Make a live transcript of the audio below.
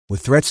With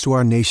threats to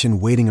our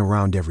nation waiting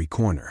around every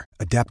corner,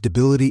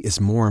 adaptability is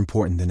more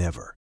important than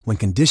ever. When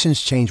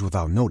conditions change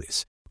without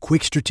notice,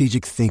 quick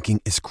strategic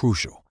thinking is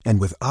crucial.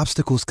 And with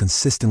obstacles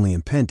consistently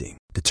impending,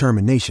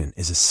 determination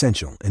is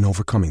essential in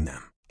overcoming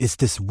them. It's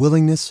this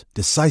willingness,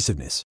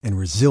 decisiveness, and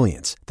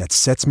resilience that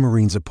sets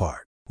Marines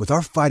apart. With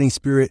our fighting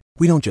spirit,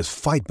 we don't just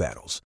fight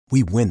battles,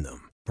 we win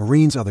them.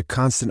 Marines are the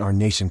constant our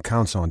nation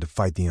counts on to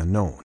fight the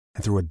unknown.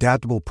 And through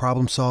adaptable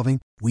problem solving,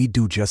 we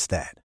do just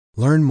that.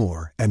 Learn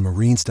more at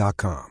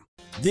marines.com.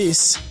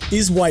 This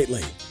is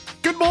Whateley.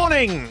 Good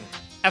morning.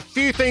 A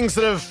few things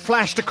that have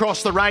flashed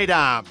across the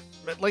radar,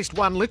 at least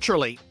one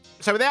literally.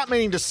 So without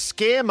meaning to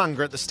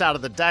scaremonger at the start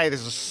of the day,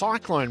 there's a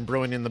cyclone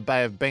brewing in the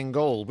Bay of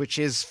Bengal, which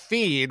is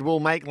feared will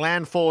make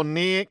landfall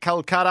near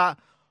Calcutta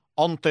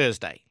on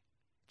Thursday,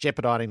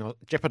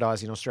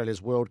 jeopardising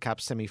Australia's World Cup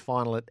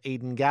semi-final at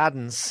Eden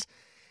Gardens.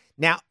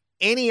 Now,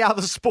 any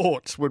other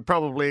sport would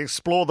probably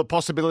explore the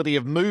possibility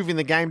of moving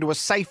the game to a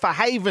safer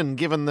haven,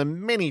 given the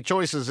many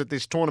choices at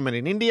this tournament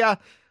in India.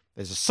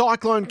 There's a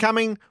cyclone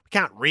coming. We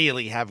can't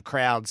really have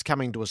crowds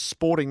coming to a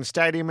sporting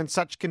stadium in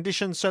such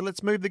conditions, so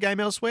let's move the game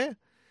elsewhere.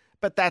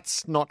 But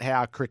that's not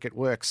how cricket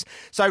works.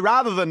 So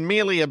rather than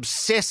merely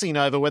obsessing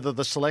over whether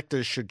the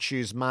selectors should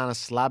choose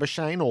Marnus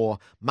Labuschagne or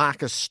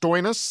Marcus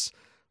Stoinis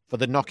for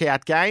the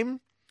knockout game,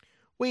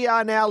 we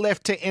are now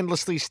left to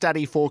endlessly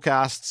study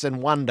forecasts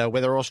and wonder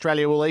whether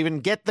Australia will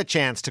even get the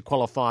chance to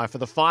qualify for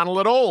the final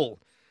at all.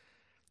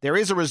 There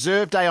is a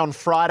reserve day on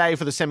Friday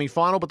for the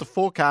semi-final, but the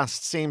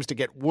forecast seems to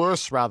get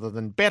worse rather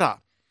than better.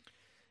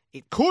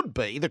 It could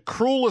be the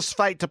cruelest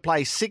fate to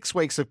play 6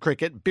 weeks of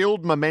cricket,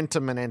 build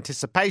momentum and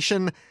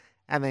anticipation,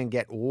 and then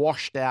get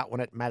washed out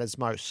when it matters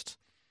most.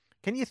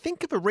 Can you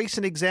think of a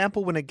recent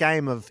example when a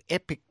game of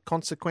epic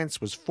consequence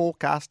was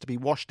forecast to be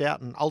washed out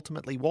and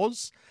ultimately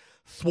was,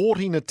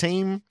 thwarting a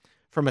team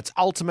from its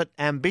ultimate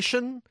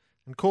ambition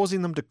and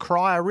causing them to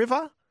cry a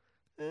river?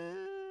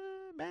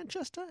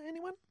 Manchester,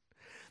 anyone?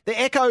 The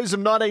echoes of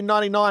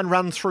 1999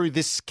 run through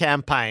this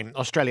campaign.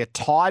 Australia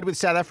tied with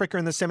South Africa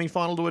in the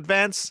semi-final to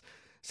advance.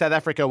 South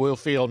Africa will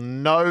feel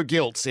no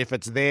guilt if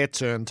it's their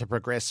turn to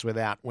progress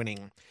without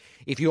winning.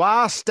 If you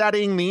are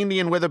studying the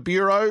Indian Weather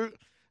Bureau,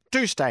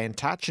 do stay in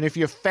touch. And if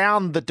you've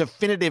found the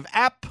definitive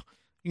app,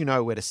 you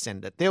know where to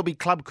send it. There'll be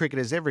club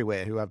cricketers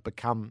everywhere who have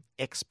become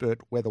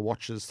expert weather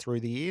watchers through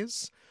the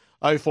years.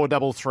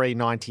 0433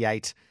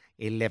 98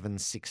 11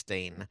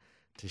 16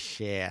 to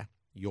share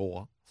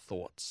your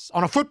thoughts.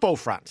 On a football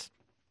front,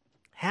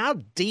 how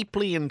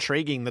deeply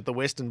intriguing that the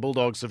Western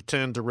Bulldogs have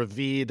turned to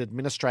revered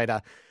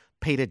administrator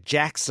Peter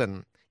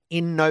Jackson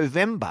in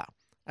November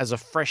as a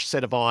fresh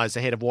set of eyes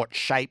ahead of what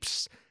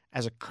shapes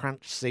as a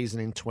crunch season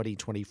in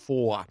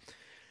 2024.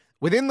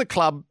 Within the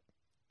club,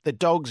 the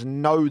Dogs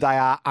know they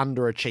are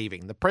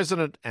underachieving. The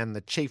president and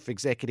the chief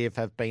executive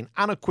have been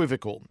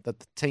unequivocal that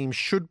the team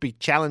should be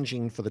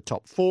challenging for the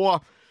top 4,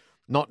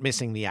 not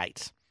missing the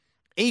 8.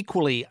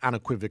 Equally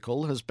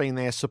unequivocal has been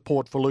their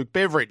support for Luke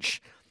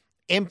Beveridge,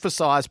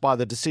 emphasised by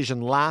the decision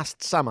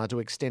last summer to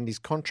extend his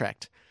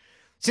contract.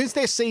 Since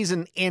their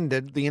season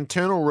ended, the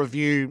internal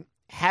review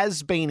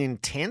has been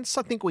intense.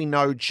 I think we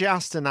know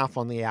just enough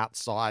on the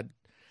outside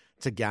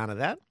to garner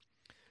that.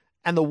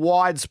 And the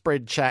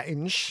widespread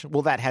change,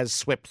 well, that has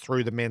swept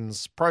through the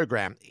men's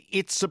program.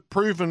 It's a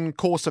proven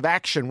course of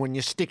action when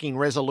you're sticking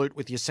resolute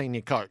with your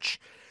senior coach.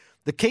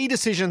 The key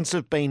decisions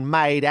have been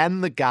made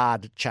and the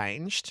guard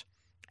changed.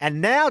 And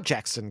now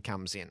Jackson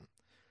comes in.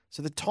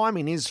 So the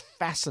timing is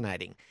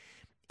fascinating.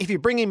 If you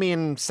bring him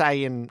in,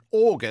 say, in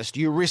August,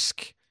 you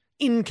risk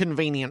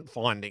inconvenient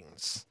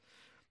findings.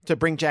 To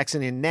bring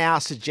Jackson in now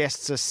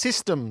suggests a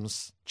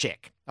systems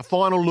check, a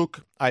final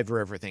look over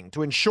everything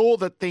to ensure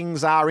that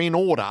things are in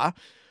order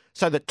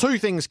so that 2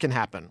 things can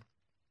happen.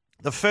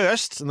 The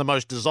first and the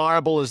most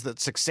desirable is that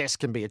success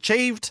can be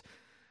achieved,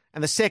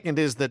 and the second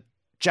is that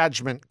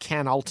judgment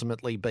can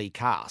ultimately be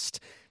cast.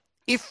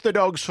 If the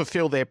Dogs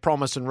fulfil their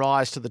promise and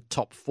rise to the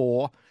top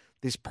 4,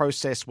 this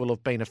process will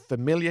have been a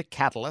familiar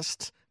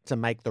catalyst to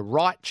make the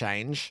right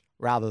change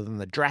rather than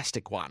the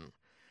drastic one.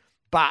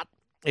 But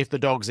if the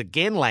Dogs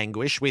again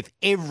languish with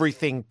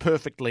everything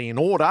perfectly in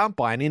order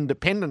by an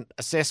independent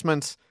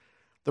assessment,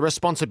 the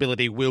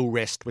responsibility will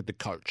rest with the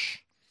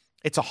coach.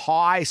 It's a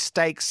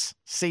high-stakes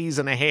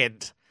season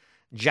ahead.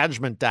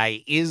 Judgment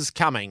Day is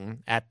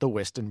coming at the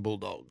Western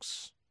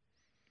Bulldogs.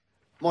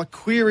 My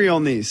query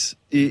on this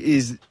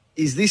is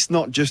this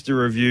not just a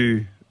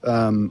review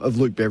of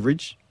Luke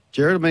Beveridge,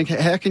 Jared? I mean,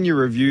 how can you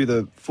review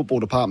the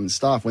football department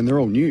staff when they're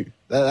all new?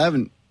 They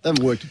haven't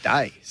worked a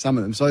day, some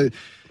of them. So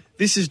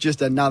this is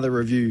just another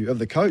review of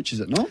the coach, is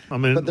it not? I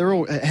mean, but they're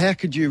all. How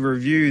could you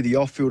review the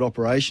off-field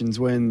operations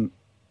when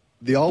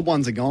the old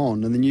ones are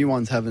gone and the new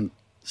ones haven't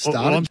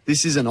started?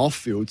 This is an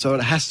off-field, so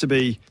it has to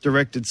be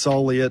directed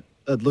solely at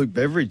Luke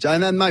Beveridge,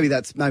 and then maybe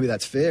that's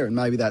fair, and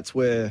maybe that's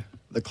where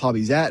the club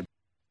is at.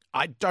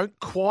 I don't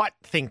quite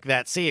think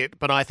that's it,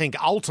 but I think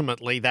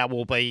ultimately that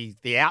will be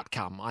the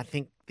outcome. I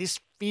think this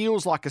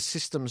feels like a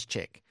systems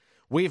check.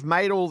 We've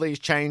made all these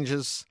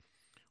changes.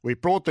 We've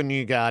brought the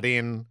new guard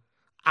in.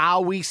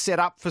 Are we set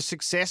up for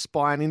success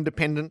by an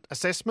independent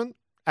assessment?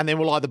 And then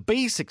we'll either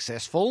be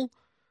successful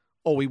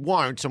or we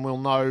won't, and we'll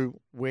know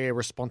where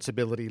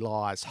responsibility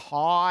lies.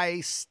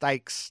 High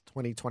stakes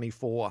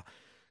 2024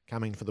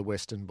 coming for the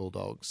Western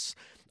Bulldogs.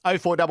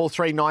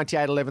 0433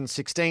 98 11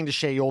 16 to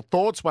share your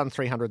thoughts.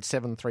 1300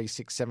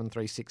 736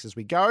 736 as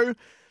we go.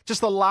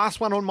 Just the last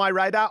one on my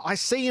radar. I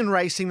see in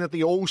racing that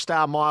the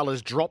All-Star Mile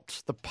has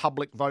dropped the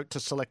public vote to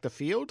select a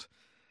field.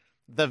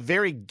 The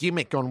very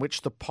gimmick on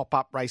which the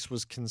pop-up race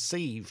was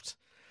conceived.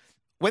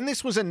 When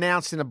this was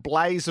announced in a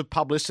blaze of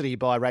publicity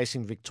by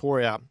Racing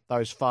Victoria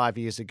those 5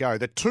 years ago,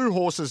 the two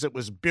horses it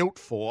was built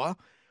for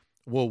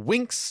were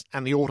Winx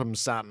and the Autumn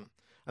Sun,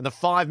 and the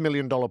 $5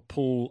 million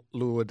pool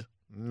lured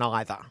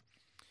neither.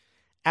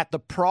 At the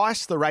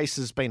price, the race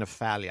has been a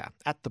failure.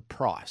 At the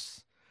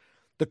price.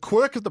 The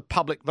quirk of the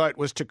public vote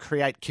was to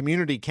create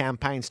community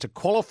campaigns to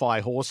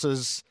qualify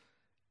horses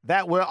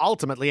that were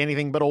ultimately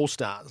anything but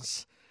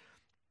all-stars.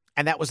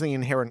 And that was the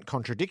inherent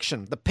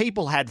contradiction. The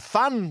people had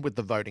fun with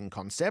the voting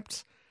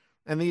concept,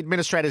 and the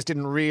administrators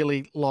didn't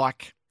really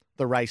like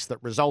the race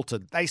that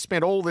resulted. They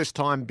spent all this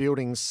time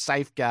building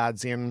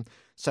safeguards in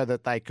so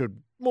that they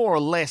could more or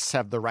less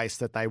have the race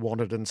that they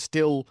wanted and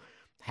still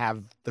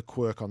have the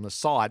quirk on the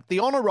side. The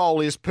honour roll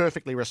is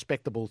perfectly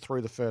respectable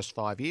through the first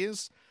 5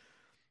 years.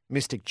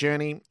 Mystic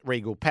Journey,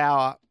 Regal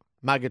Power,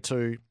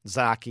 Mugatoo,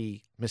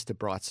 Zaki, Mr.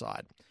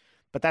 Brightside.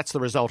 But that's the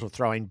result of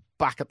throwing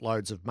bucket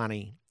loads of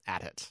money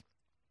at it.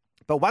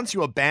 But once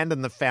you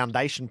abandon the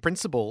foundation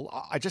principle,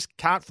 I just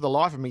can't for the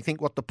life of me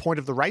think what the point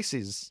of the race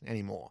is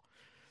anymore.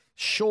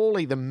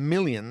 Surely the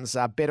millions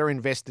are better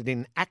invested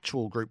in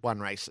actual Group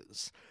 1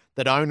 races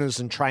that owners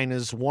and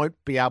trainers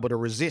won't be able to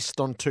resist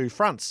on two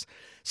fronts.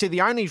 See, the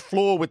only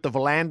flaw with the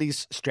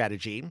Volandis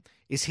strategy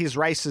is his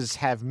races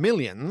have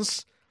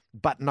millions,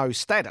 but no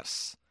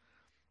status.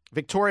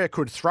 Victoria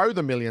could throw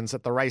the millions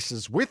at the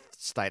races with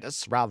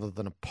status rather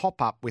than a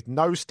pop-up with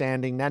no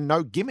standing and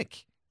no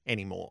gimmick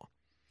anymore.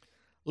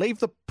 Leave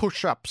the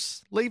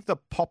push-ups, leave the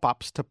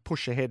pop-ups to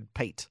push ahead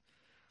Pete.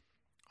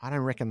 I don't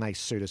reckon they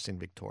suit us in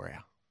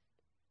Victoria.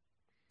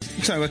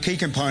 So a key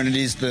component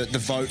is the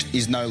vote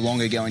is no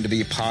longer going to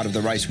be a part of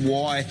the race.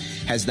 Why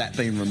has that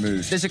been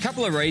removed? There's a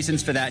couple of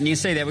reasons for that, and you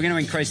see that we're going to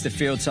increase the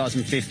field size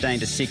from 15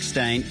 to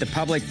 16. The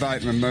public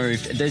vote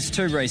removed. There's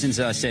two reasons,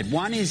 as I said.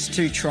 One is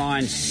to try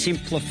and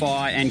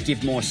simplify and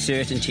give more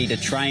certainty to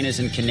trainers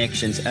and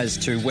connections as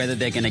to whether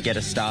they're going to get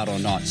a start or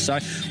not. So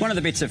one of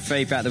the bits of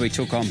feedback that we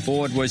took on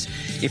board was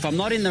if I'm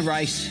not in the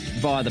race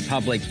via the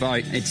public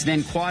vote, it's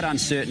then quite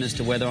uncertain as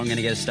to whether I'm going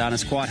to get a start.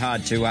 It's quite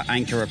hard to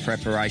anchor a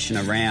preparation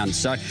around.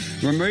 So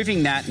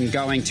removing that and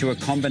going to a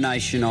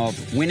combination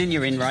of win and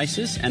you're in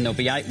races, and there'll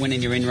be 8 win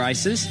and you're in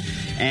races,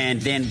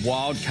 and then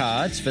wild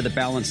cards for the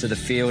balance of the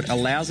field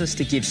allows us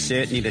to give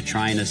certainty to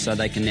trainers so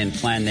they can then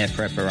plan their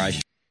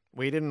preparation.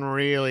 We didn't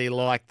really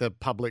like the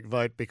public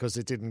vote because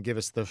it didn't give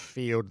us the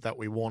field that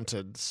we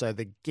wanted. So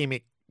the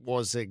gimmick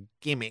was a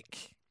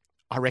gimmick.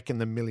 I reckon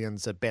the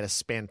millions are better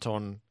spent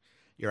on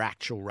your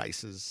actual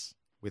races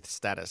with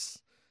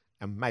status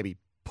and maybe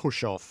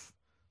push off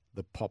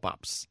the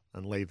pop-ups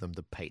and leave them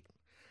to Pete.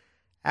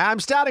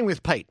 I'm starting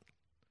with Pete.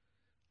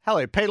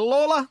 Hello, Peter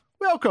Lawler.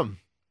 Welcome.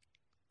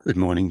 Good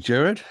morning,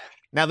 Jared.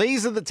 Now,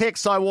 these are the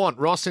texts I want.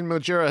 Ross in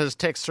Mildura has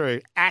text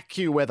through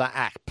AccuWeather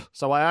app.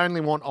 So I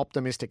only want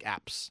optimistic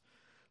apps.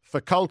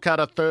 For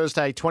Kolkata,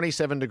 Thursday,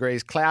 27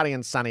 degrees, cloudy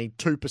and sunny,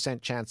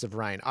 2% chance of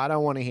rain. I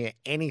don't want to hear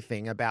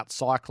anything about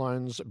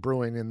cyclones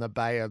brewing in the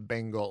Bay of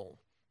Bengal.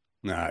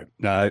 No,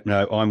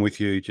 I'm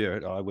with you,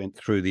 Jared. I went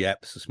through the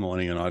apps this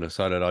morning and I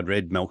decided I'd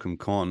read Malcolm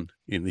Conn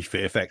in the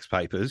Fairfax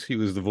papers. He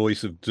was the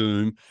voice of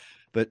doom.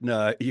 But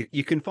no,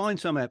 you can find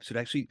some apps that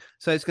actually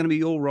say it's going to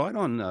be all right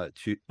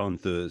on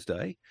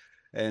Thursday.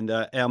 And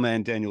our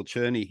man Daniel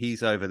Cherney,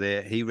 he's over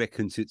there. He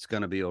reckons it's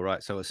going to be all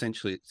right. So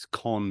essentially, it's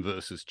Conn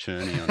versus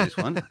Cherney on this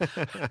one.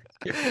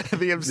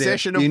 The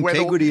obsession of the weather.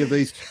 integrity of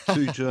these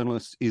two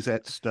journalists is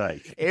at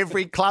stake.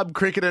 Every club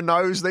cricketer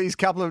knows these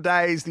couple of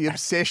days the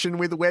obsession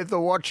with weather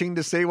watching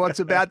to see what's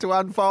about to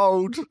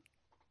unfold.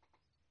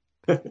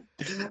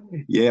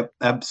 Yeah,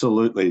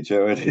 absolutely,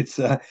 Jared.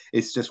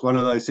 It's just one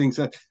of those things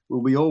that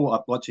we'll be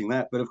all watching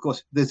that. But of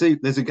course, there's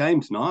a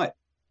game tonight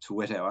to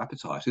whet our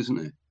appetite, isn't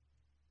there?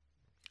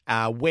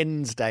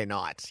 Wednesday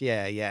night.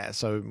 Yeah.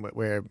 So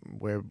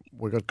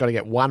we've got to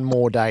get one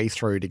more day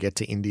through to get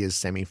to India's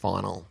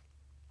semi-final.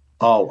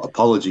 Oh,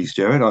 apologies,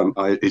 Jared.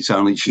 It's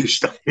only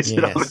Tuesday.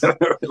 Yes. I'm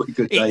a really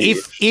good day.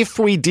 If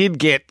we did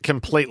get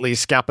completely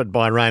scuppered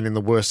by rain in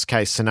the worst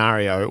case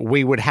scenario,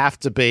 we would have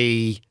to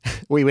be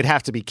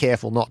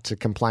careful not to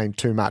complain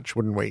too much,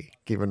 wouldn't we?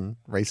 Given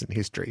recent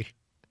history.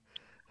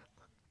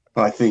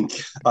 I think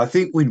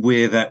we'd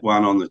wear that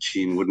one on the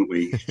chin, wouldn't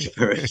we,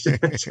 Jared?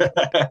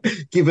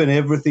 Given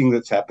everything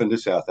that's happened to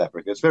South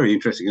Africa. It's very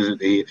interesting,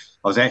 isn't it?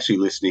 I was actually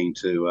listening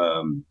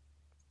to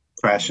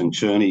Crash and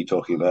Cherney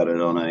talking about it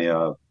on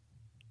a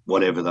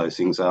whatever those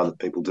things are that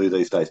people do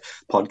these days,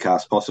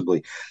 podcast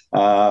possibly,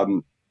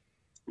 talking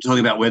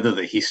about whether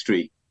the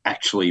history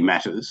actually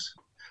matters.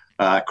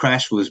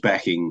 Crash was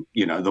backing,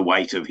 the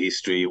weight of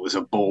history. It was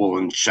a ball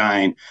and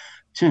chain.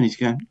 Tony's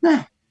going,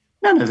 nah,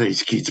 none of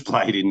these kids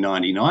played in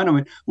 99. I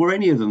mean, were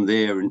any of them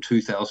there in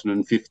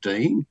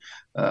 2015?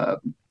 I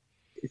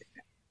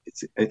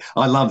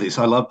love this.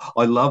 I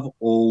love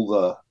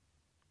all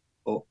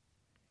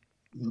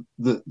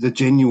the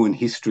genuine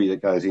history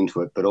that goes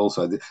into it, but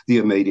also the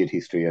immediate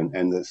history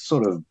and the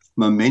sort of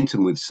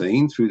momentum we've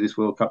seen through this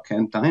World Cup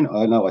campaign.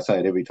 I know I say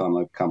it every time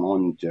I come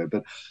on, Joe,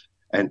 but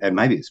and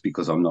maybe it's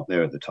because I'm not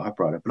there at the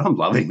typewriter, but I'm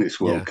loving this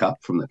World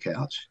Cup from the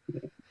couch. Yeah.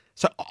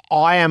 So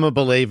I am a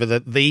believer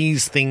that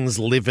these things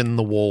live in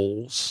the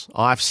walls.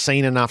 I've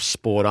seen enough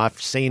sport.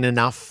 I've seen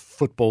enough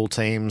football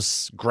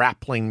teams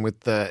grappling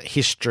with the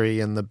history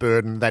and the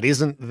burden that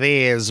isn't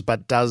theirs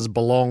but does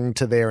belong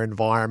to their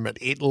environment.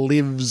 It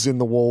lives in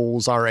the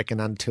walls, I reckon,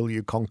 until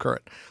you conquer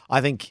it.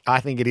 I think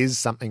it is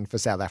something for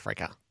South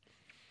Africa.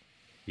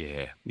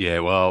 Yeah.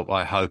 Well,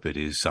 I hope it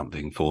is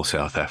something for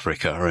South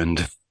Africa,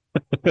 and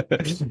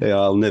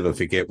I'll never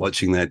forget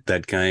watching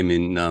that game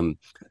in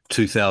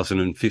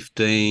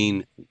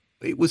 2015.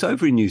 It was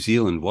over in New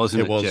Zealand,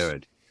 wasn't it,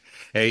 Jared?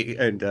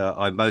 And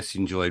I most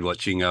enjoyed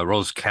watching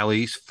Ros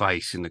Kelly's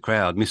face in the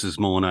crowd, Mrs.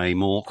 Mornay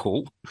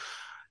Morkel,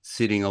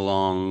 sitting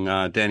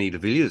along Danny de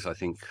Villiers, I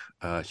think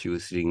she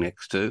was sitting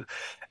next to,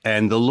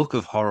 and the look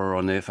of horror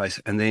on their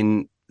face. And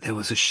then there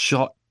was a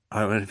shot.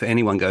 I don't know if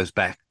anyone goes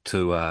back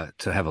to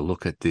have a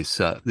look at this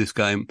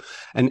game.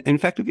 And in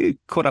fact, have you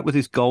caught up with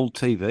this Gold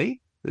TV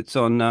that's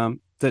on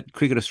that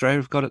Cricket Australia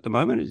have got at the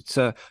moment? It's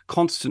a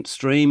constant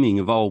streaming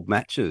of old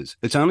matches.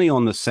 It's only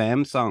on the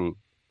Samsung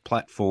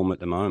platform at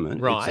the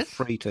moment. Right. It's a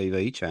free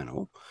TV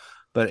channel,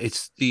 but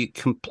it's the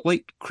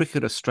complete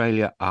Cricket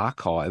Australia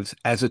archives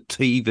as a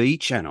TV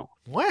channel.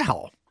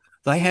 Wow.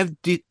 They have,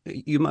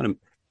 you might have,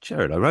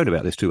 Jared, I wrote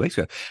about this 2 weeks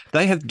ago.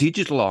 They have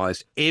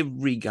digitalised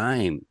every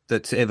game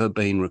that's ever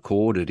been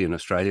recorded in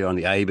Australia on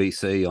the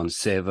ABC, on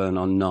 7,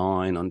 on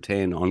 9, on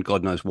 10, on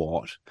God knows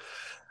what.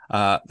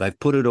 They've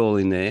put it all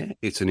in there.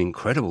 It's an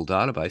incredible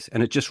database,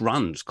 and it just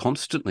runs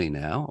constantly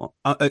now.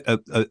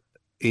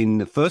 In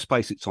the first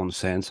place, it's on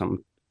Samsung,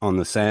 on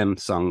the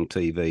Samsung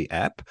TV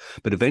app,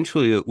 but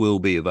eventually it will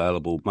be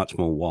available much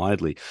more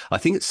widely. I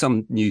think it's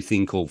some new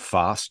thing called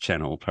Fast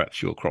Channel.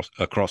 Perhaps you're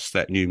across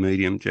that new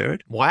medium,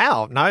 Jared.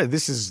 Wow, no,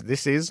 this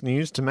is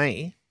news to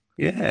me.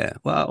 Yeah,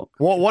 well,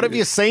 what have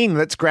you seen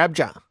that's grabbed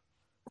you?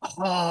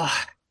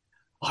 Oh,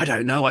 I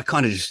don't know. I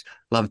kind of just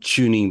love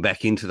tuning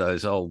back into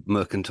those old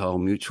Mercantile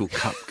Mutual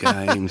Cup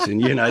games,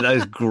 and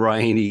those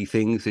grainy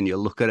things, and you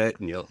look at it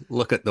and you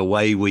look at the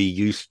way we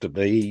used to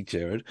be,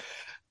 Jared.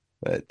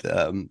 But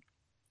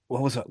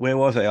what was it? Where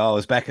was I? I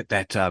was back at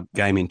that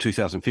game in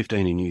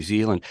 2015 in New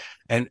Zealand.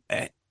 And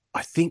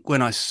I think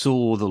when I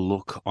saw the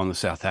look on the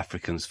South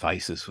Africans'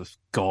 faces was,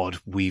 God,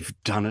 we've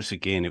done it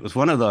again. It was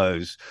one of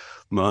those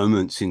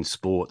moments in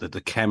sport that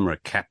the camera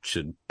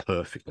captured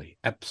perfectly,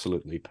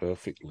 absolutely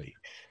perfectly.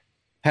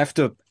 Have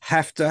to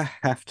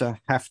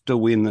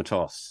win the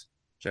toss,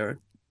 Jared.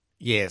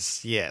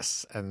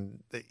 Yes,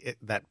 and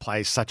that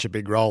plays such a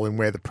big role in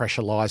where the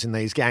pressure lies in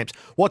these games.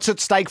 What's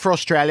at stake for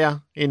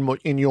Australia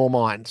in your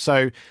mind?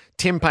 So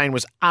Tim Payne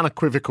was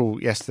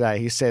unequivocal yesterday.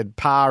 He said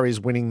par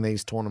is winning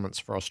these tournaments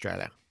for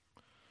Australia.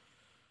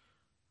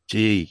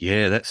 Gee,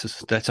 yeah,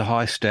 that's a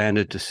high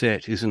standard to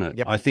set, isn't it?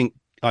 Yep.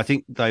 I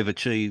think they've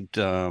achieved.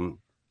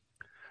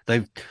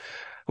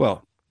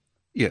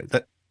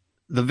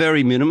 The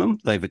very minimum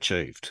they've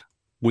achieved.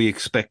 We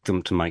expect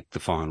them to make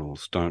the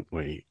finals, don't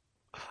we?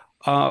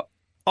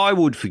 I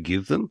would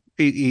forgive them.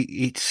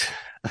 It's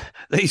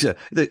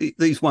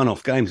these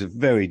one-off games are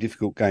very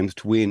difficult games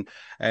to win,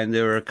 and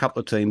there are a couple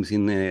of teams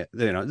in there.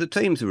 The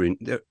teams are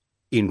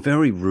in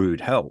very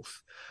rude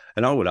health,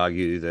 and I would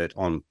argue that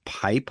on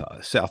paper,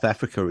 South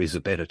Africa is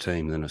a better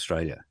team than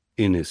Australia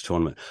in this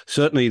tournament.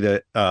 Certainly,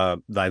 that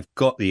they've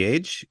got the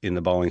edge in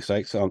the bowling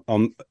stakes.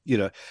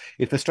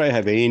 If Australia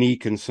have any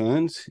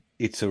concerns,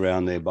 it's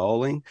around their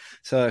bowling.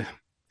 So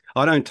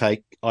I don't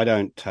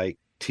take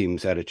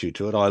Tim's attitude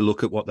to it. I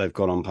look at what they've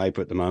got on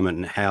paper at the moment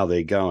and how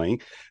they're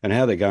going. And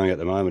how they're going at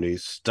the moment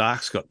is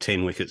Stark's got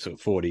 10 wickets at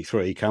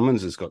 43,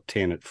 Cummins has got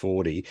 10 at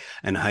 40,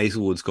 and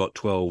Hazelwood's got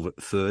 12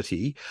 at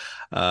 30.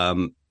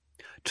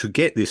 To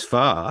get this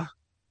far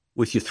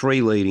with your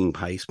three leading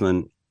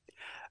pacemen,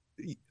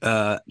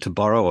 to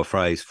borrow a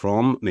phrase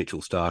from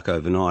Mitchell Stark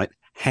overnight,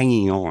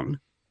 hanging on,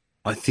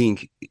 I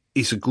think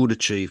is a good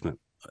achievement.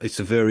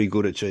 It's a very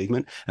good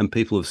achievement, and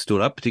people have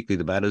stood up, particularly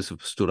the batters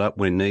have stood up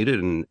when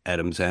needed, and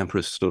Adam Zampa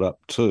has stood up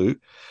too.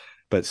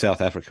 But South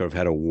Africa have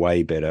had a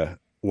way better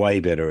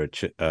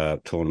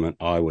tournament,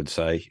 I would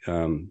say.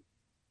 If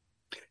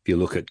you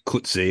look at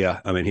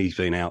Coetzee, I mean, he's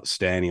been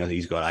outstanding. I think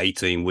he's got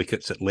 18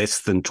 wickets at less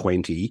than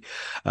 20.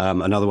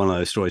 Another one of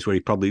those stories where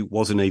he probably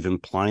wasn't even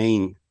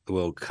playing the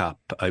World Cup.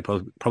 He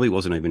probably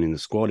wasn't even in the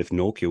squad if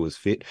Nortje was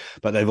fit.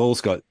 But they've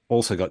also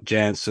got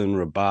Jansen,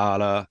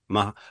 Rabada,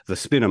 the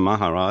spinner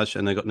Maharaj,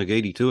 and they've got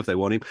Nagidi too if they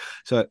want him.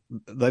 So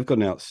they've got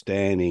an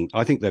outstanding.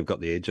 I think they've got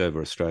the edge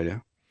over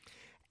Australia.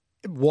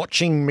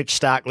 Watching Mitch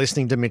Stark,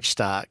 listening to Mitch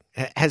Stark,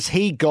 has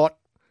he got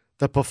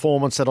the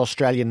performance that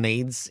Australia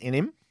needs in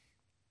him?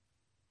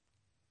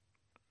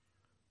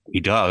 He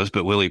does,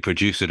 but will he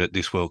produce it at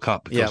this World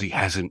Cup? Because Yep. he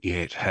hasn't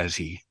yet, has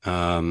he?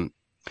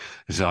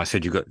 As I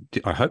said,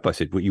 I hope I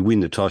said, well, you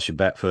win the toss, you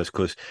bat first,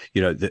 because,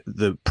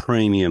 the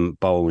premium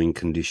bowling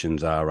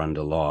conditions are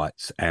under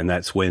lights, and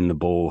that's when the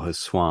ball has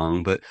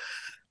swung. But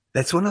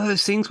that's one of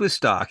those things with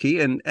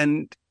Starkey,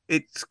 and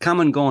it's come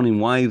and gone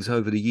in waves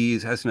over the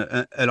years, hasn't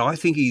it? And I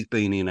think he's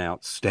been in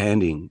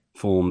outstanding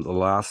form the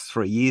last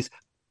 3 years,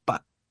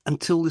 but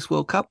until this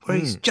World Cup, where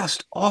he's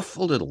just off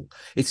a little.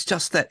 It's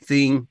just that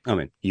thing. I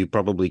mean, you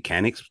probably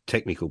can,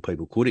 technical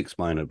people could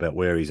explain it about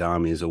where his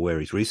arm is or where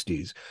his wrist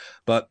is,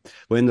 but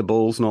when the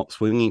ball's not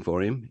swinging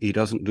for him, he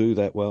doesn't do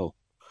that well.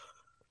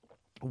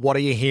 What are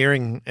you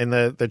hearing in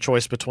the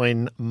choice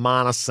between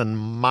Marnus and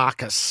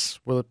Marcus?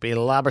 Will it be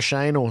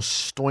Labuschagne or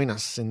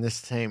Stoinis in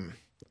this team?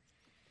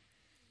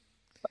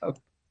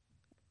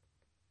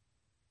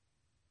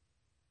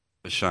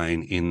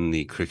 Shane, in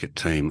the cricket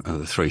team are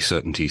the three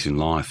certainties in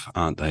life,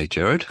 aren't they,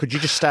 Jared? Could you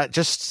just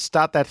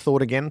start that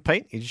thought again,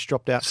 Pete? You just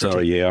dropped out.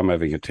 Sorry, I'm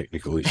having a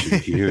technical issue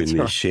here in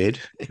this shed.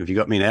 Have you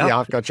got me now? Yeah,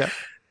 I've got you.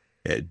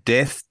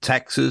 Death,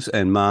 taxes,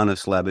 and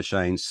Marnus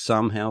Labuschagne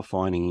somehow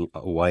finding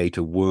a way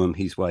to worm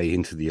his way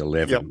into the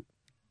 11. Yep.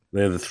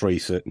 They're the three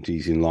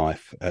certainties in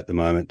life at the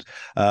moment.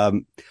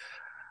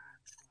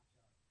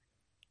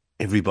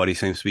 Everybody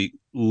seems to be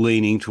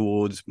leaning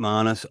towards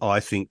Marnus.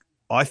 I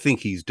think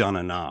he's done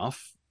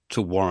enough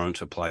to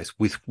warrant a place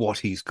with what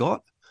he's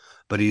got,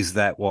 but is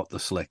that what the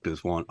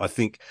selectors want? I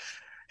think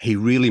he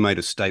really made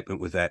a statement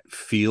with that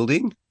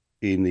fielding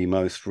in the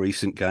most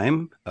recent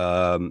game,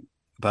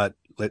 but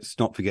let's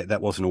not forget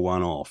that wasn't a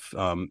one-off.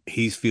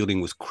 His fielding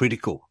was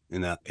critical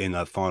in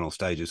the final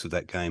stages of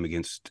that game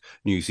against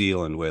New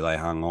Zealand, where they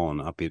hung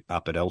on up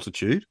at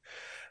altitude.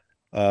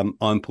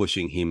 I'm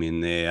pushing him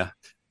in there.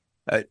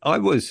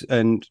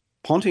 And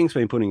Ponting's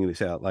been putting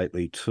this out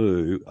lately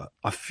too.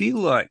 I feel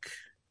like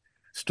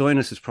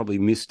Stoinis has probably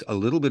missed a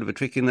little bit of a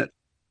trick in that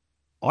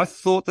I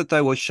thought that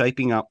they were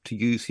shaping up to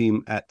use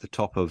him at the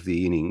top of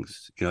the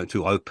innings,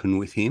 to open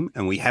with him,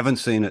 and we haven't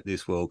seen it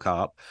this World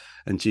Cup.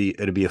 And gee,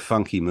 it'd be a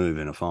funky move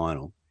in a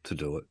final to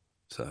do it.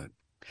 So,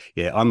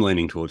 yeah, I'm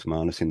leaning towards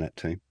Marnus in that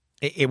team.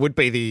 It would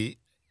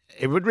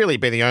really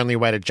be the only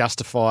way to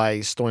justify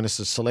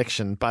Stoinis'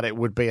 selection, but it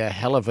would be a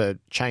hell of a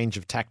change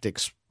of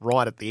tactics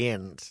right at the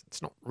end.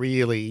 It's not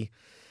really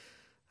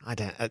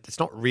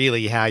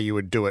how you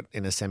would do it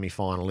in a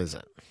semi-final, is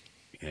it?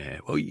 Yeah,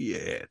 well,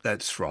 yeah,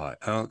 that's right.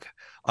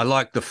 I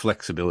like the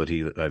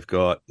flexibility that they've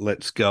got.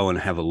 Let's go and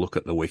have a look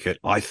at the wicket.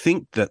 I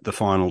think that the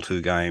final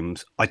two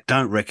games, I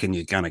don't reckon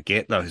you're going to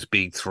get those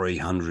big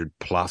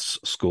 300-plus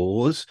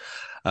scores.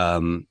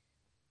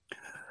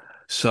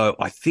 So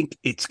I think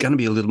it's going to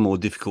be a little more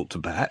difficult to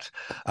bat.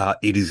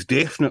 It is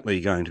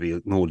definitely going to be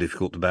more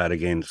difficult to bat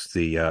against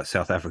the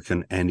South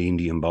African and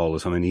Indian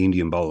bowlers. I mean, the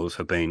Indian bowlers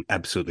have been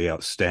absolutely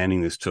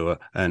outstanding this tour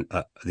and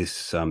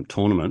this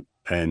tournament.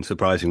 And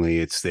surprisingly,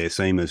 it's their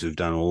seamers who've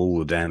done all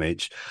the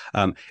damage.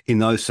 In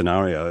those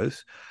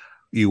scenarios,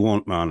 you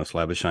want Marnus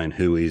Labuschagne,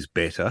 who is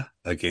better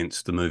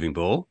against the moving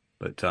ball.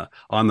 But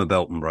I'm a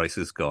belt and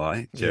braces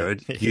guy,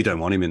 Jared. Yeah. You don't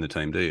want him in the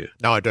team, do you?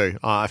 No, I do.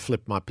 I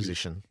flipped my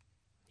position.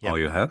 Yep. Oh,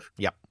 you have?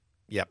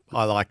 Yep.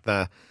 I like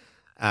the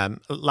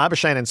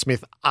Labuschagne and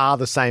Smith are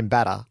the same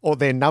batter, or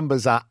their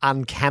numbers are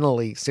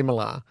uncannily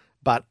similar,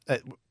 but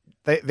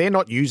they're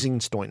not using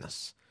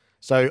Stoinis.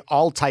 So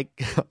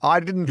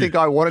I didn't think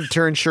I wanted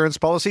two insurance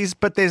policies,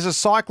 but there's a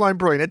cyclone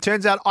brewing. It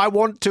turns out I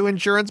want two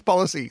insurance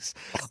policies.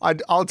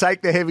 I'll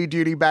take the heavy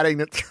duty batting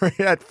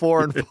at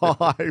 4 and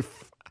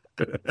 5.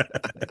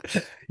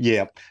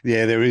 Yeah,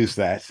 there is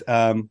that.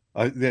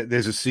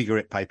 There's a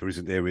cigarette paper,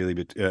 isn't there, really?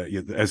 But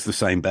as the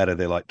same batter,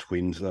 they're like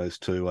twins, those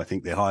two. I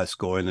think their highest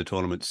score in the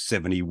tournament's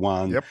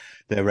 71. Yep.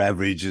 Their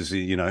average is,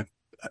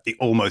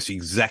 almost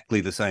exactly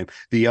the same.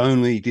 The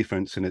only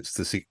difference, and it's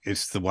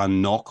the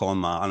one knock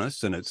on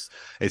Marnus, and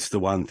it's the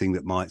one thing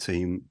that might see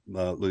him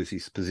lose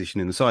his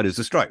position in the side, is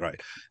the strike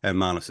rate. And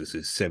Marnus's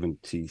is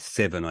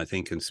 77, I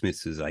think, and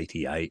Smith's is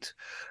 88.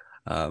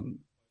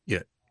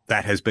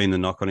 That has been the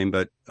knock on him,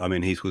 but I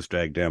mean, he was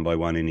dragged down by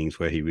one innings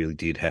where he really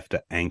did have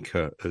to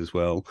anchor as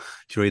well.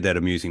 Did you read that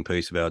amusing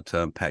piece about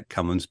Pat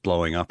Cummins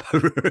blowing up,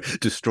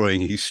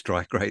 destroying his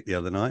strike rate the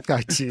other night?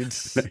 I did.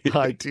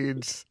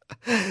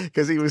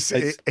 Because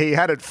he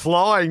had it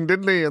flying,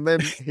 didn't he? And then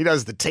he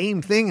does the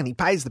team thing and he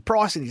pays the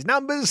price in his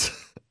numbers.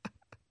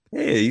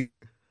 Yeah, you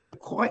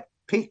quite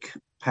pick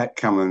Pat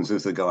Cummins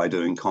as the guy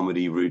doing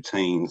comedy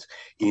routines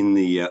in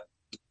the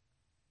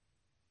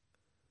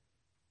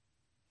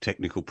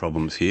technical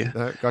problems here.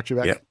 No, got you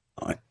back.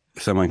 Yeah,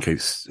 someone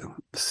keeps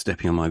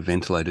stepping on my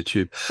ventilator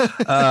tube.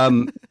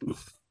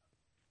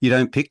 You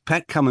don't pick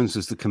Pat Cummins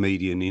as the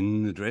comedian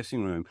in the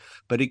dressing room,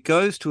 but it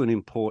goes to an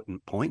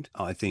important point,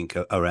 I think,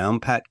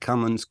 around Pat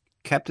Cummins'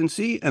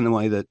 captaincy and the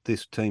way that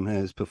this team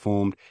has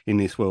performed in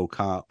this World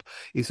Cup,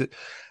 is that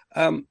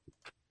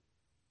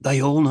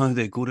they all know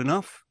they're good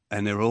enough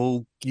and they're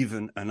all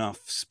given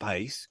enough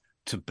space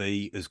to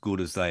be as good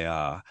as they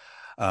are.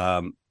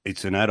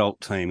 It's an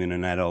adult team in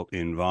an adult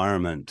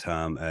environment,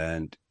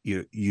 and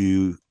Dan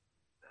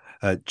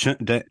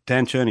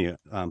Chernier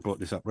brought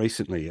this up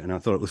recently, and I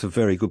thought it was a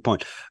very good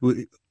point.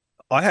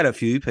 I had a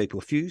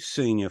few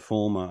senior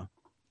former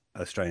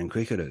Australian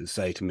cricketers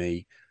say to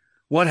me,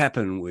 what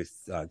happened with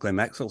Glenn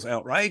Maxwell's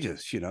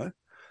outrageous,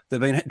 They've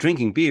been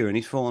drinking beer and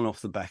he's fallen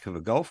off the back of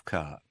a golf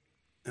cart.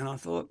 And I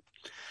thought,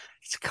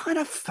 it's a kind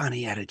of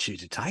funny attitude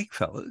to take,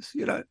 fellas.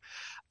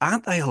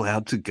 Aren't they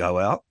allowed to go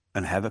out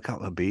and have a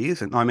couple of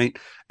beers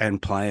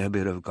and play a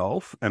bit of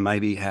golf and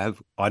maybe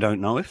I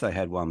don't know if they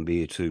had one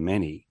beer too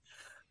many,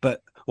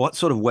 but what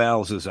sort of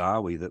wowsers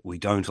are we that we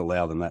don't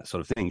allow them that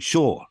sort of thing?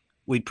 Sure,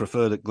 we'd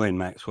prefer that Glenn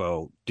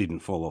Maxwell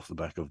didn't fall off the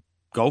back of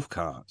golf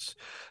carts,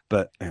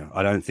 but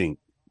I don't think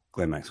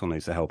Glenn Maxwell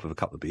needs the help of a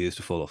couple of beers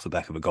to fall off the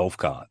back of a golf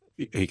cart.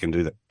 He can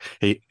do that.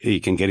 He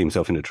can get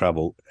himself into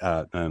trouble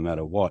no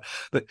matter what.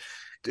 But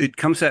it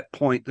comes to that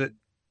point that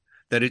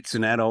it's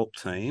an adult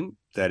team,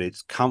 that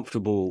it's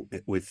comfortable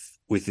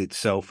with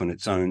itself and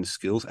its own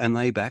skills, and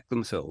they back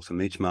themselves. And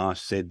Mitch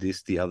Marsh said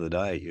this the other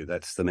day.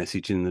 That's the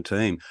message in the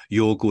team.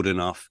 You're good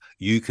enough.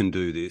 You can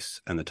do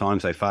this. And the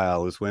times they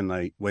fail is when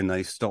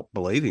they stop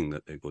believing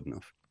that they're good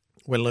enough.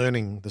 We're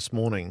learning this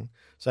morning.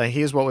 So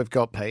here's what we've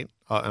got, Pete.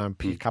 I'll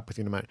pick up with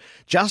you in a moment.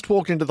 Just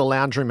walked into the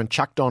lounge room and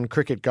chucked on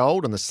Cricket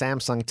Gold on the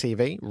Samsung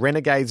TV.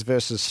 Renegades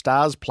versus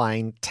Stars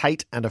playing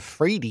Tate and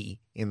Afridi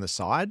in the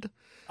side.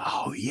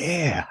 Oh,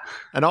 yeah.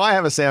 And I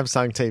have a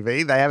Samsung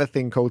TV. They have a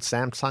thing called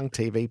Samsung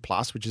TV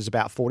Plus, which is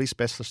about 40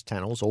 specialist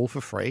channels, all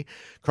for free.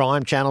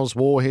 Crime channels,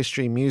 war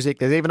history, music.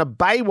 There's even a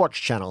Baywatch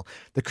channel.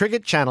 The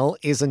Cricket channel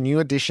is a new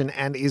addition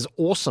and is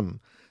awesome.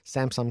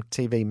 Samsung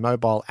TV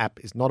mobile app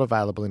is not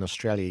available in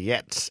Australia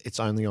yet. It's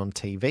only on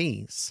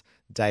TVs.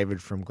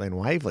 David from Glen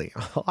Wavely.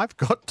 I've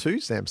got 2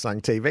 Samsung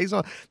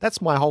TVs.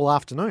 That's my whole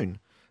afternoon.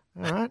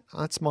 All right.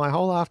 That's my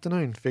whole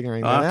afternoon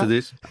figuring that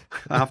out.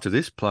 After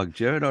this plug,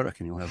 Jared, I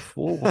reckon you'll have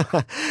 4.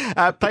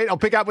 Pete, I'll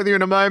pick up with you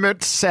in a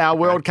moment. Our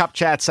World Cup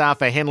chats are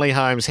for Henley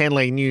Homes.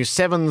 Henley, new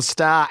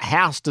 7-star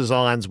house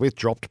designs with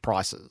dropped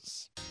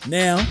prices.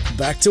 Now,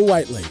 back to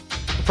Whateley.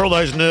 For all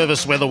those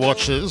nervous weather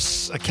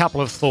watchers, a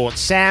couple of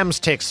thoughts. Sam's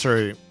text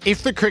through.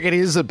 If the cricket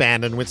is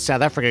abandoned with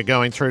South Africa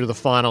going through to the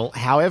final,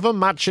 however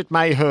much it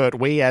may hurt,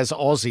 we as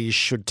Aussies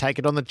should take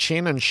it on the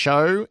chin and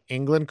show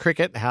England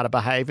cricket how to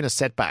behave in a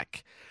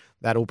setback.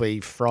 That'll be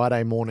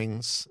Friday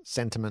morning's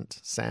sentiment,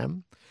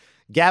 Sam.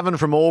 Gavin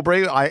from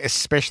Albury, I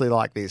especially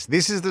like this.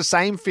 This is the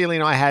same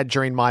feeling I had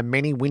during my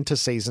many winter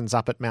seasons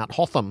up at Mount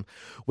Hotham.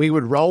 We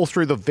would roll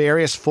through the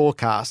various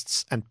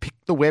forecasts and pick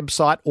the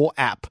website or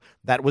app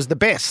that was the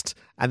best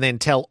and then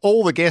tell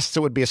all the guests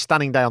it would be a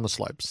stunning day on the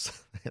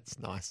slopes. That's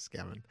nice,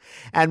 Gavin.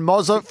 And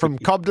Mozza from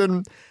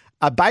Cobden,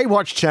 a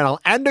Baywatch channel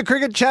and a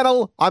cricket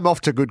channel. I'm off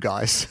to Good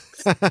Guys.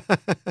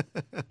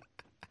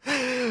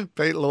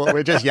 Pete Lawler,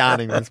 we're just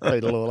yarning with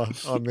Peter Lawler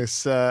on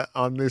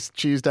this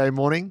Tuesday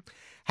morning.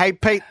 Hey,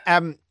 Pete,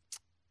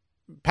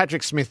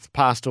 Patrick Smith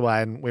passed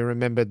away and we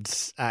remembered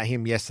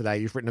him yesterday.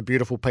 You've written a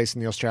beautiful piece in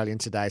The Australian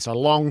today. So a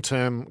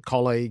long-term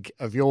colleague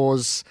of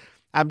yours.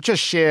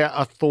 Just share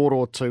a thought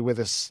or two with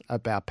us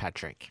about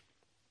Patrick.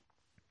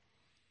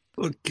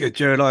 Look,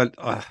 Jared,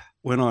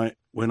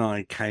 when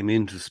I came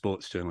into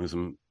sports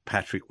journalism,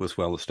 Patrick was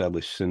well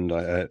established and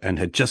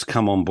had just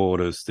come on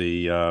board as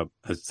the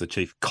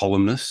chief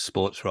columnist,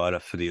 sports writer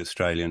for The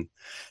Australian,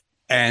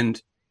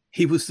 and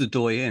he was the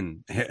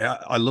doyen.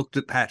 I looked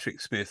at Patrick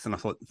Smith and I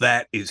thought,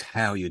 that is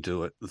how you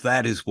do it.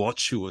 That is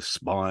what you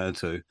aspire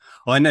to.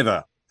 I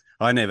never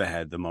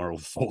had the moral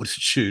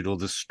fortitude or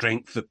the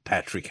strength that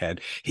Patrick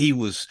had.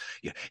 He's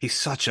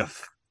such a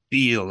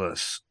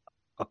fearless,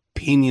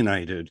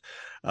 opinionated,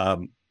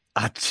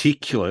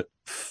 articulate,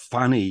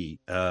 funny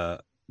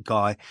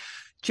guy.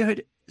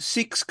 Jared,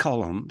 6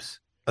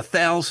 columns,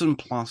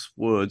 1,000+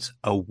 words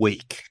a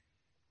week.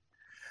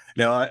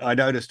 Now, I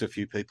noticed a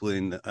few people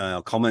in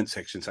our comment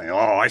section saying,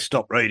 I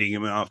stopped reading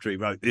him after he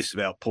wrote this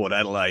about Port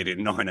Adelaide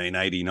in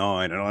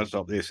 1989, and I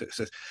stopped this.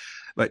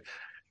 But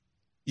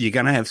you're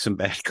going to have some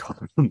bad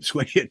columns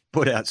when you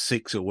put out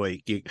 6 a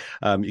week,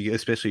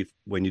 especially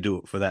when you do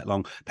it for that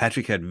long.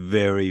 Patrick had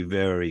very,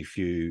 very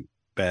few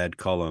bad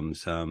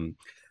columns.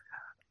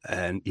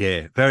 And,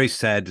 yeah, very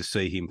sad to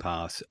see him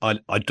pass.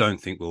 I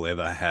don't think we'll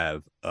ever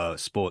have a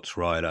sports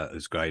writer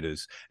as great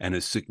as and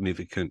as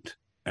significant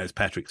as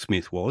Patrick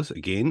Smith was.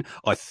 Again,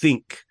 I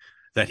think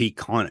that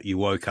you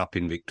woke up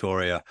in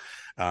Victoria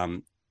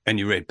and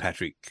you read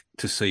Patrick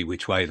to see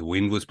which way the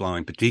wind was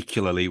blowing,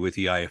 particularly with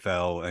the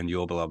AFL and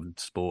your beloved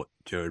sport,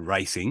 Jared,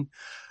 racing.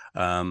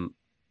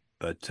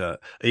 But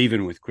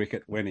even with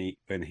cricket, when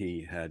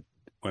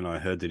I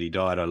heard that he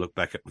died, I looked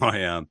back at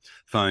my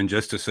phone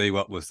just to see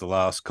what was the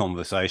last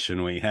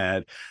conversation we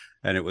had.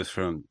 And it was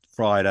from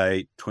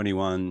Friday,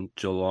 21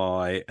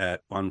 July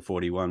at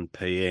 1:41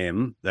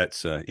 p.m.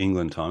 That's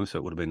England time, so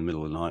it would have been the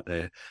middle of the night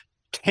there.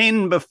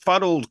 10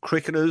 befuddled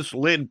cricketers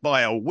led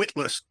by a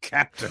witless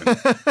captain.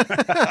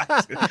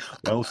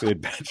 Well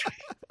said, Patrick.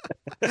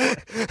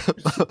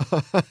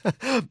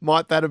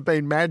 Might that have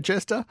been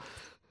Manchester?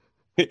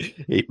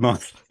 It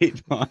might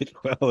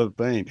well have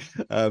been.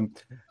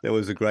 There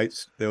was a great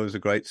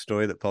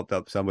story that popped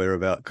up somewhere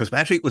about, because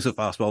Patrick was a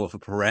fast bowler for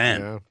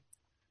Paran,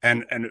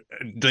 and a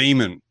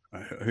demon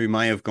who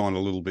may have gone a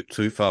little bit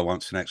too far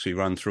once and actually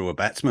run through a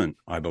batsman,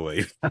 I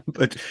believe.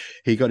 But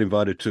he got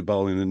invited to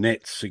bowl in the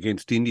nets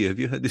against India. Have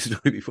you heard this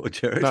story before,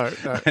 Jared? No.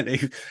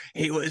 And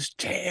he was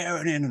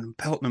tearing in and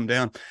pelting them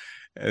down.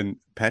 And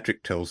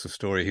Patrick tells the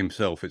story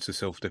himself. It's a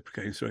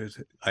self-deprecating story. It's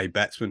a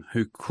batsman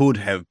who could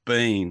have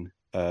been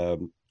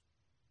the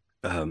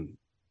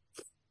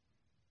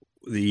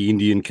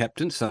Indian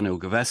captain, Sunil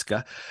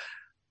Gavaskar,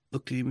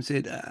 looked at him and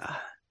said,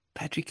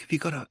 Patrick, have you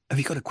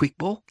got a quick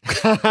ball?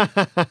 And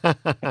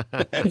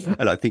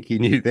I think he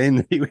knew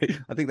then.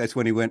 I think that's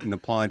when he went and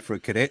applied for a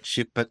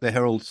cadetship at the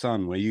Herald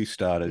Sun, where you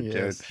started,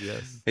 Jared.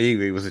 Yes.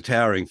 He was a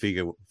towering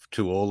figure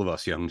to all of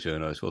us young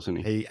journos, wasn't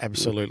he? He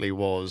absolutely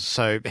was.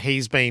 So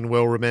he's been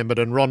well remembered.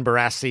 And Ron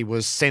Barassi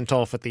was sent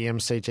off at the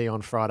MCG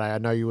on Friday. I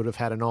know you would have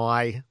had an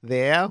eye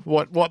there.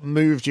 What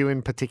moved you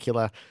in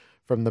particular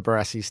from the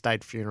Barassi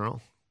state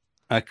funeral?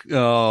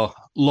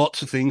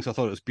 Lots of things. I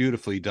thought it was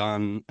beautifully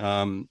done.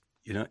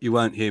 You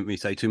won't hear me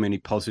say too many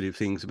positive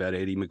things about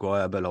Eddie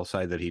Maguire, but I'll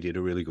say that he did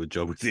a really good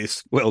job with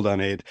this. Well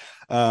done, Ed.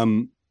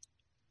 I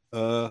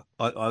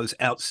was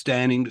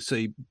outstanding to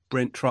see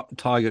Brent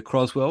Tiger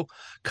Croswell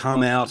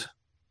come out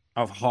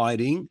of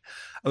hiding.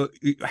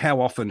 How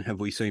often have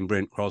we seen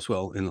Brent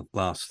Croswell in the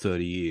last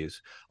 30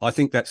 years? I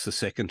think that's the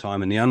second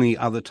time. And the only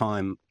other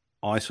time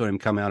I saw him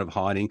come out of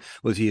hiding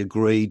was he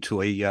agreed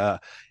to a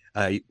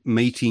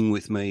meeting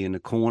with me in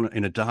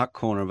a dark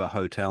corner of a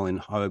hotel in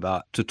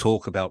Hobart to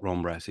talk about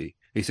Ron Barassi.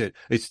 He said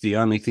it's the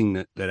only thing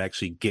that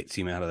actually gets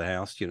him out of the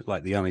house.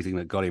 Like the only thing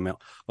that got him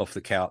out off the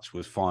couch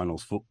was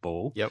finals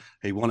football. Yep.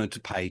 He wanted to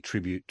pay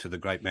tribute to the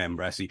great man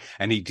Barassi,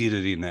 and he did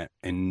it in that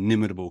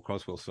inimitable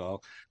Croswell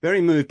style.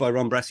 Very moved by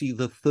Ron Barassi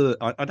the third.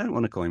 I don't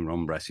want to call him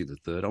Ron Barassi the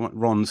third. I want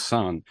Ron's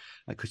son.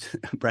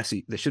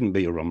 Barassi, there shouldn't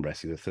be a Ron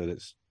Barassi the third.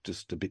 It's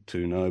just a bit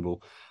too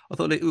noble. I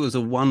thought it was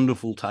a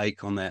wonderful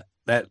take on that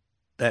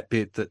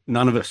bit that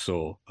none of us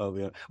saw of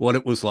what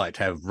it was like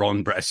to have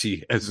Ron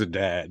Barassi as a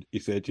dad. He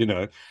said,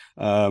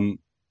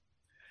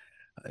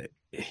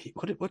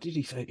 what did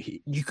he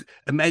say? You could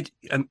imagine,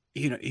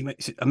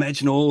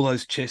 imagine all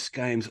those chess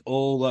games,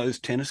 all those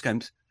tennis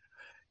games.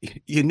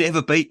 You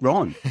never beat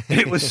Ron.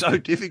 It was so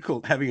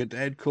difficult having a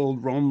dad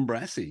called Ron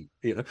Barassi.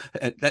 And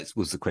that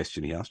was the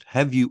question he asked.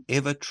 Have you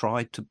ever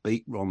tried to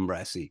beat Ron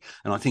Barassi?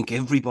 And I think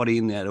everybody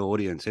in that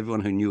audience,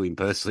 everyone who knew him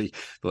personally,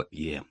 thought,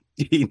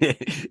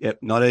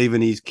 not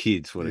even his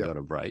kids would have got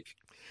a break.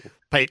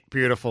 Pete,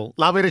 beautiful.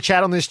 Lovely to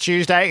chat on this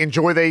Tuesday.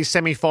 Enjoy these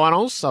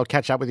semi-finals. I'll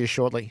catch up with you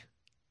shortly.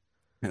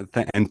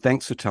 And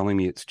thanks for telling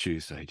me it's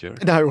Tuesday,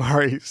 Jared. No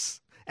worries.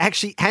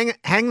 Actually,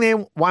 hang there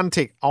one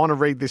tick. I want to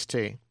read this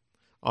to you.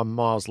 I'm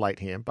miles late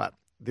here, but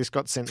this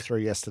got sent through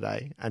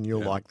yesterday, and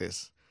you'll like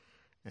this.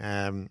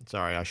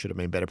 Sorry, I should have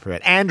been better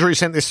prepared. Andrew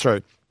sent this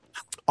through.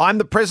 I'm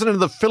the president of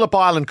the Phillip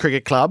Island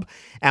Cricket Club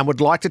and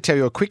would like to tell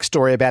you a quick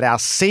story about our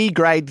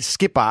C-grade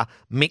skipper,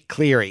 Mick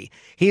Cleary.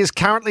 He is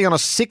currently on a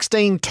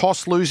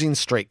 16-toss losing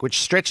streak, which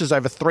stretches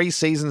over 3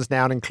 seasons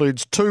now and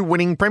includes 2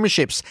 winning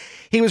premierships.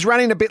 He was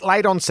running a bit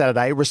late on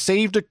Saturday,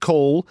 received a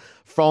call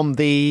from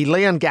the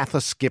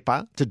Leongatha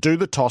skipper to do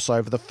the toss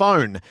over the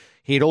phone.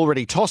 He had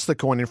already tossed the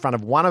coin in front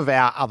of one of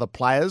our other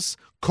players,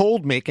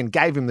 called Mick and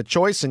gave him the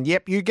choice, and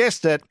yep, you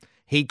guessed it,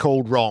 he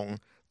called wrong.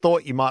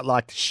 Thought you might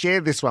like to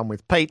share this one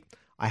with Pete.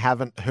 I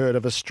haven't heard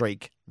of a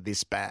streak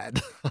this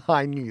bad.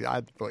 I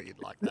thought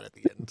you'd like that at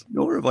the end.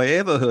 Nor have I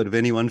ever heard of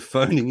anyone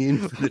phoning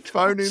in for the toss.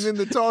 Phoning in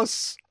the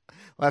toss.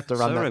 We'll have to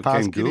run that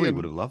past Gideon.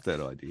 Would have loved that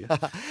idea.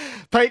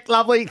 Pete,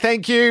 lovely.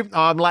 Thank you.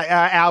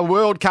 Our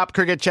World Cup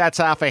cricket chats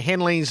are for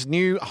Henley's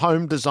new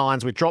home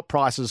designs with drop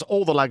prices,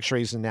 all the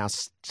luxuries, and now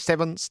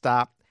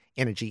 7-star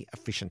energy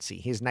efficiency.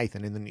 Here's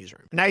Nathan in the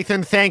newsroom.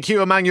 Nathan, thank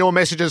you. Among your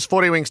messages,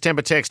 40 Wings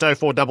Temper text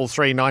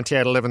 0433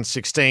 98 11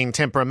 16.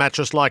 Temper a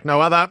mattress like no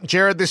other.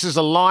 Jared, this is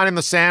a line in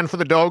the sand for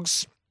the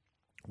Dogs.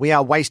 We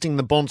are wasting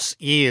the Bont's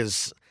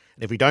years.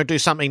 And if we don't do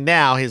something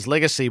now, his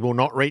legacy will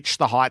not reach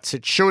the heights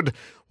it should.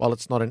 While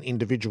it's not an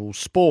individual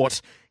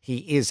sport, he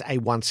is a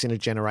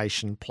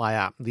once-in-a-generation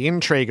player. The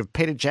intrigue of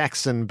Peter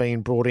Jackson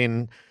being brought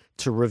in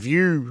to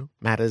review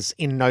matters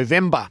in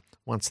November,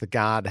 once the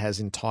guard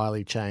has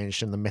entirely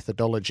changed and the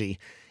methodology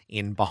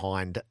in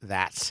behind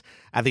that.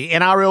 The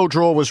NRL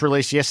draw was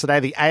released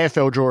yesterday. The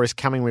AFL draw is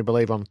coming, we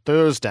believe, on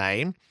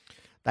Thursday.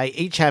 They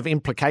each have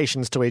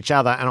implications to each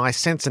other, and I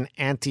sense an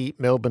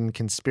anti-Melbourne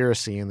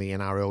conspiracy in the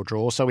NRL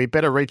draw, so we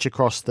better reach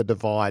across the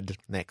divide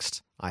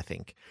next, I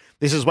think.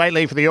 This is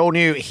Whateley for the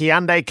all-new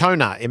Hyundai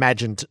Kona,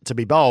 imagined to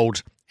be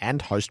bold,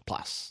 and Host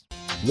Plus.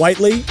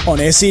 Whateley on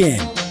SEN.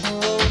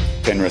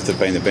 Penrith have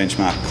been the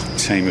benchmark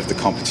team of the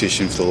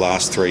competition for the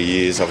last 3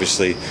 years.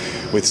 Obviously,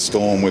 with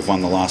Storm, we've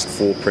won the last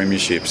 4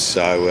 premierships,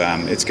 so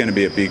it's going to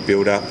be a big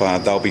build-up.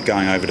 They'll be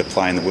going over to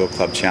play in the World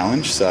Club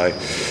Challenge, so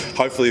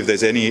hopefully if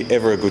there's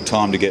ever a good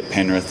time to get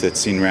Penrith,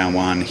 it's in round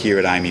 1 here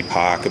at Amy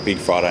Park, a big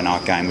Friday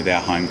night game with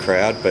our home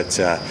crowd. But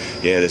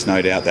there's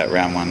no doubt that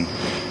round 1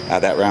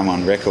 that round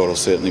one record will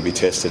certainly be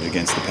tested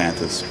against the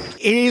Panthers.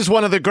 It is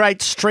one of the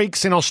great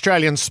streaks in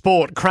Australian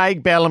sport.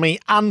 Craig Bellamy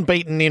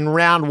unbeaten in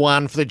round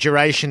one for the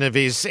duration of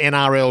his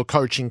NRL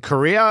coaching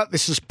career.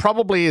 This is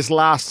probably his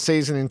last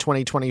season in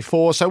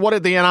 2024. So what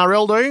did the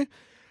NRL do?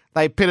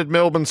 They pitted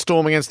Melbourne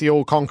Storm against the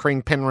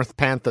all-conquering Penrith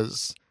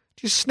Panthers.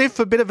 Do you sniff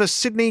a bit of a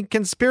Sydney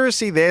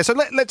conspiracy there? So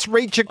let's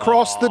reach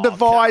across the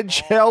divide,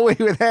 shall we,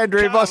 with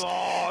Andrew Voss.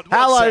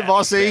 Hello,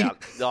 Vossy.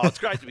 Oh, it's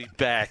great to be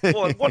back.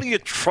 What are you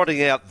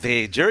trotting out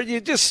there, Jared?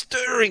 You're just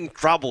stirring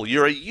trouble.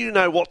 You're a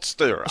you-know-what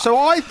stirrer. So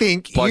I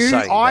think the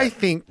Yep.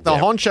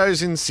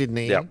 honchos in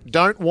Sydney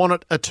don't want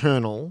it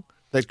eternal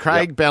that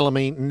Craig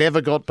Bellamy never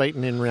got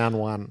beaten in round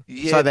one.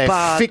 So they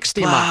fixed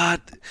him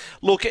up.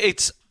 Look,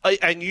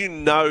 and you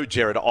know,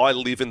 Jared, I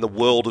live in the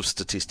world of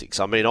statistics.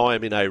 I mean, I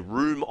am in a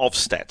room of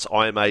stats.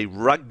 I am a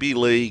rugby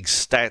league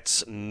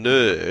stats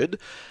nerd.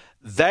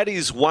 That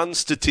is one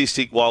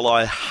statistic. While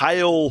I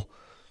hail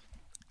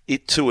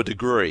it to a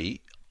degree,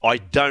 I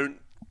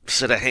don't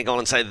sort of hang on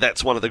and say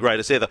that's one of the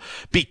greatest ever.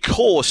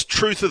 Because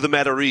truth of the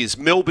matter is,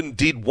 Melbourne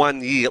did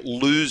one year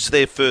lose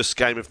their first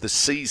game of the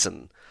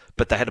season,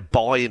 but they had a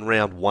bye in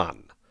round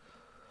one.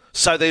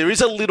 So there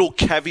is a little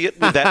caveat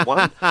with that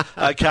one,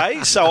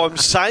 okay? So I'm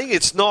saying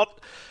it's not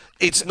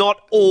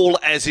all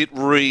as it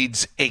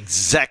reads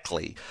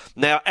exactly.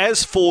 Now,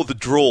 as for the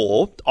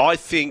draw, I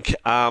think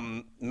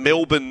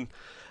Melbourne,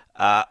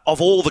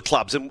 of all the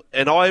clubs, and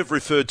I have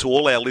referred to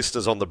all our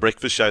listeners on the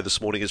breakfast show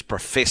this morning as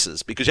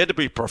professors, because you had to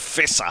be a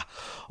professor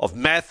of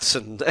maths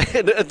and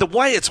the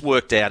way it's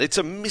worked out, it's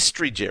a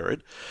mystery,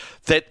 Jared,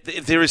 that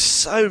there is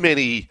so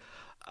many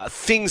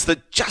things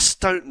that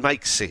just don't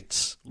make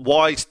sense.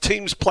 Why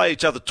teams play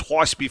each other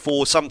twice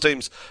before, some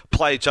teams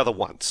play each other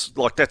once.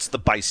 Like, that's the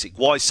basic.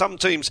 Why some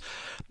teams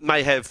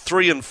may have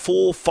 3 and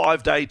 4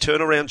 5-day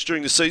turnarounds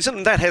during the season,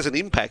 and that has an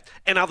impact,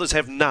 and others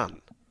have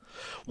none.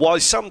 Why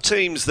some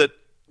teams that,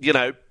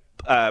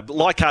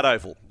 Leichhardt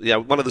Oval,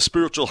 one of the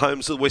spiritual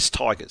homes of the West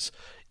Tigers,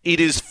 it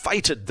is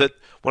fated that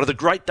one of the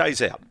great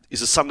days out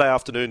is a Sunday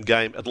afternoon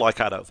game at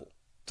Leichhardt Oval.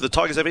 Do the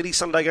Tigers have any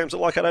Sunday games at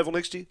Leichhardt Oval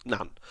next year?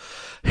 None.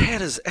 How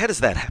does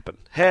that happen?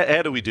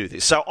 How do we do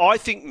this? So I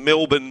think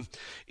Melbourne,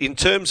 in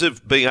terms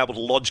of being able to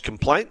lodge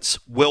complaints,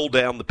 well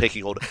down the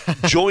pecking order.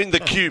 Join the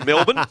queue,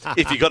 Melbourne,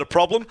 if you've got a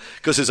problem,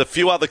 because there's a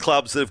few other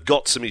clubs that have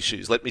got some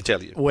issues, let me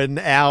tell you. When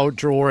our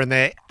draw in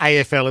the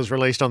AFL is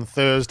released on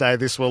Thursday,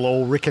 this will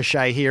all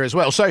ricochet here as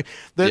well. So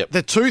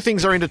the two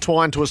things are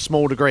intertwined to a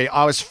small degree.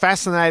 I was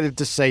fascinated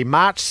to see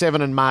March 7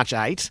 and March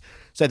 8.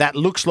 So that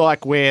looks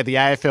like where the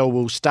AFL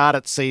will start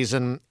its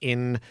season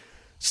in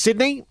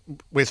Sydney,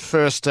 with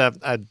first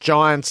a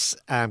Giants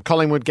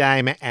Collingwood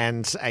game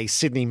and a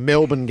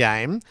Sydney-Melbourne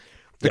game.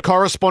 The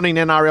corresponding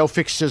NRL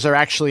fixtures are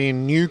actually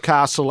in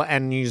Newcastle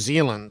and New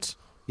Zealand.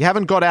 You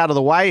haven't got out of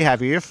the way,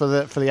 have you, for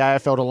the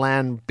AFL to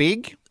land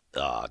big?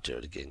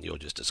 Jared, again,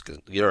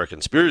 you're a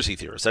conspiracy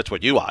theorist. That's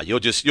what you are. You're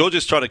just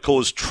trying to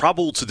cause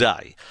trouble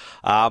today.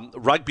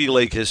 Rugby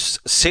League has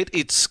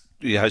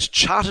has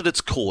charted its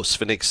course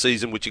for next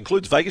season, which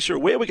includes Vegas. You're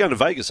aware we're going to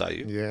Vegas, are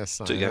you? Yes,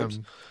 I 2 games.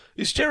 am.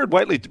 Is Jared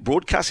Whateley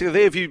broadcasting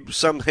there? Have you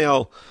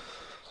somehow,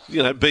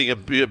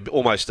 being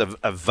almost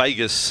a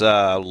Vegas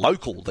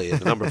local there,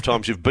 the number of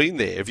times you've been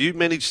there, have you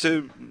managed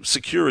to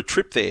secure a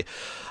trip there?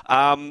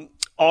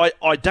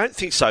 I don't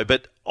think so,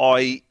 but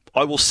I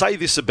will say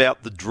this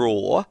about the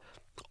draw.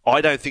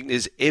 I don't think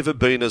there's ever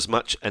been as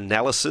much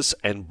analysis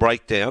and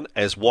breakdown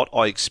as what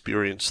I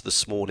experienced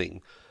this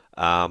morning.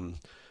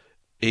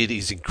 It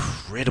is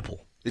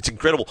incredible. It's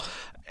incredible.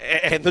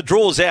 And the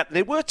draw's out. And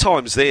there were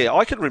times there,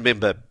 I can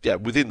remember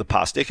within the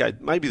past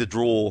decade, maybe the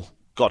draw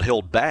got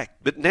held back.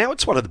 But now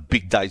it's one of the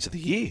big days of the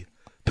year.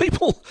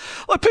 People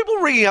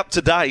ringing up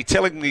today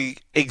telling me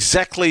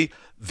exactly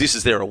this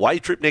is their away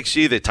trip next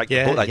year. They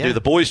do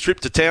the boys' trip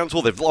to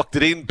Townsville. They've locked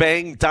it in.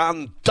 Bang,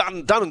 done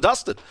and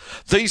dusted.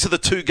 These are the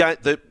two games.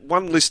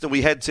 One listener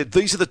we had said,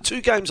 these are the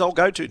 2 games I'll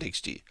go to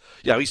next year.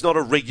 He's not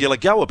a regular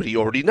goer, but he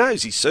already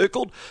knows. He's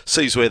circled,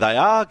 sees where they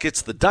are,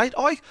 gets the date.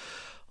 I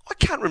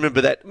can't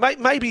remember that.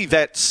 Maybe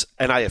that's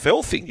an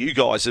AFL thing. You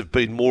guys have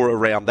been more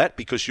around that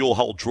because your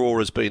whole draw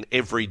has been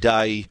every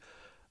day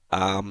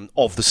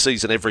of the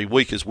season, every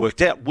week has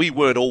worked out. We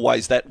weren't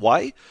always that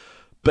way.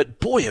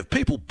 But, boy, have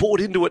people bought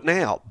into it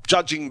now,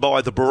 judging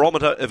by the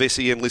barometer of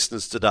SEN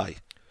listeners today.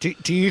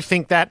 Do you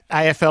think that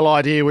AFL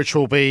idea, which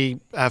will be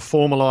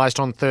formalised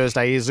on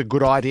Thursday, is a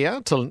good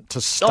idea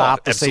to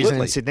start the season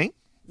in Sydney?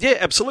 Yeah,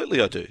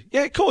 absolutely I do.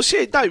 Yeah, of course,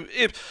 yeah. No,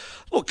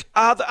 look,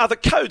 are the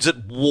codes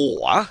at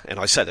war, and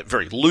I say that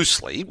very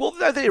loosely, well,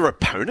 they're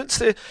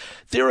opponents.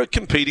 They're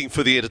competing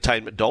for the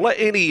entertainment dollar.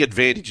 Any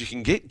advantage you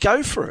can get,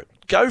 go for it.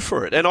 Go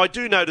for it. And I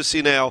do notice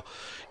in our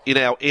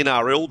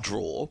NRL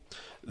draw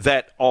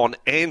that on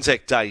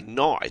Anzac Day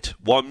night,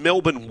 while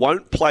Melbourne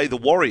won't play the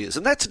Warriors,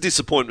 and that's a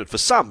disappointment for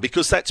some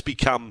because that's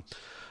become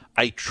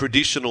a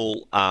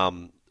traditional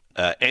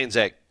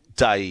Anzac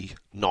Day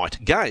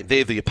night game.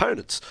 They're the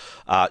opponents.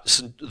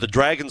 The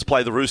Dragons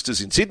play the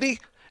Roosters in Sydney,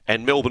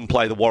 and Melbourne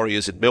play the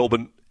Warriors in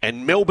Melbourne,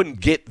 and Melbourne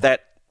get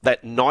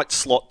that night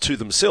slot to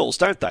themselves,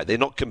 don't they? They're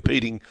not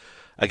competing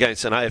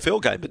against an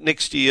AFL game. But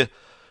next year,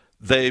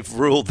 they've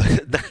ruled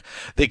that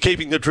they're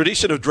keeping the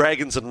tradition of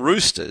Dragons and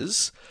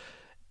Roosters.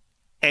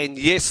 And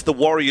yes, the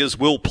Warriors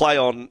will play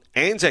on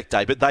Anzac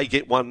Day, but they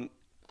get one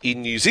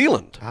in New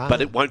Zealand.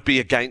 But it won't be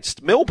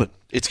against Melbourne.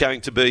 It's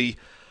going to be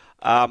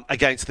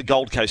against the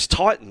Gold Coast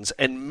Titans.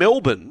 And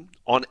Melbourne,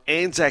 on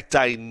Anzac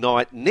Day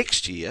night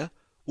next year,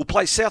 will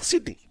play South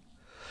Sydney.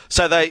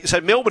 So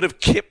Melbourne have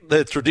kept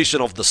the tradition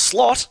of the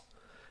slot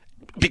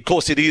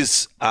because it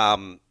is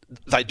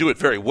they do it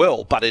very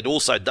well, but it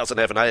also doesn't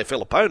have an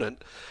AFL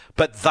opponent.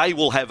 But they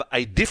will have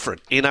a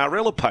different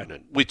NRL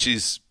opponent, which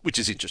is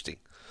interesting.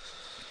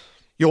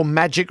 Your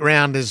magic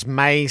round is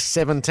May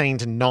 17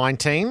 to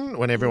 19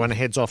 when everyone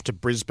heads off to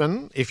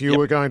Brisbane. If you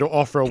were going to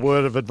offer a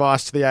word of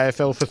advice to the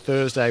AFL for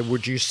Thursday,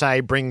 would you say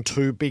bring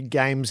 2 big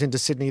games into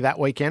Sydney that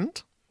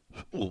weekend?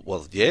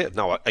 Well, yeah.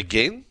 No,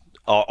 again,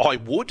 I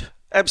would.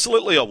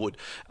 Absolutely, I would.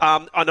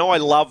 I know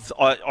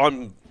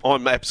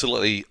I'm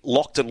absolutely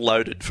locked and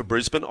loaded for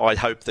Brisbane. I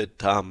hope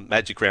that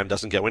Magic Round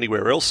doesn't go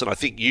anywhere else. And I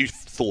think you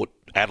thought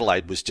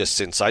Adelaide was just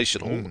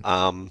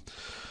sensational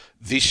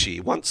this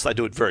year. Once they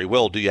do it very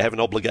well, do you have an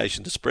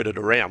obligation to spread it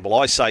around? Well,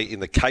 I say in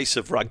the case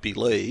of Rugby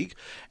League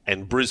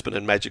and Brisbane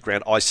and Magic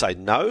Round, I say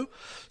no.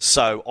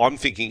 So I'm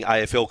thinking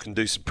AFL can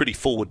do some pretty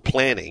forward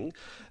planning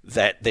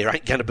that there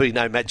ain't going to be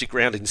no Magic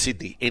Round in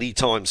Sydney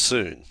anytime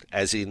soon,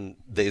 as in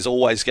there's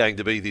always going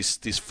to be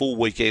this full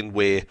weekend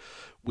where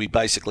we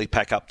basically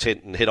pack up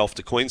tent and head off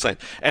to Queensland.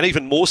 And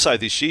even more so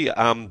this year,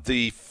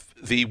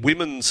 the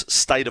Women's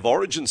State of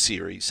Origin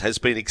series has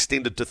been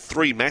extended to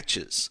 3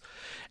 matches.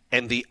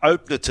 And the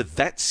opener to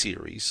that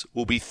series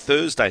will be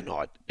Thursday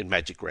night in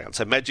Magic Round.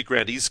 So Magic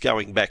Round is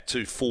going back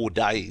to 4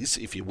 days,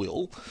 if you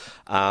will,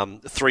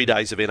 3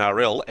 days of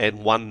NRL and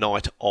 1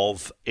 night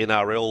of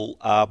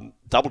NRL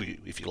W,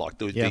 if you like.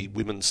 The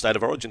Women's State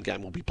of Origin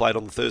game will be played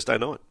on the Thursday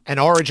night. And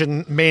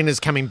Origin men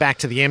is coming back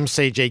to the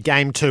MCG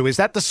Game 2. Is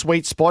that the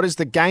sweet spot? Is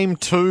the Game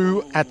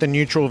 2 at the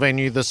neutral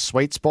venue the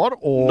sweet spot?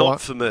 Or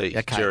not for me,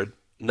 Jared.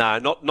 No,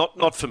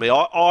 not for me.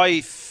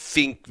 I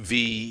think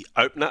the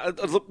opener...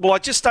 Well, I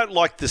just don't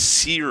like the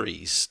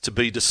series to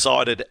be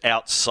decided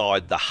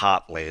outside the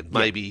heartland.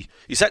 Maybe...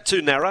 Is that too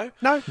narrow?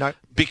 No.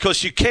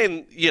 Because you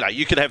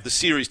could have the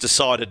series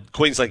decided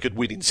Queensland could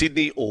win in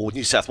Sydney or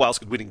New South Wales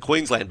could win in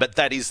Queensland, but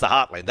that is the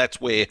heartland. That's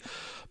where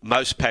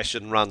most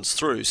passion runs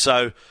through.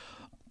 So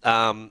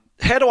how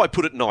do I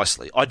put it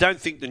nicely? I don't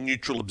think the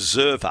neutral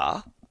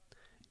observer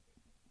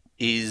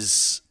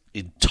is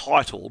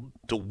entitled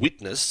to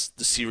witness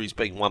the series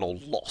being won or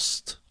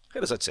lost. How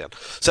does that sound?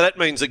 So that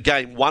means that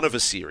game 1 of a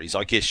series,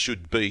 I guess,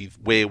 should be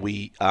where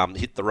we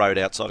hit the road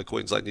outside of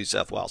Queensland, New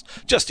South Wales,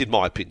 just in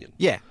my opinion.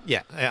 Yeah.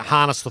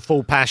 Harness the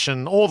full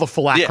passion or the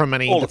full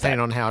acrimony,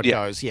 depending on how it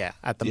goes,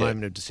 at the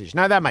moment of decision.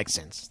 No, that makes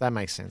sense.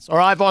 All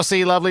right,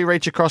 Vossi, lovely.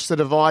 Reach across the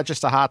divide.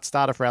 Just a heart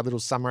starter for our little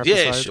summer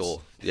episodes. Yeah,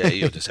 sure. Yeah,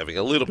 you're just having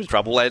a little bit of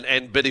trouble.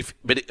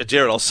 But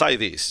Jared, I'll say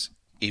this.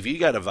 If you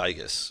go to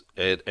Vegas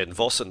and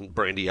Voss and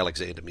Brandy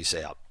Alexander miss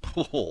out,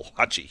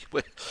 hutchie,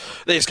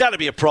 there's going to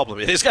be a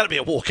problem. There's going to be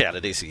a walkout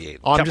at SEN.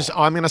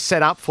 I'm going to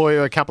set up for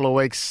you a couple of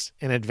weeks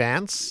in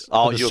advance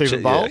for the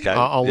Super Bowl. Yeah, okay.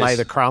 I'll lay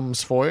the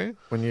crumbs for you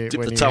when you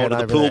dip the toe into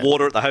the pool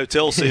water at the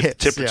hotel, see if the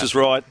temperature's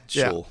right.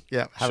 Sure.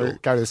 Yeah.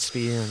 Go to the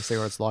Sphere and see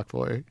what it's like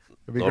for you.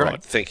 It'd be great.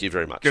 Right. Thank you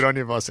very much. Good on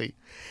you, Vossi.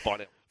 Bye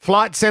now.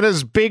 Flight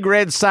Centre's Big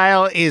Red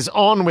Sale is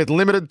on with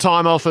limited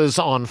time offers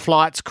on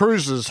flights,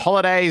 cruises,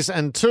 holidays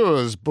and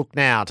tours. Book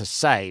now to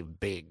save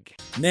big.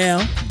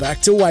 Now, back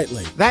to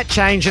Whateley. That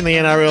change in the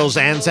NRL's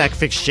Anzac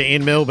fixture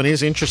in Melbourne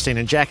is interesting,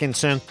 and Jack in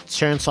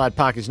Chirnside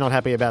Park is not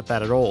happy about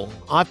that at all.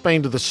 I've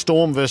been to the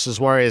Storm versus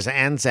Warriors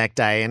Anzac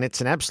Day, and it's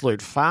an absolute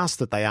farce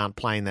that they aren't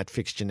playing that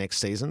fixture next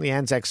season. The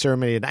Anzac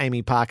ceremony at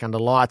Amy Park under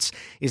lights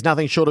is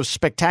nothing short of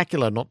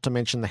spectacular, not to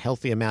mention the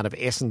healthy amount of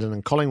Essendon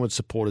and Collingwood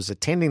supporters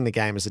attending the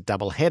game as a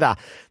double header.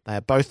 They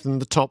are both in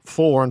the top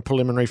 4 and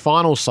preliminary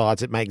final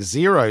sides. It makes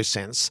zero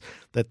sense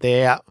that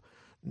they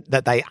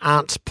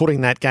aren't putting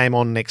that game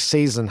on next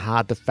season.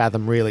 Hard to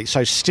fathom, really.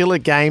 So still a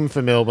game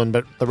for Melbourne,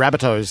 but the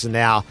Rabbitohs are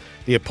now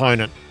the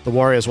opponent. The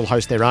Warriors will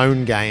host their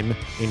own game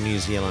in New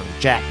Zealand.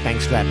 Jack,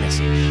 thanks for that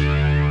message.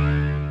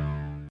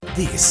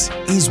 This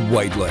is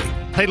Whateley.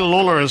 Peter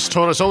Lawler has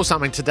taught us all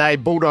something today.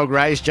 Bulldog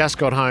Rays just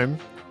got home.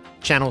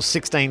 Channel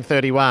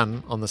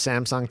 1631 on the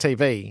Samsung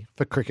TV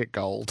for Cricket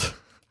Gold.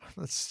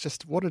 That's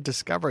just, what a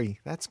discovery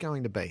that's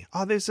going to be.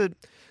 Oh, there's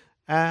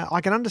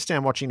I can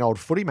understand watching old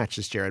footy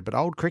matches, Jared, but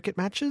old cricket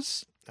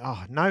matches?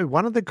 Oh, no.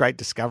 One of the great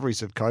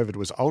discoveries of COVID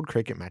was old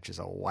cricket matches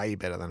are way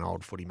better than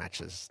old footy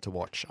matches to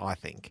watch, I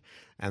think.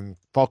 And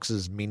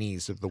Fox's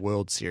minis of the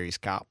World Series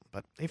Cup.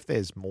 But if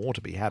there's more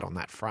to be had on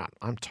that front,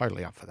 I'm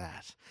totally up for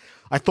that.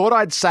 I thought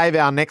I'd save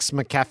our next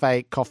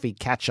McCafe coffee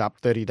catch-up,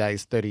 30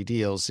 days, 30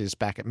 deals, is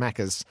back at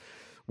Macca's,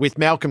 with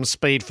Malcolm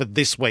Speed for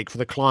this week for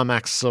the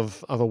climax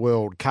of a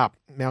World Cup.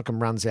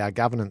 Malcolm runs our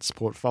governance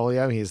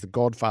portfolio. He is the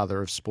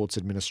godfather of sports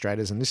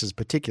administrators, and this is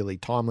particularly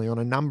timely on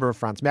a number of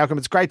fronts. Malcolm,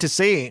 it's great to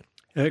see you.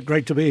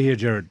 Great to be here,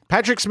 Jared.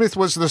 Patrick Smith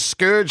was the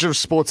scourge of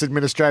sports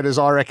administrators,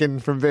 I reckon,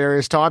 from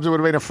various times. It would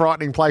have been a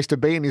frightening place to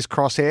be in his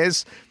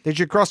crosshairs. Did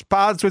you cross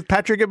paths with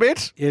Patrick a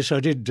bit? Yes,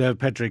 I did,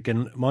 Patrick.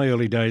 And my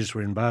early days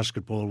were in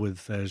basketball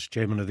with as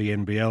chairman of the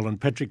NBL.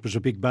 And Patrick was a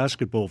big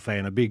basketball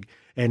fan, a big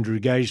Andrew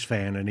Gaze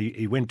fan. And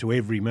he went to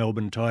every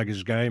Melbourne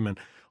Tigers game. And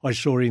I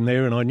saw him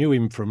there, and I knew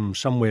him from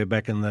somewhere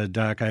back in the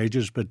dark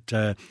ages.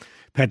 But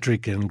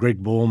Patrick and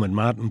Greg Baum and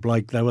Martin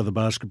Blake, they were the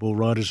basketball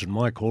writers, and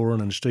Mike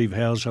Horan and Steve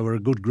Howes, they were a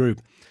good group.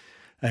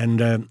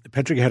 And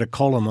Patrick had a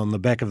column on the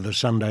back of the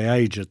Sunday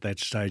Age at that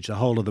stage, the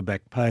whole of the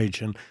back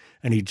page, and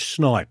he'd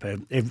snipe.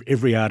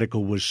 Every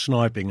article was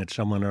sniping at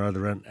someone or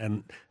other,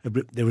 and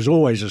there was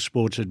always a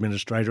sports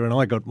administrator, and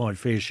I got my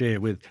fair share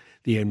with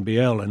the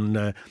NBL, and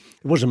there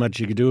wasn't much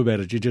you could do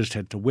about it. You just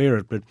had to wear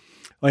it. But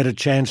I had a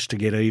chance to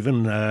get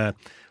even.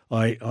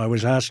 I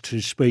was asked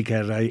to speak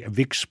at a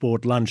Vic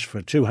Sport lunch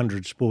for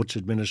 200 sports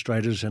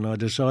administrators, and I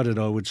decided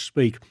I would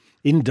speak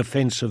in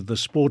defence of the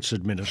sports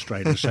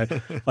administrator. So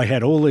I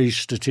had all these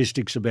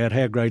statistics about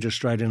how great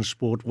Australian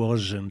sport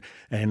was and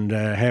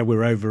how we're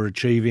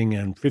overachieving,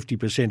 and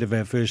 50% of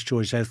our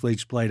first-choice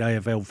athletes played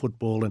AFL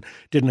football and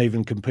didn't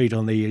even compete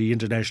on the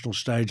international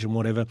stage and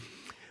whatever.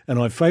 And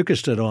I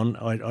focused it on,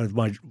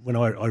 when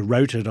I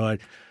wrote it,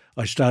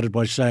 I started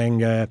by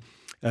saying,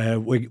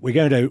 we're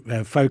going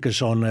to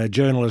focus on a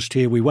journalist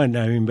here. We won't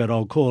know him, but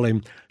I'll call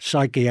him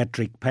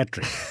Psychiatric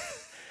Patrick.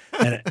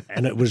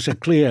 and it was a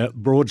clear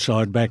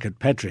broadside back at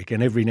Patrick.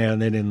 And every now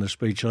and then in the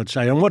speech I'd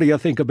say, and what do you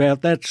think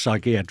about that,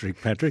 Psychiatric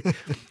Patrick?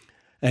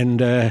 And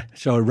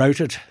so I wrote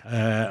it.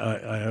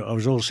 I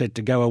was all set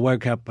to go. I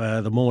woke up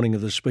the morning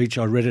of the speech.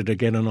 I read it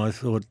again and I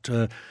thought,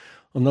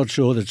 I'm not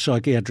sure that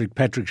Psychiatric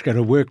Patrick's going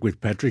to work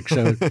with Patrick,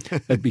 so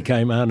it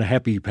became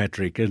Unhappy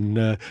Patrick.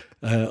 And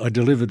I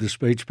delivered the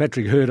speech.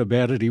 Patrick heard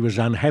about it. He was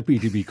unhappy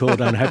to be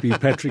called Unhappy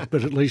Patrick,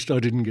 but at least I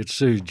didn't get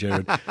sued,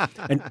 Jared.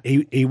 And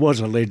he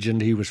was a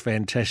legend. He was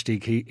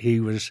fantastic.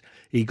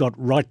 He got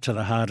right to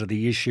the heart of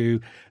the issue,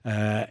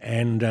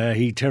 and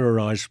he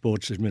terrorised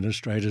sports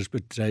administrators.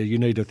 But you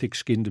need a thick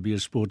skin to be a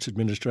sports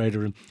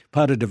administrator, and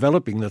part of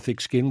developing the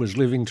thick skin was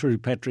living through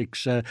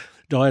Patrick's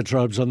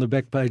diatribes on the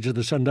back page of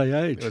the Sunday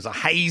Age. It was a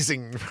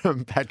hazing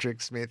from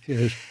Patrick Smith.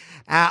 Yes.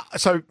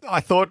 So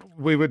I thought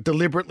we would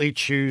deliberately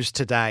choose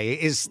today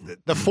is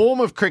the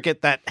form of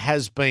cricket that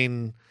has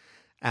been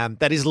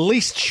that is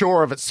least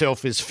sure of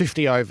itself is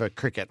 50-over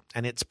cricket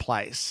and its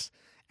place.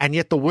 And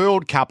yet the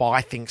World Cup,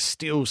 I think,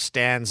 still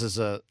stands as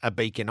a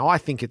beacon. I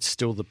think it's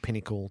still the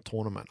pinnacle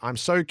tournament. I'm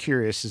so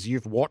curious, as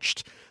you've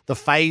watched the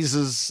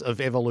phases of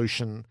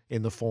evolution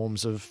in the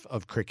forms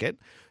of cricket,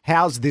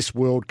 how's this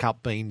World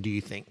Cup been, do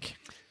you think?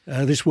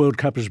 This World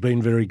Cup has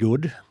been very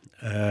good.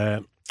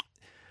 I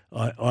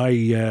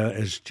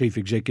as Chief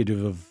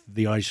Executive of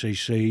the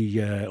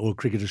ICC or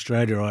Cricket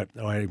Australia,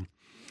 I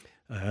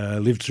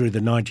lived through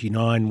the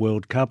 99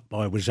 World Cup.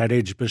 I was at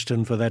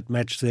Edgbaston for that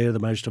match there, the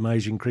most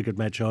amazing cricket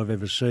match I've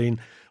ever seen.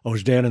 I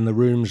was down in the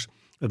rooms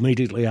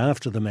immediately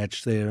after the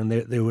match there, and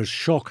there was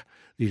shock.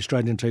 The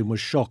Australian team was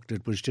shocked.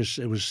 It was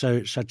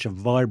such a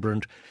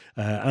vibrant,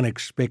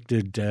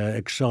 unexpected,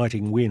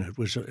 exciting win. It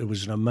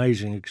was an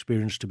amazing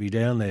experience to be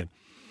down there.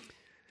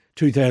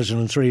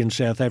 2003 in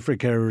South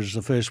Africa is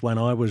the first one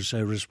I was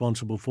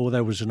responsible for.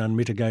 That was an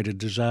unmitigated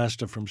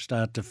disaster from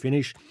start to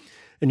finish.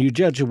 And you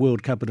judge a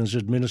World Cup as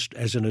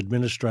an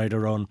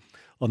administrator on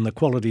the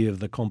quality of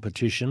the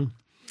competition,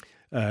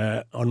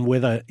 on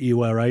whether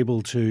you are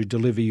able to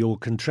deliver your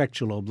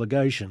contractual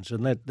obligations.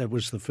 And that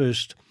was the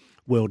first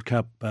World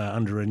Cup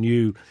under a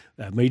new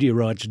media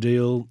rights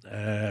deal.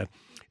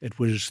 It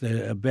was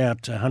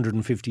about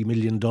 $150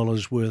 million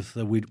worth.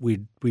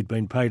 We'd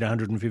been paid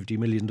 $150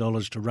 million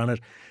to run it.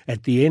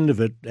 At the end of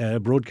it, a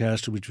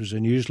broadcaster, which was a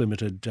News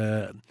Limited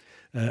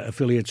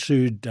affiliate,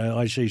 sued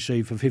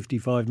ICC for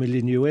 $55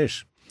 million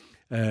US.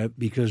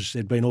 Because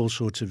there'd been all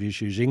sorts of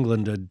issues.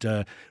 England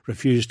had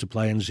refused to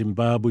play in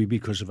Zimbabwe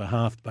because of a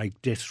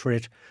half-baked death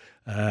threat.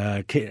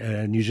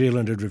 New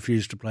Zealand had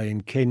refused to play in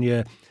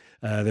Kenya.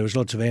 There was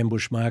lots of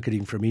ambush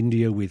marketing from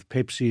India with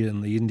Pepsi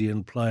and the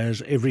Indian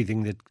players.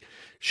 Everything that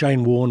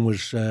Shane Warne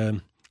was,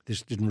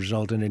 this didn't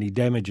result in any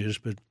damages,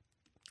 but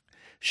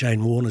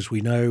Shane Warne, as we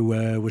know,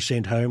 was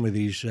sent home with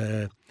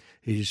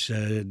his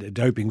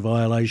doping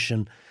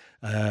violation.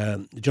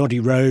 Jonty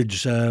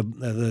Rhodes,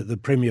 the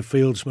premier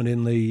fieldsman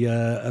in the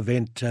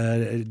event,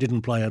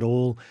 didn't play at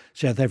all.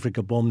 South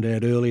Africa bombed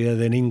out earlier,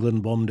 then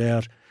England bombed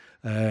out.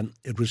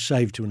 It was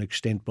saved to an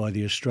extent by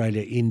the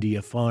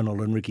Australia-India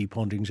final and Ricky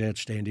Ponting's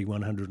outstanding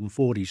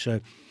 140. So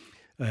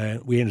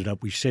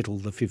we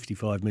settled the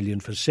 $55 million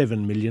for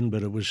 $7 million,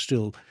 but it was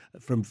still,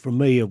 from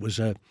me, it was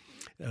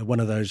one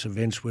of those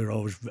events where I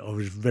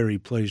was very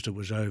pleased it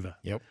was over.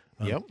 Yep.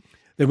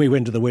 Then we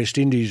went to the West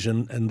Indies,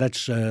 and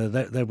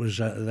that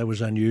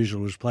was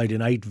unusual. It was played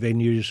in 8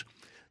 venues.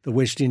 The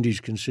West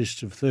Indies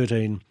consists of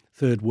 13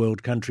 third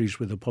world countries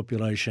with a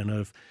population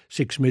of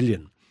 6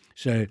 million.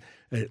 So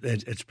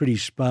it's pretty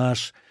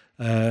sparse.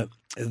 That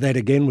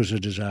again was a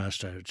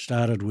disaster. It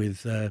started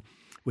with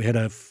we had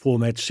a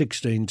format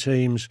 16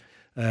 teams.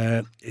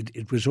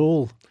 It was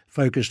all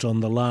focused on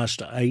the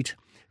last 8.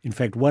 In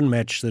fact, one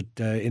match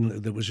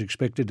that was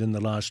expected in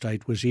the last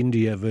 8 was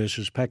India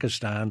versus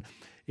Pakistan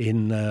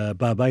in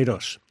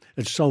Barbados.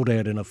 It sold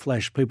out in a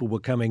flash. People were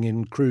coming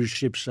in cruise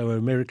ships, so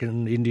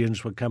American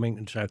Indians were coming,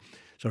 and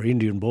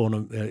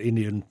Indian-born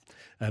Indian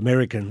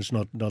Americans,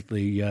 not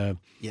the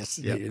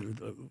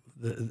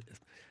the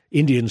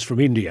Indians from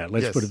India.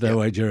 Let's put it that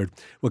way, Jared.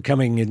 Were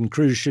coming in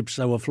cruise ships.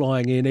 They were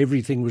flying in.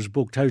 Everything was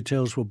booked.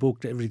 Hotels were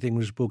booked. Everything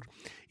was booked.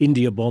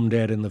 India bombed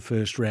out in the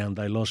first round.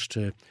 They lost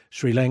to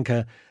Sri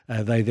Lanka.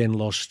 They then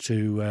lost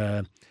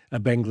to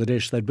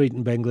Bangladesh. They'd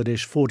beaten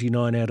Bangladesh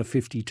 49 out of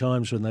 50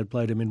 times when they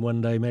played them in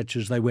one-day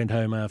matches. They went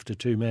home after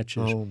 2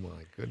 matches. Oh,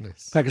 my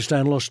goodness.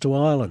 Pakistan lost to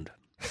Ireland.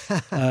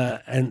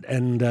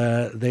 And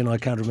then I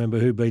can't remember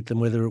who beat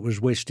them, whether it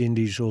was West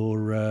Indies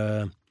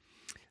or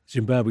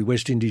Zimbabwe.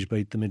 West Indies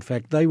beat them. In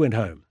fact, they went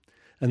home.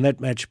 And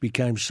that match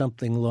became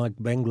something like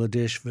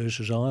Bangladesh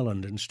versus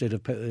Ireland instead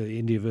of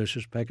India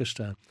versus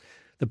Pakistan.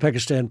 The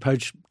Pakistan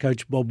coach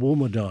Bob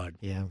Woolmer died.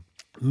 Yeah.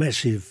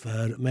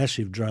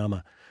 Massive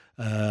drama.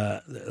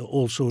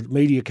 All sorts.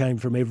 Media came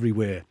from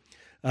everywhere.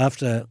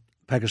 After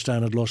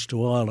Pakistan had lost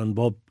to Ireland,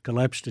 Bob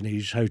collapsed in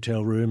his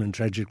hotel room and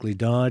tragically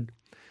died.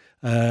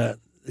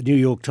 The New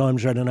York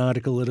Times ran an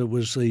article that it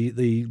was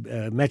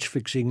the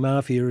match-fixing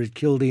mafia had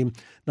killed him.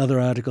 Another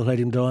article had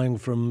him dying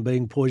from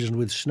being poisoned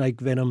with snake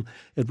venom.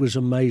 It was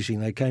amazing.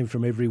 They came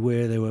from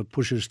everywhere. There were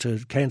pushes to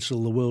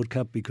cancel the World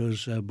Cup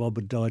because Bob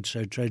had died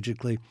so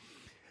tragically.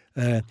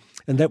 And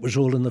that was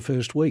all in the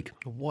first week.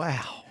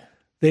 Wow.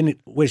 Then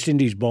West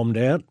Indies bombed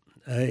out.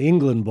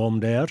 England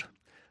bombed out.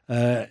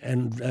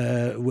 And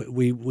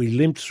we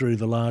limped through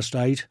the last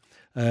 8.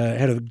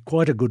 Had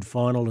quite a good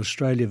final,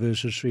 Australia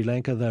versus Sri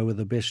Lanka. They were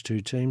the best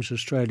 2 teams.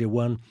 Australia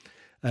won,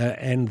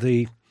 and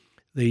with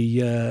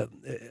the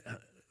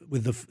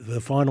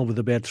final with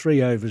about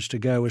 3 overs to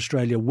go,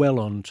 Australia well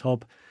on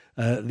top.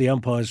 The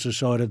umpires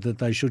decided that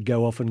they should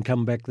go off and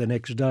come back the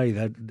next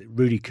day.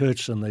 Rudy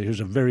Kurtzson,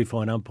 who's a very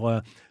fine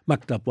umpire,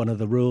 mucked up one of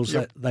the rules.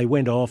 Yep. They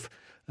went off.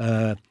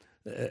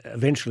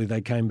 Eventually they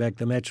came back.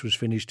 The match was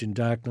finished in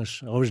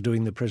darkness. I was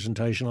doing the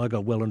presentation. I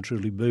got well and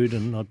truly booed,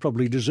 and I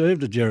probably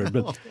deserved it, Jared.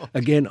 But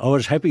again, I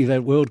was happy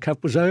that World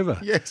Cup was over.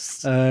 Yes.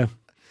 So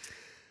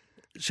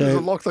there's a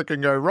lot that can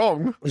go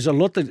wrong. There's a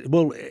lot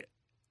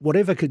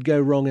whatever could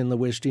go wrong in the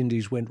West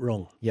Indies went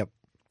wrong. Yep.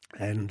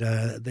 And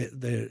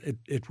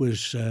it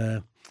was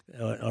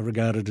I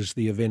regard it as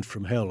the event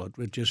from hell.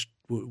 It just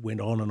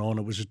went on and on.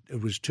 It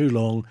was too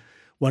long.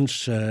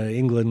 Once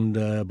England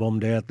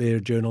bombed out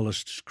there,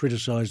 journalists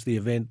criticised the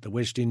event. The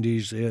West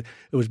Indies, it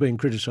was being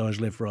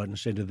criticised left, right and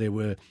centre. There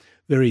were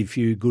very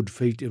few good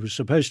feet. It was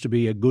supposed to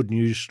be a good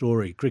news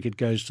story. Cricket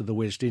goes to the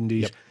West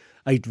Indies. Yep.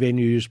 8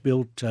 venues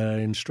built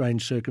in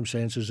strange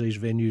circumstances. These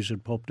venues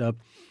had popped up,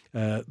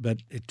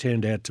 but it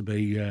turned out to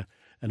be an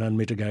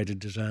unmitigated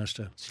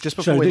disaster. So just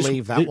before we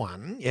leave that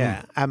one,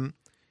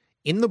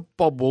 in the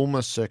Bob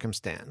Woolmer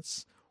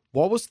circumstance,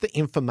 what was the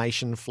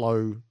information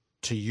flow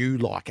to you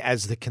like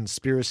as the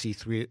conspiracy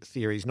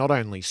theories not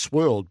only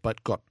swirled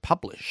but got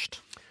published?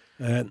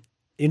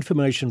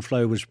 Information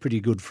flow was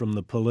pretty good from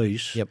the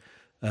police. Yep.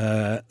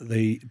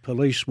 The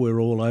police were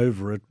all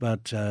over it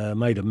but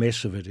made a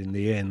mess of it in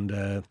the end.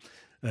 A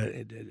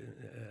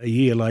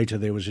year later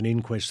there was an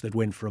inquest that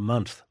went for a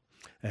month,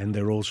 and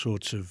there were all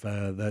sorts of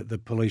the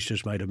police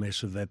just made a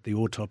mess of that. The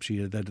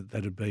autopsy that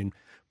had been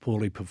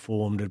poorly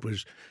performed.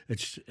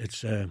 It's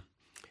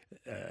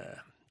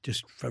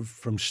just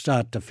from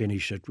start to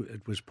finish,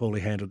 it was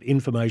poorly handled.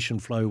 Information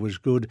flow was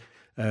good.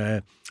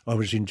 I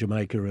was in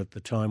Jamaica at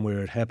the time where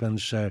it happened,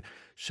 so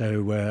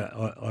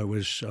I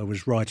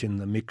was right in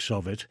the mix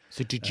of it.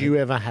 So did you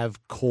ever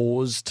have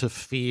cause to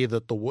fear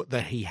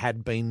that he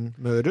had been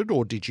murdered,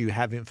 or did you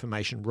have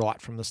information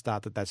right from the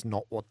start that that's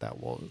not what that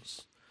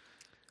was?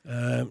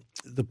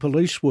 The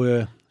police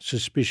were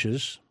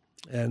suspicious,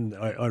 and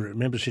I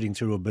remember sitting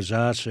through a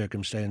bizarre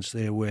circumstance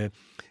there where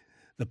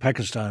the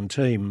Pakistan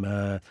team,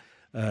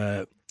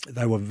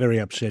 they were very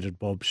upset at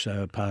Bob's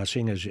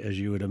passing, as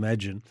you would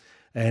imagine,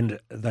 and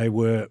they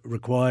were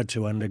required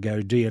to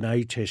undergo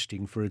DNA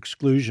testing for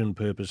exclusion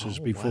purposes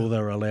before they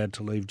were allowed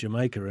to leave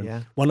Jamaica.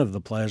 And one of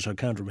the players, I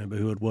can't remember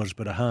who it was,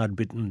 but a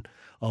hard-bitten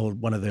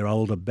one of their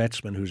older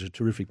batsmen who's a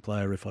terrific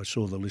player, if I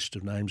saw the list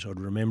of names I'd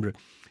remember it,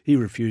 he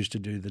refused to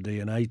do the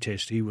DNA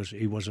test. He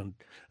wasn't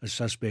a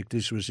suspect.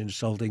 This was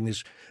insulting.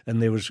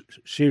 And there was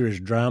serious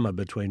drama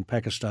between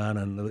Pakistan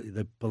and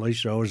the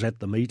police. I was at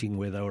the meeting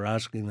where they were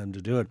asking them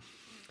to do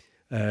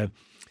it.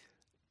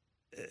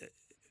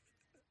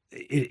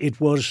 It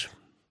was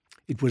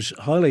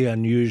highly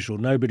unusual.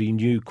 Nobody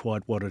knew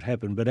quite what had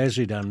happened, but as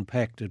it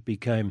unpacked, it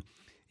became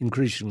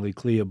increasingly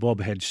clear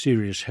Bob had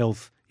serious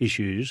health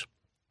issues.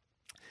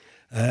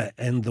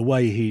 And the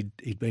way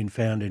he'd been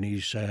found in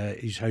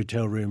his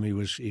hotel room, he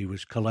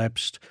was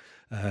collapsed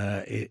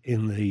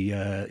in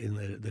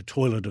the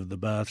toilet of the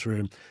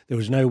bathroom. There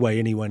was no way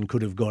anyone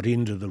could have got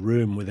into the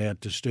room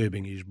without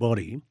disturbing his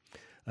body,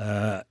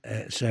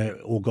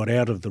 or got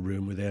out of the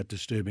room without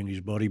disturbing his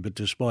body. But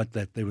despite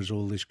that, there was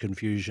all this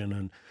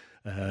confusion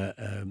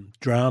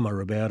drama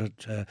about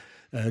it.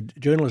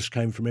 Journalists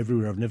came from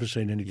everywhere. I've never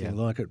seen anything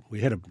like it.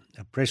 We had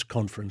a press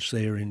conference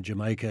there in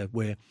Jamaica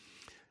where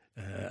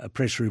a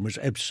press room was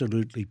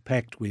absolutely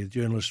packed with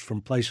journalists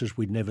from places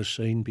we'd never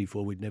seen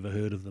before, we'd never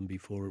heard of them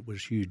before. It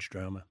was huge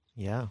drama.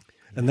 Yeah.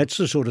 And that's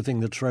the sort of thing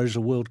that throws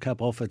a World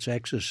Cup off its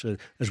axis,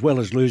 as well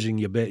as losing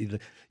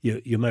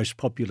your most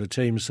popular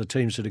teams, the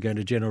teams that are going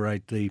to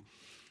generate the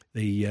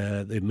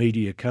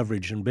media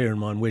coverage. And bear in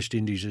mind, West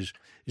Indies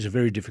is a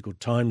very difficult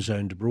time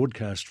zone to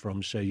broadcast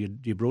from, so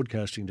you're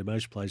broadcasting to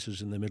most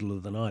places in the middle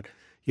of the night.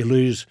 You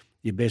lose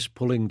your best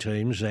pulling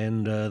teams,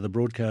 and the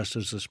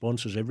broadcasters, the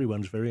sponsors,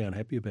 everyone's very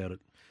unhappy about it.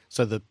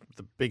 So the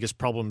biggest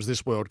problems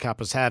this World Cup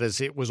has had is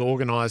it was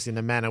organised in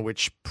a manner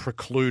which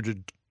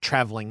precluded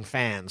travelling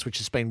fans, which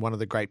has been one of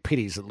the great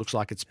pities. It looks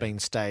like it's been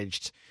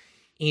staged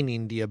in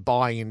India,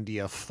 by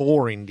India,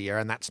 for India,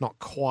 and that's not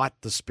quite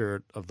the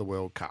spirit of the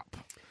World Cup.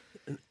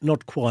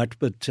 Not quite,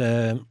 but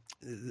I'm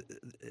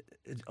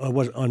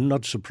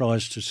not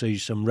surprised to see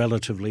some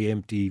relatively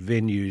empty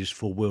venues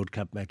for World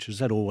Cup matches.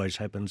 That always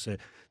happens.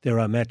 There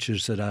are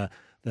matches that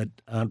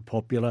aren't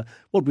popular.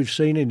 What we've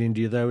seen in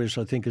India, though, is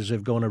I think as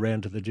they've gone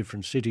around to the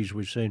different cities,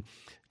 we've seen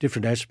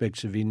different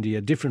aspects of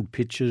India, different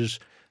pitches,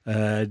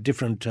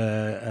 different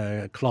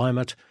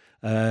climate,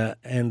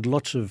 and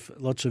lots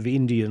of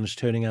Indians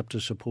turning up to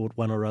support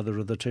one or other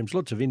of the teams.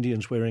 Lots of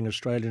Indians wearing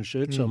Australian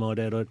shirts, I might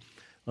add.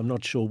 I'm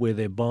not sure where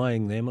they're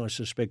buying them. I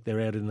suspect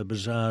they're out in the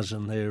bazaars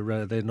and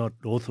they're not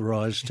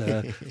authorised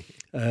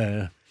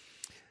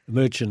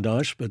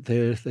merchandise, but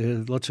there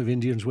are lots of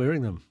Indians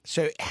wearing them.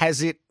 So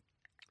has it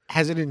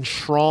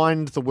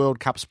enshrined the World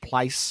Cup's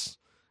place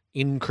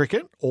in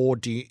cricket, or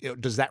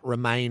does that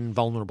remain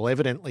vulnerable?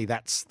 Evidently,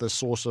 that's the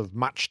source of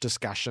much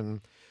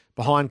discussion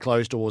behind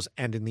closed doors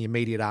and in the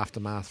immediate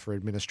aftermath for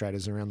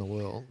administrators around the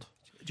world.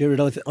 Jared,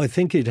 I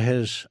think it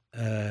has.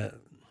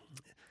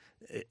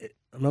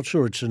 I'm not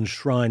sure it's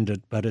enshrined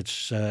it, but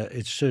it's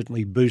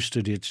certainly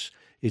boosted its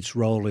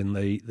role in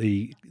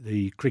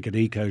the cricket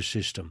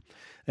ecosystem.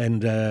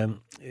 And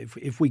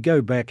if we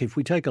go back, if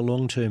we take a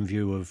long-term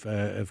view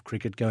of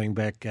cricket, going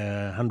back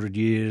 100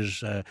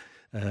 years,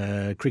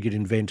 cricket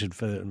invented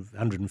for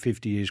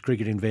 150 years,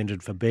 cricket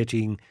invented for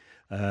betting,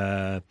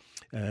 the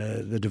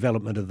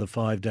development of the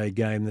 5-day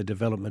game, the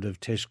development of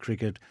Test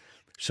cricket,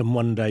 some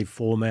one-day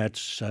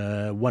formats,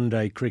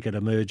 one-day cricket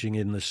emerging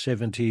in the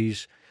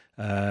 70s,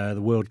 the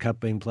World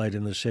Cup being played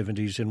in the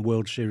 70s, and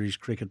World Series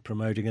cricket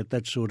promoting it,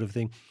 that sort of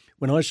thing.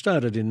 When I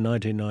started in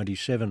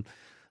 1997,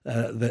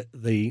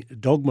 the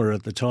dogma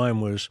at the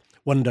time was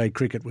one-day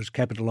cricket was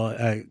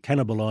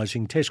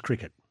cannibalising Test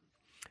cricket.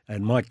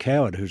 And Mike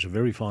Coward, who's a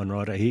very fine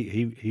writer,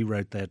 he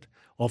wrote that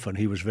often.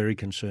 He was very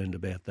concerned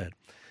about that.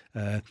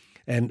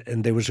 And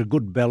there was a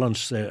good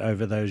balance there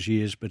over those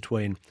years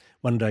between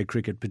one-day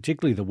cricket,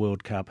 particularly the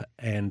World Cup,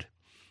 and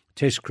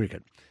Test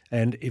cricket.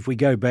 And if we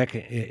go back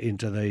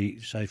into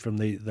from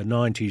the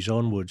 90s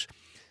onwards,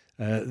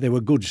 there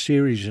were good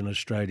series in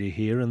Australia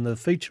here, and the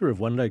feature of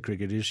one-day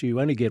cricket is you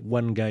only get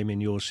one game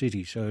in your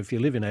city. So if you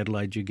live in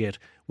Adelaide, you get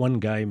one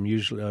game,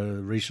 usually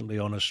recently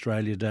on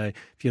Australia Day.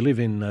 If you live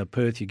in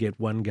Perth, you get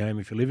one game.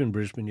 If you live in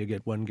Brisbane, you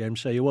get one game.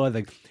 So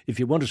if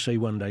you want to see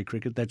one-day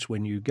cricket, that's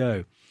when you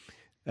go.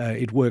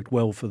 It worked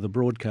well for the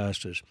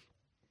broadcasters.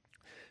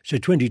 So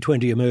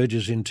 2020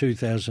 emerges in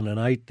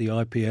 2008. The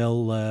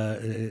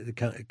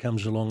IPL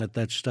comes along at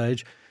that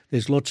stage.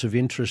 There's lots of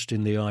interest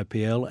in the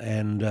IPL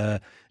and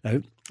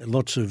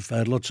lots of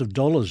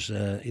dollars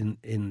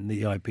in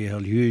the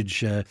IPL.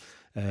 Huge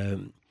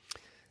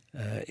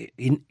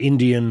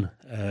Indian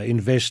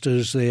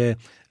investors there,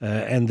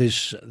 and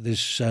this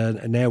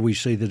now we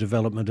see the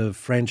development of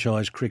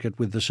franchise cricket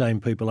with the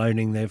same people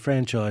owning their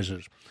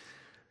franchises,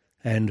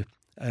 and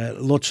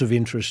lots of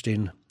interest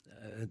in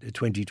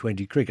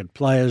 2020 cricket.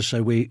 Players,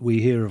 so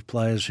we hear of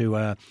players who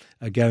are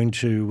going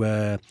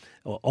to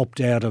opt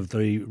out of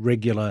the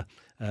regular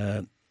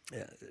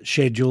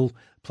schedule,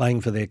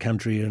 playing for their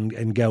country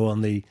and go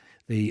on the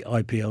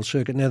IPL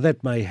circuit. Now,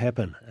 that may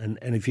happen. And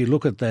if you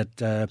look at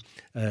that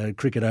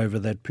cricket over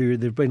that period,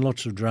 there have been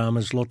lots of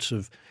dramas, lots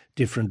of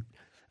different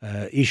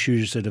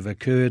issues that have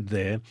occurred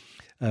there.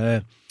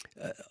 I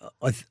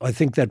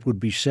think that would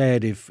be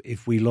sad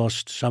if we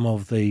lost some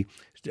of the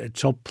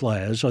top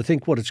players. I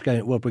think what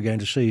we're going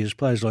to see is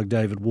players like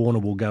David Warner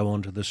will go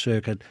onto the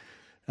circuit.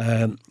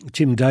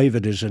 Tim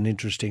David is an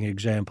interesting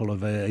example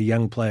of a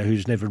young player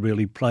who's never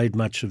really played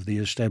much of the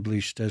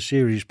established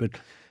series, but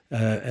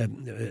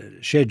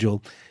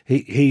schedule.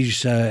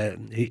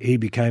 He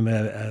became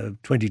a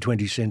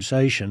 2020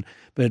 sensation,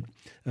 but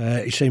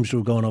he seems to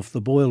have gone off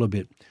the boil a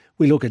bit.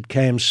 We look at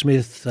Cameron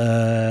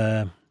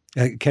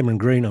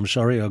Green,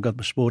 I got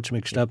the sports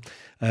mixed up.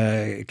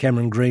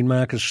 Cameron Green,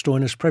 Marcus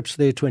Stoinis, perhaps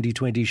their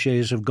 2020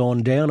 shares have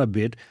gone down a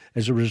bit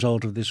as a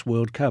result of this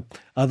World Cup.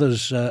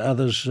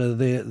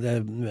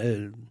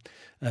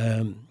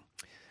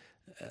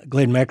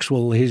 Glenn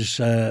Maxwell, his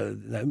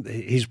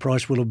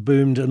price will have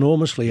boomed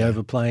enormously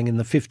over playing in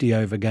the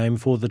 50-over game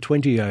for the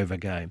 20-over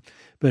game.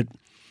 But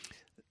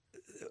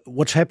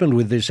what's happened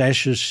with this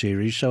Ashes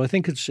series, so I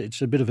think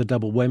it's a bit of a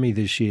double whammy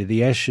this year.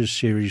 The Ashes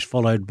series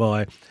followed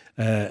by,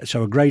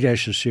 a great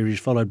Ashes series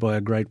followed by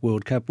a great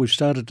World Cup. We've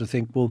started to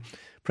think, well,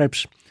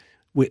 perhaps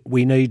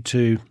we need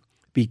to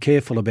be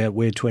careful about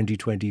where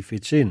 2020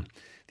 fits in.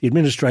 The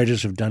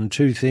administrators have done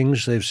two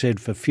things. They've said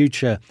for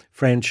future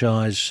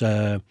franchise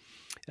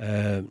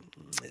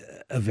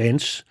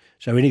events,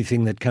 so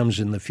anything that comes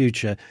in the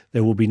future,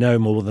 there will be no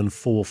more than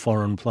 4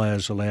 foreign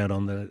players allowed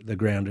on the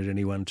ground at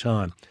any one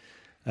time.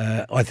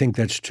 I think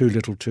that's too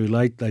little too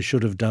late. They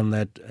should have done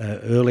that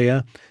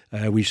earlier.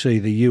 We see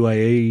the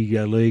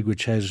UAE League,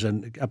 which has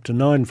up to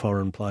 9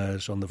 foreign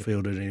players on the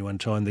field at any one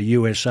time. The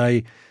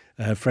USA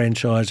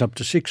franchise, up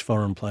to 6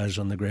 foreign players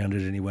on the ground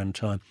at any one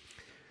time.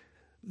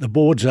 The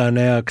boards are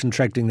now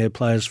contracting their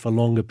players for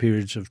longer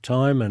periods of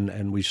time,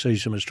 and we see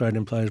some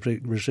Australian players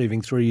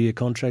receiving 3-year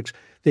contracts.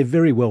 They're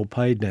very well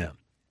paid now.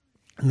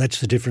 And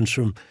that's the difference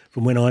from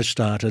when I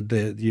started.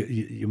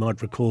 You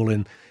might recall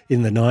in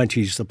the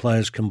 90s, the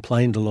players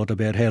complained a lot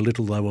about how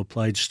little they were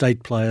paid.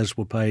 State players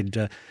were paid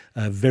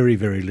very,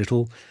 very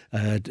little.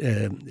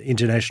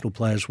 International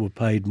players were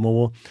paid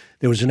more.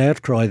 There was an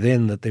outcry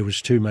then that there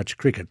was too much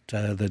cricket,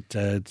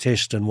 that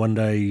Test and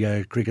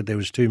one-day cricket, there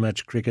was too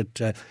much cricket.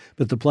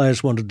 But the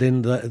players wanted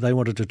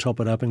to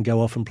top it up and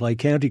go off and play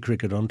county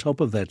cricket on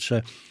top of that.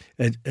 So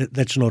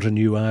that's not a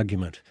new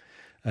argument.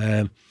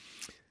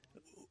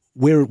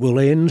 Where it will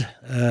end,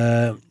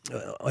 I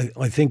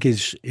think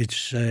it's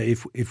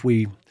if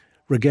we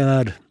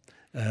regard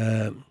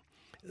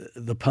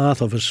the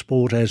path of a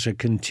sport as a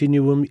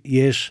continuum.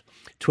 Yes,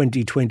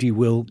 2020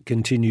 will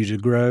continue to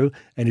grow,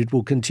 and it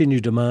will continue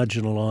to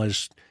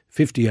marginalise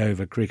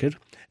 50-over cricket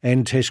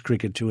and Test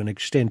cricket to an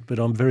extent. But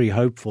I'm very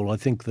hopeful. I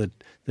think that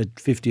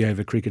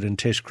 50-over cricket and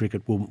Test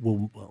cricket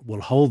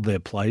will hold their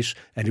place,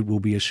 and it will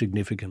be a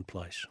significant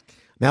place.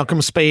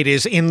 Malcolm Speed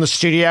is in the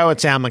studio.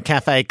 It's our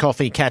McCafe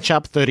Coffee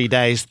Catch-Up. 30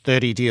 days,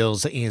 30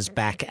 deals is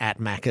back at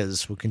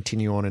Macca's. We'll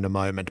continue on in a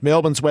moment.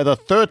 Melbourne's weather,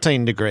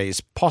 13 degrees.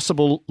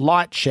 Possible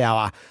light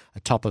shower, a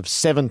top of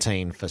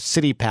 17 for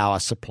City Power,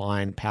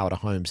 supplying power to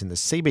homes in the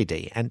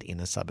CBD and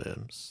inner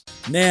suburbs.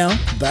 Now,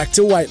 back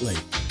to Whateley.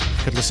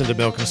 Could listen to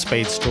Malcolm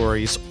Speed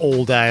stories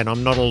all day, and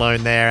I'm not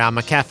alone there. Our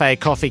McCafe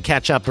Coffee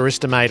Catch-Up,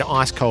 barista-made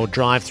ice-cold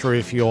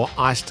drive-through for your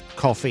iced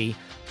coffee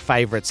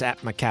favourites at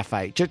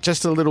McCafe.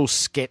 Just a little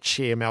sketch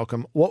here,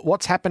 Malcolm.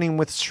 What's happening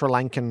with Sri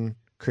Lankan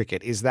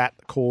cricket? Is that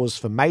cause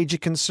for major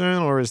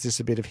concern, or is this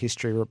a bit of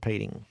history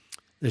repeating?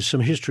 There's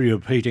some history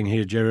repeating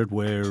here, Jared,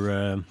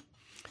 where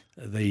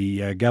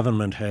the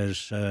government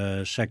has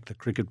sacked the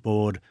cricket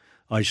board.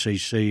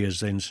 ICC has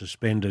then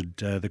suspended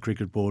the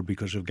cricket board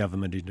because of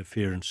government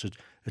interference.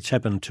 It's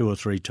happened 2 or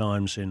 3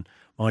 times in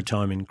my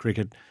time in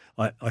cricket.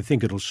 I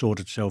think it'll sort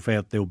itself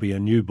out. There'll be a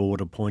new board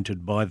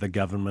appointed by the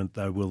government.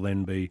 They will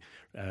then be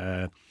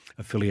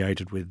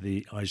affiliated with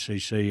the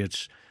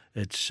ICC.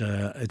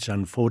 It's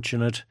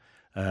unfortunate,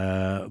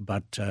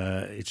 but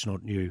it's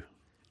not new.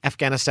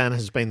 Afghanistan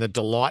has been the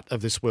delight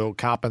of this World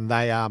Cup, and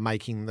they are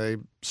making the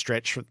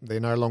stretch. They're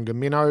no longer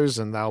minnows,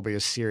 and they'll be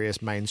a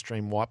serious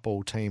mainstream white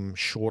ball team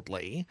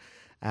shortly.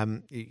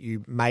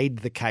 You made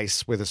the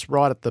case with us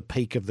right at the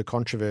peak of the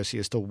controversy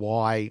as to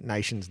why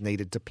nations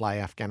needed to play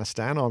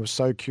Afghanistan. I was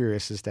so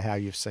curious as to how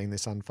you've seen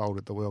this unfold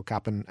at the World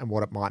Cup and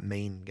what it might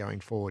mean going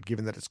forward,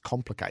 given that it's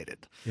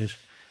complicated. Yes,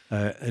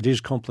 it is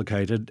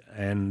complicated,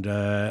 and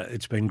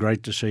it's been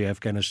great to see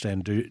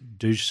Afghanistan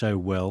do so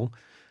well.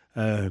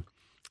 I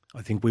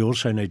think we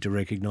also need to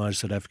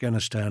recognise that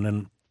Afghanistan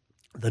and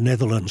the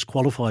Netherlands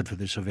qualified for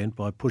this event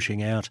by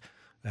pushing out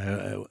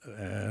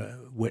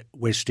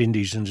West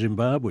Indies and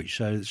Zimbabwe.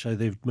 So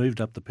they've moved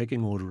up the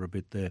pecking order a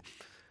bit there.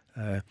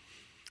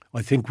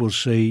 I think we'll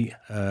see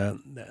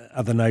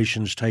other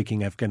nations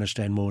taking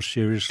Afghanistan more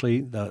seriously.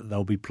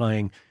 They'll be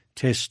playing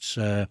tests.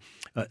 I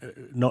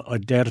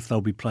doubt if they'll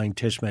be playing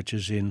test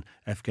matches in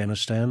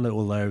Afghanistan,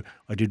 although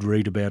I did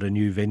read about a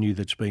new venue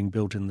that's being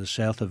built in the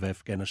south of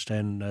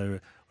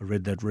Afghanistan. I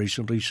read that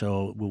recently,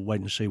 so we'll wait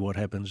and see what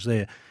happens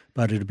there.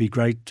 But it'd be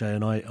great,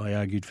 and I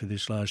argued for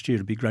this last year,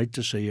 it'd be great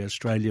to see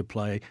Australia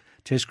play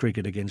test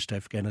cricket against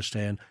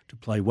Afghanistan, to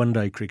play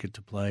one-day cricket,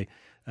 to play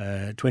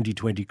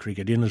 2020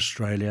 cricket in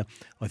Australia.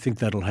 I think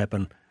that'll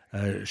happen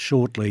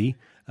shortly.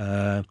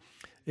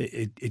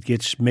 It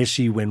gets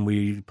messy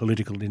when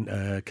political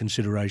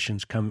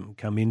considerations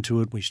come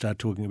into it. We start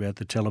talking about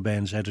the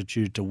Taliban's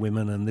attitude to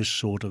women and this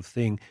sort of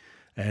thing.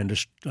 And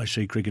I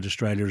see Cricket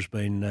Australia has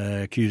been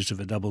accused of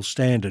a double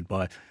standard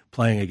by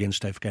playing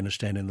against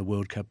Afghanistan in the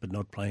World Cup but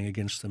not playing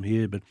against them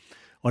here. But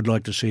I'd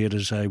like to see it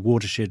as a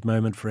watershed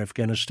moment for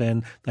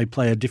Afghanistan. They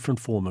play a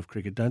different form of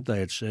cricket, don't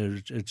they? It's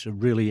a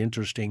really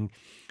interesting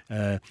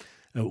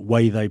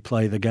way they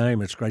play the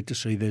game. It's great to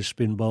see their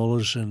spin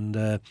bowlers, and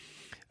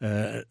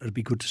it'd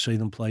be good to see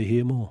them play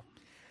here more.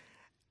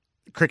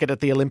 Cricket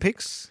at the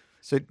Olympics.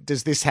 So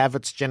does this have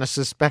its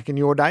genesis back in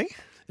your day?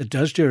 It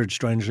does, Jared,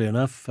 strangely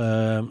enough.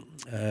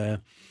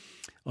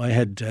 I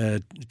had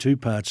 2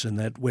 parts in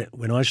that.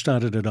 When I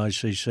started at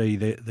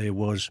ICC, there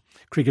was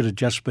cricket had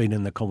just been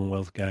in the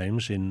Commonwealth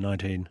Games in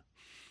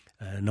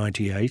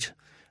 1998.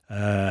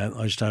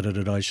 I started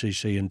at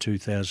ICC in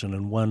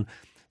 2001.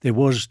 There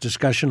was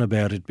discussion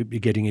about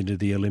it getting into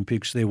the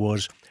Olympics. There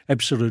was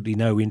absolutely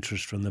no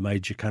interest from the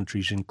major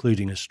countries,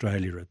 including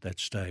Australia at that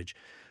stage.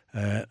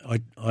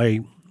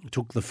 I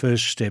took the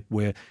first step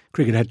where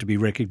cricket had to be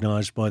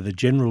recognised by the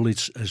General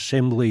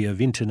Assembly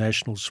of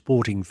International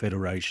Sporting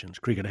Federations.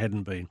 Cricket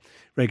hadn't been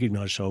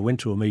recognised, so I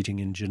went to a meeting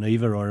in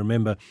Geneva. I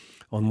remember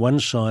on one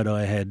side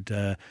I had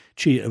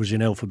it was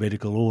in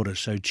alphabetical order,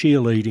 so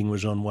cheerleading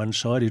was on one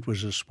side, it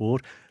was a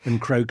sport,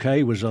 and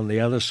croquet was on the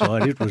other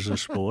side, it was a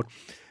sport.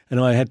 And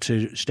I had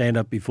to stand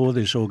up before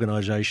this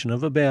organisation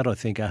of about, I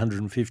think,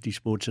 150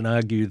 sports and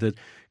argue that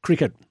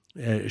cricket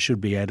should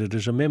be added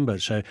as a member.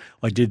 So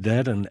I did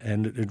that, and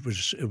it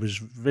was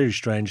very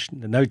strange.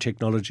 No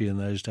technology in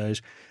those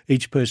days.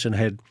 Each person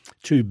had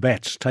two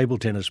bats, table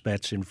tennis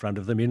bats, in front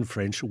of them in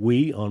French.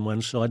 Oui on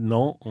one side,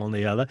 non on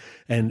the other.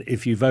 And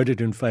if you voted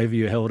in favour,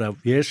 you held up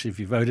yes. If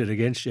you voted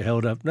against, you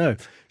held up no.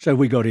 So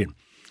we got in.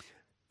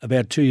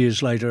 About 2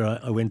 years later,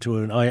 I went to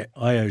an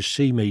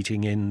IOC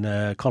meeting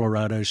in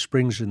Colorado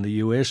Springs in the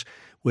US,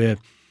 where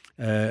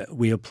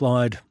we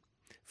applied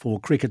for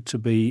cricket to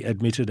be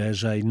admitted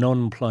as a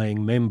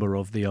non-playing member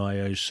of the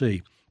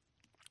IOC.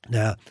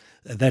 Now,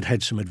 that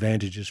had some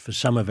advantages for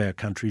some of our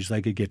countries.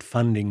 They could get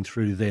funding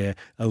through their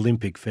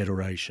Olympic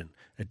Federation.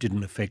 It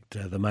didn't affect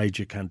the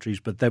major countries,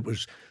 but that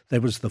was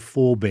the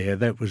forebear.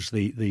 That was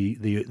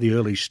the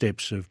early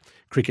steps of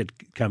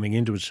cricket coming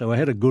into it. So I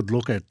had a good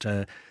look at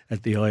the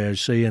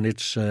IOC and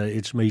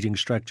its meeting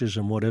structures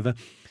and whatever.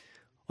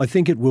 I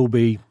think it will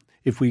be,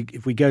 if we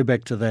go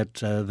back to that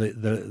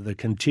the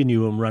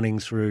continuum running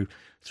through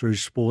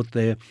sport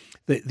there.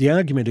 The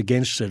argument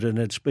against it, and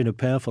it's been a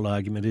powerful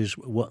argument, is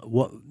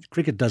what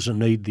cricket doesn't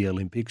need the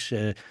Olympics.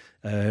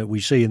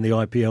 We see in the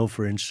IPL,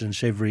 for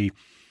instance, every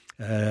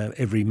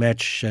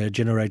match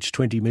generates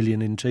 20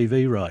 million in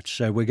TV rights.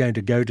 So we're going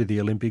to go to the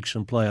Olympics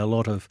and play a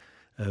lot of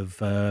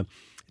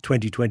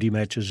 2020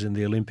 matches in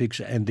the Olympics,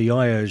 and the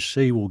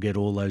IOC will get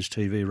all those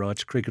TV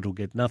rights. Cricket will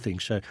get nothing.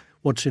 So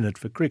what's in it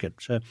for cricket?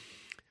 So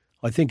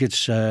I think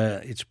it's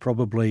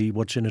probably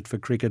what's in it for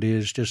cricket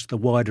is just the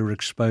wider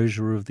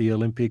exposure of the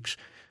Olympics.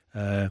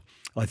 I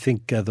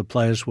think the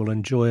players will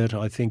enjoy it.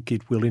 I think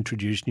it will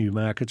introduce new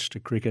markets to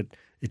cricket.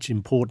 It's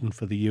important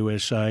for the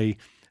USA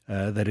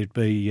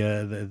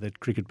that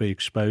cricket be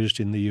exposed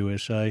in the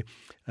USA.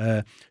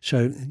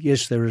 So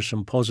yes, there are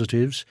some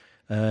positives,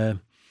 and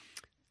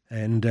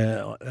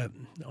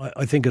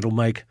I think it'll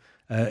make.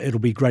 It'll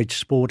be great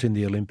sport in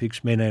the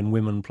Olympics, men and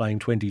women playing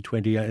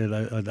 2020.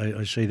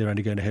 I see they're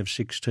only going to have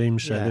 6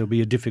 teams, so there'll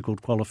be a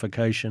difficult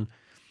qualification.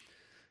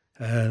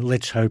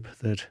 Let's hope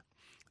that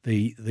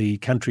the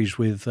countries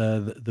with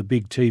the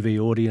big TV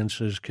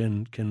audiences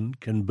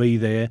can be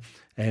there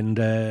and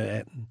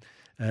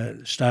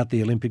start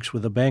the Olympics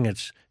with a bang.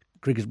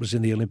 Cricket was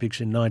in the Olympics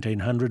in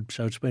 1900,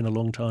 so it's been a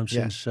long time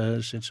since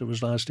it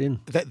was last in.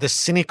 The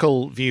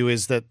cynical view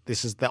is that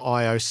this is the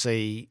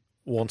IOC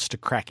wants to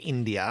crack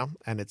India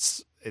and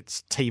its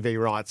TV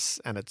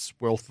rights and its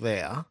wealth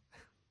there.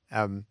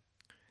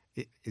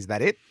 Is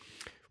that it?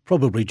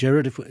 Probably,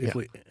 Jared.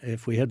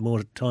 If we had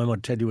more time,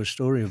 I'd tell you a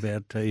story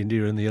about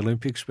India and the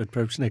Olympics, but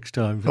perhaps next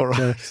time. But, all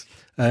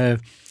right.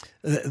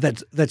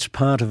 That's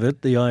part of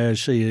it. The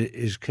IOC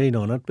is keen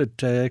on it, but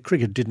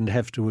cricket didn't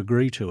have to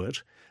agree to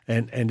it.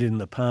 And in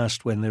the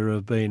past, when there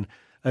have been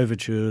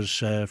overtures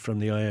from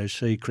the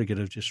IOC, cricket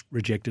have just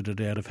rejected it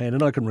out of hand.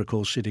 And I can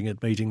recall sitting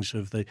at meetings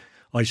of the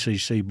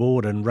ICC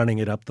board and running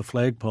it up the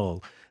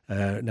flagpole.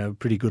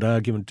 Pretty good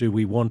argument. Do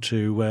we want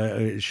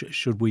to,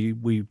 should we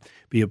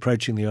be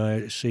approaching the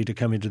IOC to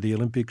come into the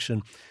Olympics?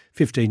 And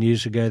 15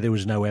 years ago, there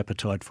was no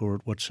appetite for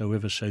it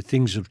whatsoever. So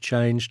things have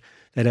changed.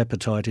 That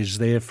appetite is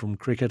there from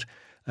cricket.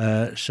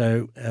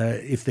 So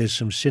if there's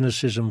some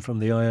cynicism from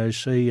the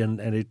IOC and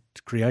it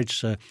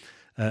creates a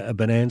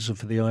bonanza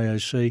for the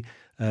IOC,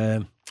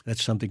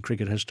 that's something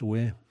cricket has to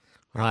wear.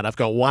 All right, I've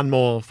got one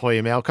more for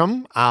you,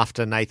 Malcolm,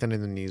 after Nathan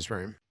in the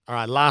newsroom. All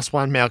right, last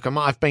one, Malcolm.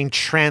 I've been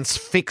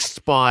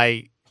transfixed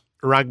by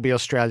Rugby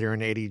Australia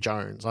and Eddie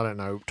Jones. I don't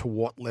know to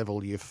what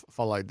level you've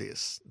followed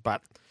this,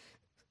 but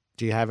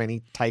do you have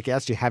any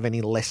takeouts? Do you have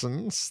any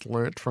lessons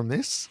learnt from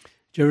this?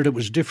 Jared, it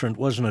was different,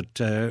 wasn't it?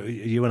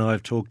 You and I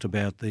have talked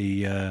about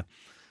the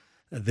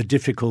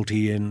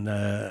difficulty in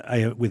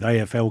with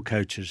AFL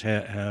coaches,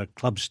 how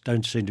clubs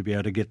don't seem to be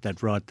able to get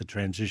that right, the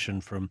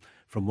transition from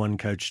one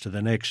coach to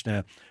the next.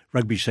 Now,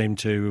 rugby seemed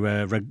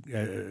to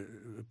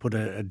put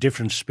a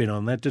different spin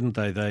on that, didn't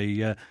they?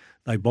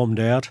 They bombed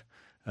out.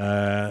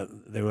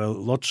 There were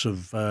lots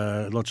of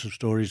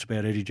stories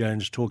about Eddie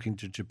Jones talking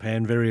to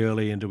Japan very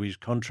early into his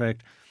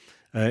contract.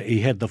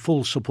 He had the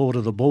full support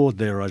of the board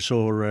there, I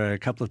saw a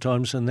couple of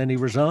times, and then he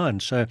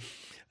resigned. So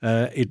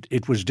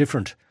it was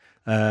different.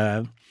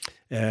 It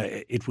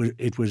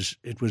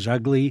was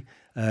ugly.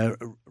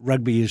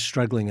 Rugby is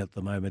struggling at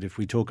the moment. If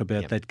we talk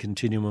about that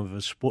continuum of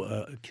a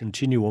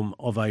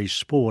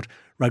sport,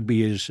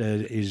 rugby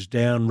is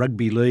down.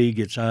 Rugby league,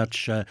 its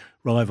arch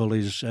rival,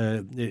 is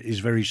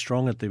very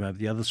strong at the moment.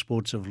 The other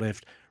sports have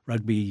left.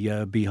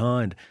 rugby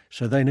behind.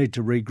 So they need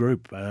to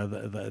regroup.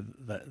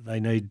 They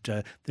need.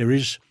 There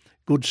is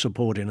good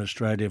support in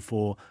Australia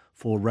for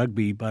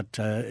rugby, but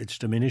it's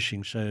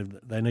diminishing. So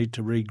they need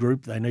to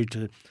regroup. They need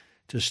to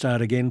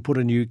start again, put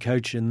a new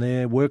coach in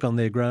there, work on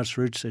their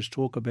grassroots. There's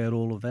talk about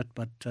all of that,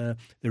 but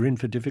they're in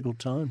for difficult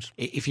times.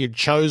 If you'd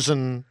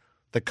chosen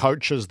the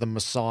coach as the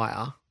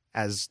messiah,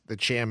 as the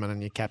chairman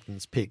and your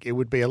captain's pick, it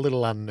would be a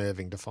little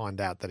unnerving to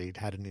find out that he'd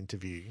had an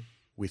interview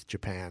with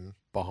Japan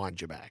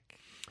behind your back,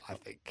 I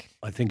think.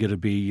 I think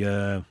it'd be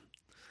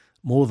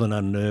more than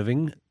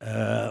unnerving,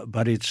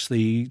 but it's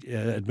the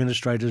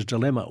administrator's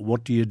dilemma.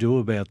 What do you do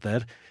about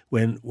that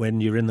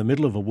when you're in the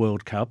middle of a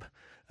World Cup,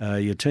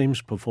 your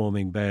team's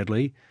performing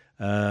badly,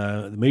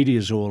 the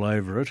media's all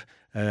over it?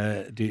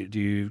 Do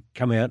you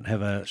come out and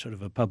have a sort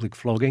of a public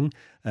flogging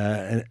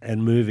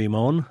and move him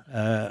on,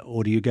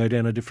 or do you go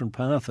down a different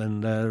path?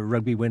 And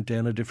rugby went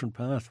down a different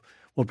path.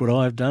 What would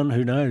I have done?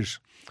 Who knows?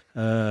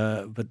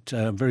 But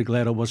I'm very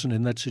glad I wasn't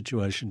in that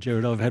situation,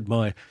 Gerard. I've had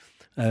my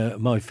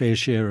fair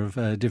share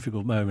of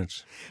difficult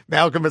moments.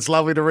 Malcolm, it's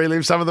lovely to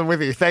relive some of them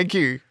with you. Thank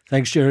you.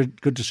 Thanks,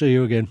 Gerard. Good to see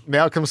you again.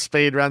 Malcolm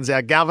Speed runs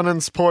our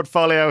governance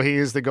portfolio. He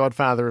is the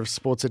godfather of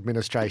sports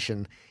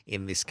administration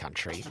in this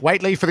country.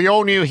 Whateley for the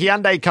all-new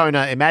Hyundai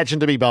Kona, Imagine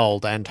to be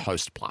Bold, and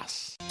Host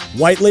Plus.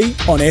 Whateley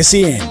on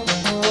SEN.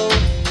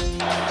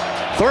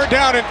 3rd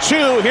down and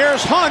 2.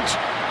 Here's Hunt.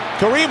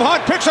 Kareem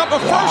Hunt picks up a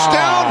first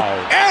down,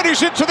 and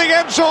he's into the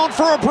end zone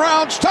for a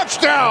Browns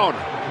touchdown.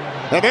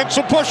 And then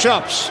some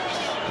push-ups.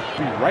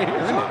 Right here,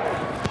 isn't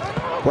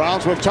it?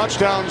 Browns with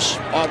touchdowns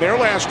on their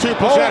last 2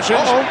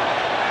 possessions.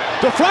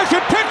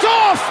 Deflected, picked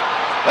off,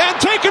 and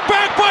taken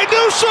back by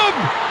Newsome.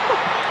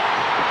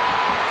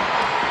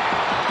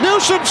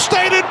 Newsome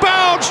stayed in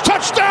bounds.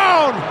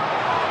 Touchdown.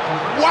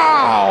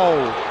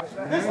 Wow.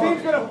 This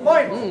team's going to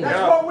fight.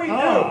 That's what we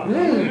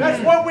do.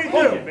 That's what we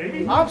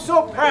do. I'm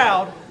so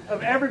proud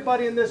of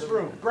everybody in this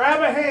room.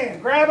 Grab a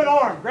hand, grab an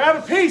arm,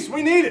 grab a piece.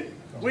 We need it.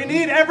 We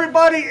need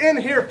everybody in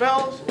here,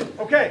 fellas.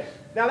 Okay,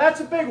 now that's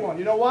a big one.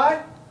 You know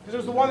why? Because it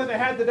was the one that they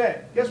had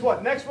today. Guess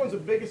what? Next one's the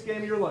biggest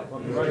game of your life.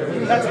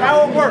 That's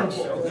how it works.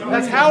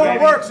 That's how it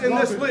works in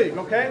this league,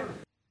 okay?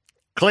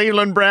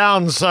 Cleveland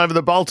Browns over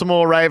the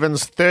Baltimore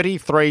Ravens,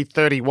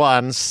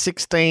 33-31,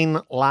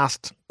 16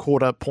 last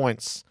quarter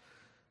points.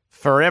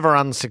 Forever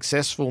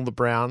unsuccessful, the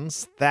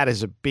Browns. That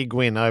is a big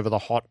win over the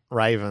hot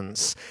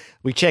Ravens.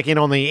 We check in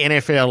on the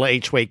NFL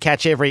each week.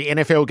 Catch every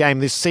NFL game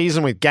this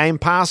season with Game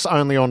Pass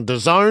only on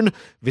DAZN.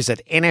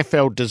 Visit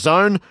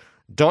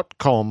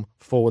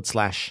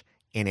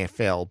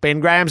nfldazn.com/NFL.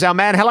 Ben Graham's our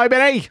man. Hello,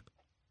 Benny.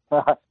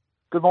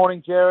 Good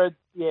morning, Jared.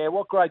 Yeah,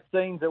 what great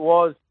scenes it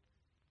was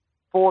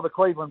for the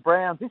Cleveland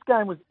Browns. This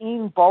game was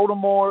in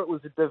Baltimore. It was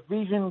a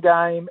division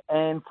game,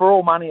 and for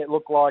all money, it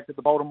looked like that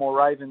the Baltimore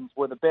Ravens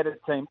were the better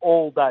team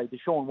all day.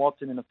 Deshaun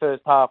Watson in the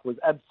first half was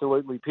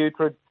absolutely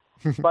putrid,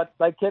 but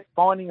they kept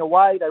finding a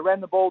way. They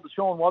ran the ball.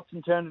 Deshaun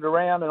Watson turned it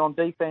around, and on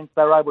defense,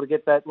 they were able to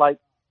get that late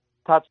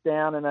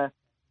touchdown, and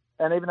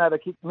even though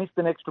they missed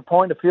an extra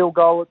point, a field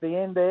goal at the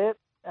end there,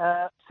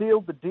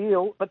 sealed the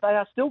deal, but they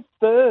are still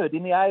third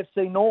in the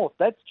AFC North.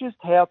 That's just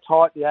how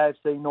tight the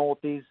AFC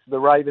North is. The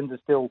Ravens are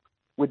still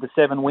with the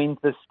 7 wins.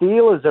 The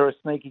Steelers are a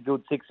sneaky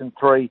good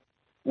 6-3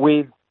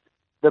 with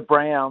the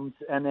Browns.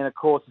 And then, of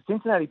course, the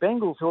Cincinnati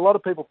Bengals, who a lot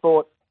of people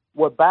thought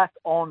were back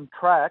on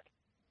track,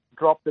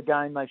 dropped the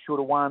game they should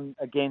have won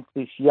against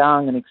this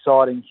young and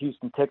exciting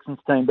Houston Texans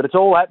team. But it's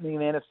all happening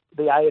in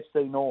the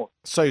AFC North.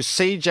 So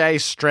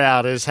CJ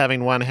Stroud is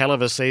having one hell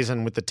of a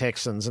season with the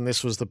Texans, and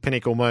this was the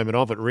pinnacle moment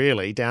of it,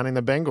 really, down in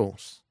the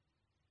Bengals.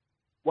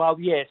 Well,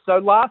 yeah. So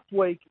last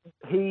week,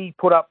 he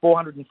put up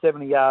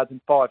 470 yards and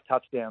 5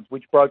 touchdowns,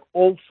 which broke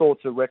all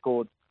sorts of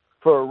records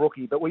for a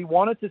rookie. But we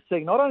wanted to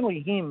see not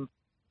only him,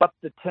 but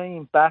the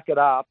team back it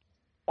up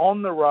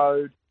on the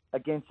road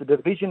against a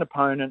division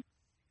opponent,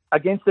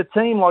 against a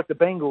team like the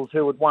Bengals,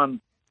 who had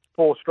won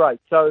 4 straight.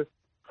 So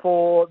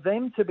for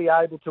them to be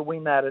able to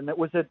win that, and it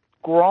was a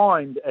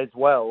grind as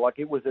well, like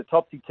it was a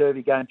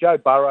topsy-turvy game. Joe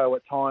Burrow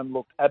at time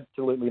looked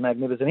absolutely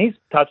magnificent. His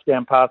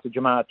touchdown pass to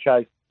Jamar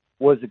Chase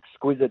was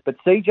exquisite. But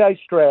CJ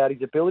Stroud,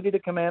 his ability to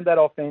command that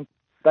offense,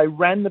 they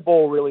ran the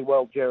ball really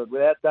well, Jared,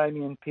 without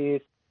Damian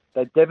Pierce.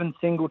 They had Devin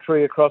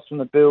Singletary across from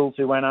the Bills,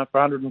 who ran up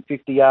for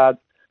 150 yards.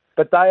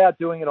 But they are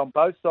doing it on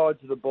both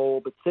sides of the ball.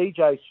 But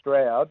CJ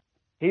Stroud,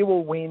 he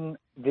will win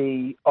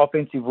the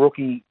Offensive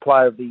Rookie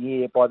Player of the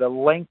Year by the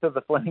length of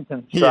the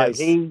Flemington Straight.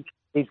 Yes.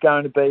 He's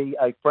going to be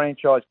a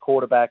franchise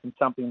quarterback and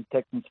something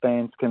Texans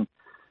fans can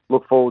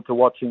look forward to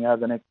watching over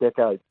the next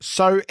decade.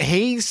 So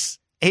he's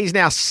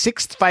now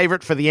 6th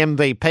favourite for the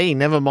MVP,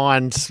 never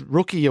mind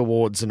rookie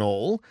awards and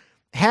all.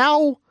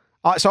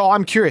 So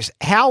I'm curious,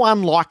 how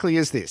unlikely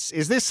is this?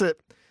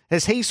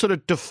 Has he sort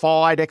of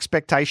defied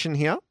expectation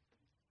here?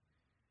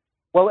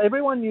 Well,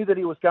 everyone knew that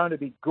he was going to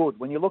be good.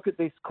 When you look at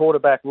this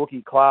quarterback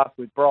rookie class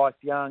with Bryce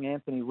Young,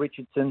 Anthony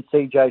Richardson,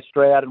 CJ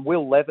Stroud, and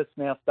Will Levis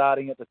now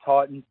starting at the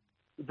Titans,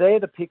 they're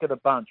the pick of the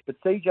bunch.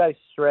 But CJ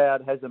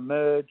Stroud has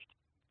emerged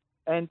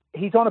And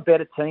he's on a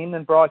better team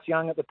than Bryce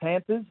Young at the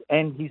Panthers,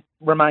 and he's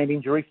remained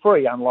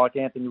injury-free, unlike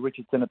Anthony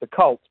Richardson at the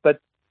Colts. But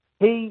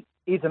he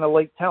is an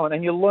elite talent,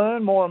 and you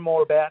learn more and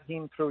more about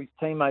him through his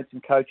teammates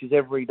and coaches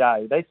every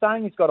day. They're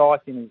saying he's got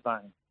ice in his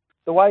veins.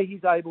 The way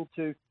he's able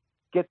to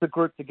get the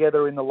group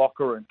together in the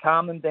locker room,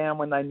 calm them down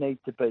when they need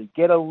to be,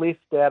 get a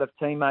lift out of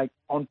teammates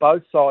on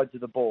both sides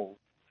of the ball.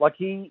 Like,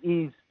 he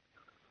is,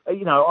 I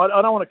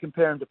don't want to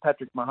compare him to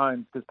Patrick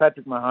Mahomes, because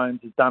Patrick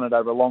Mahomes has done it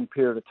over a long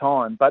period of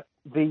time, but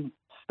the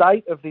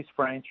state of this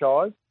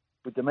franchise,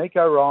 with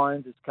D'Amico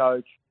Ryans as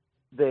coach,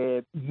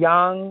 they're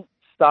young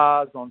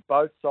stars on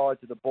both sides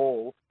of the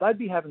ball. They'd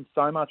be having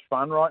so much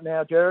fun right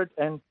now, Jared,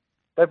 and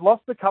they've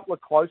lost a couple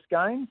of close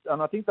games,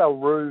 and I think they'll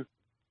rue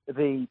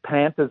the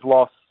Panthers'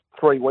 loss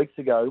 3 weeks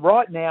ago.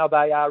 Right now,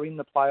 they are in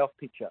the playoff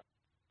picture.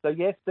 So,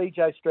 yes,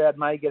 DJ Stroud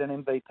may get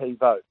an MVP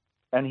vote,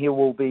 and he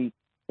will be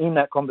in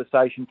that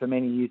conversation for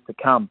many years to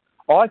come.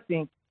 I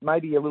think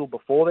maybe a little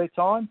before their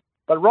time,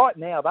 but right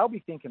now they'll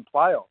be thinking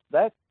playoffs.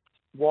 That's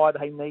why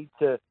they need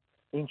to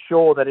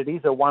ensure that it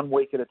is a 1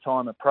 week at a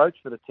time approach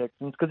for the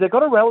Texans, because they've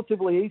got a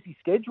relatively easy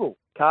schedule.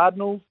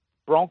 Cardinals,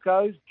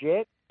 Broncos,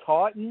 Jets,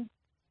 Titans,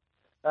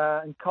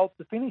 and Colts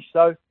to finish.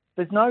 So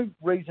there's no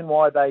reason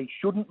why they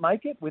shouldn't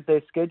make it with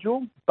their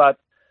schedule, but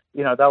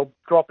they'll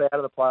drop out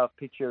of the playoff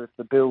picture if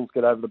the Bills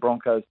get over the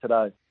Broncos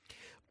today.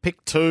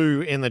 Pick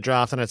 2 in the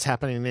draft, and it's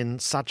happening in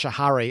such a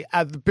hurry.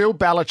 Bill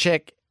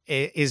Belichick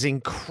is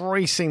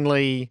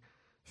increasingly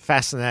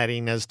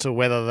fascinating as to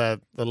whether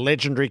the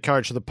legendary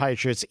coach of the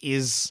Patriots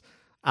is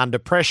under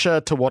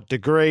pressure, to what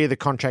degree. The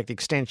contract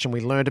extension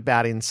we learned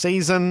about in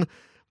season,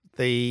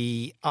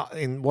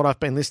 in what I've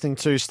been listening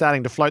to,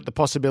 starting to float the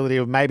possibility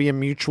of maybe a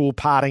mutual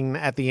parting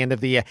at the end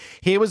of the year.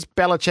 Here was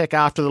Belichick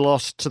after the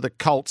loss to the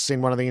Colts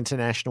in one of the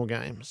international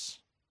games.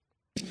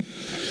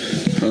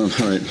 All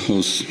right. It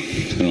was,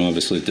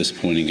 obviously a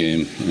disappointing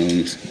game.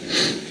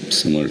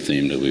 Similar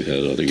theme that we've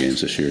had other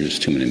games this year.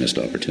 Just too many missed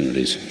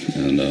opportunities,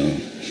 and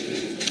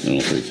in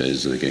all 3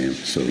 phases of the game.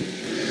 So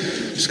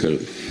just got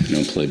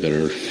to play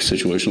better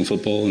situational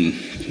football and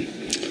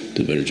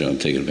do a better job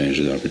taking advantage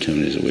of the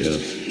opportunities that we have.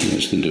 I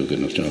just didn't do a good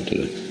enough job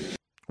today.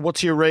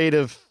 What's your read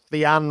of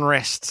the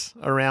unrest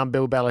around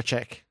Bill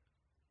Belichick?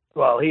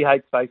 Well, he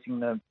hates facing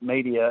the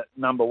media,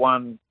 number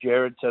one,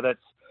 Jared. So that's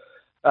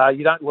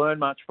you don't learn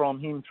much from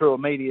him through a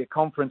media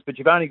conference, but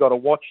you've only got to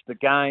watch the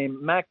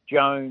game. Mac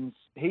Jones,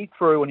 he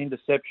threw an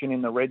interception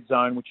in the red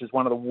zone, which is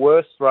one of the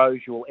worst throws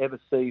you'll ever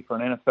see for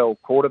an NFL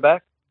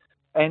quarterback.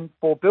 And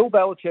for Bill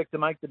Belichick to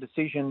make the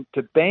decision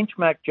to bench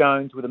Mac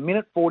Jones with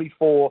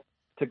 1:44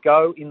 to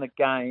go in the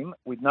game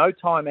with no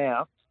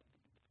timeouts,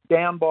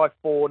 down by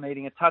 4,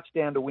 needing a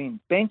touchdown to win,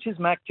 benches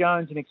Mac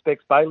Jones and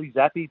expects Bailey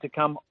Zappi to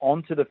come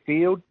onto the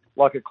field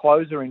like a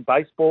closer in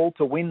baseball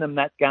to win them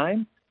that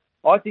game.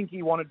 I think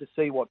he wanted to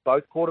see what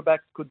both quarterbacks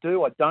could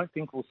do. I don't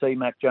think we'll see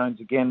Mac Jones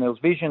again. There was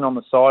vision on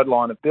the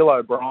sideline of Bill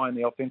O'Brien,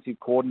 the offensive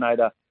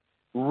coordinator,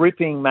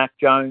 ripping Mac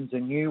Jones a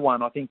new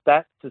one. I think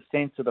that's a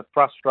sense of the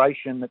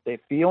frustration that they're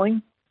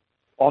feeling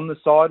on the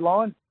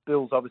sideline.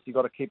 Bill's obviously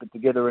got to keep it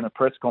together in a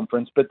press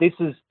conference, but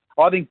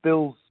I think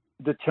Bill's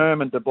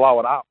determined to blow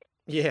it up.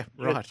 Yeah,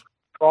 right. Just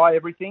try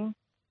everything.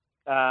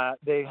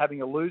 They're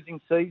having a losing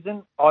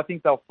season. I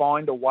think they'll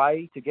find a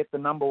way to get the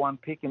number 1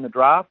 pick in the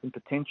draft and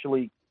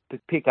potentially to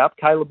pick up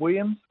Caleb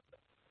Williams.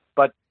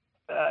 But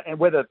and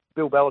whether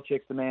Bill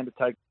Belichick's the man to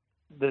take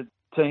the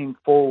team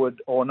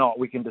forward or not,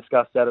 we can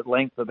discuss that at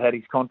length about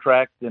his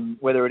contract and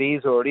whether it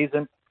is or it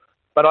isn't.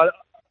 But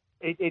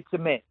it's a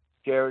mess,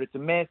 Jared. It's a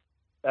mess.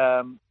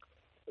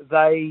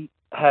 They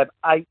have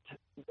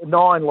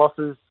 9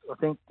 losses, I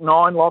think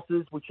 9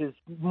 losses, which is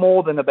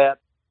more than about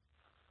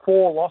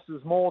 4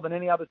 losses more than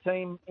any other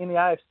team in the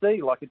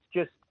AFC. Like,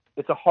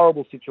 it's a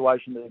horrible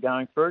situation that they're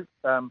going through.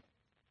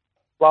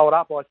 Blow it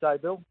up, I say,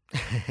 Bill.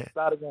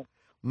 Start again.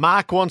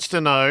 Mark wants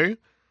to know,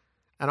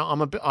 and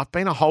I've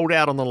been a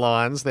holdout on the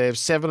Lions. They're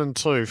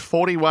 7-2,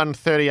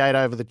 41-38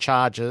 over the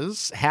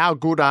Chargers. How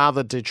good are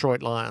the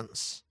Detroit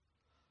Lions?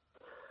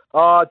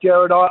 Oh,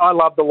 Jared, I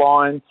love the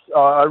Lions.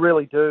 I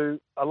really do.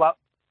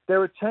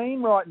 They're a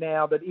team right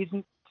now that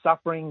isn't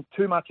suffering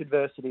too much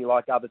adversity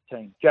like other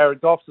teams. Jared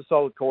Goff's a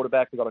solid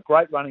quarterback. They've got a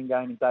great running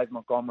game in Dave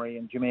Montgomery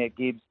and Jahmyr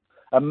Gibbs.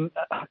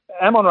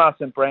 Amon-Ra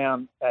St.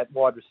 Brown at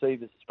wide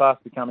receivers is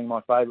fast becoming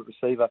my favourite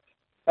receiver.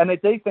 And their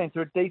defence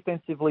are a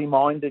defensively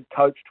minded,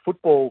 coached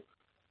football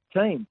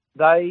team.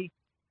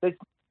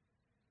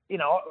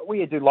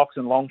 We do locks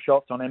and long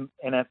shots on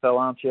NFL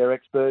Armchair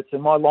Experts,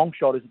 and my long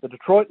shot is that the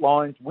Detroit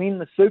Lions win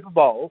the Super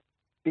Bowl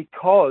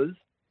because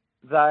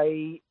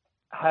they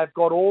have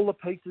got all the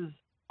pieces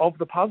of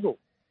the puzzle.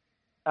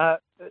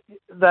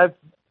 They've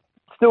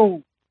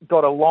still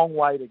got a long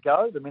way to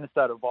go. The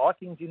Minnesota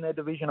Vikings in their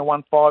division have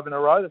won 5 in a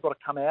row. They've got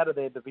to come out of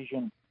their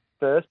division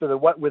first,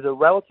 but with a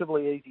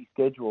relatively easy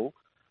schedule.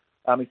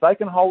 If they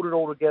can hold it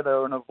all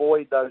together and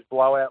avoid those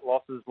blowout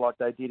losses like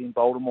they did in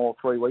Baltimore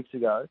 3 weeks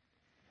ago,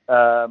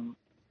 I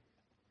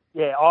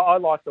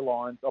like the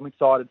Lions. I'm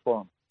excited for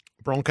them.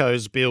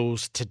 Broncos,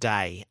 Bills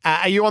today.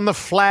 Are you on the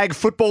flag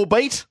football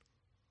beat?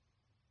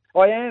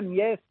 I am,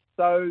 yes.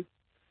 So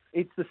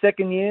it's the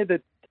second year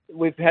that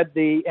we've had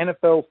the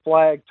NFL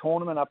flag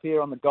tournament up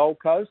here on the Gold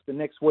Coast, and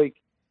next week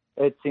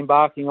it's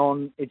embarking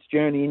on its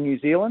journey in New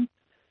Zealand.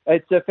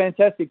 It's a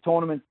fantastic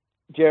tournament,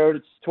 Jared.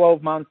 It's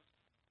 12 months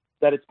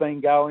that it's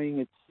been going.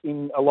 It's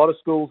in a lot of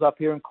schools up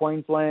here in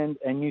Queensland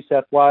and New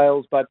South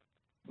Wales, but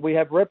we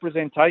have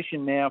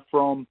representation now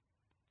from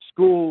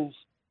schools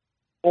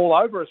all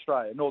over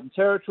Australia, Northern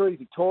Territory,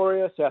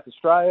 Victoria, South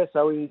Australia.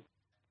 So it is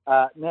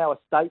now a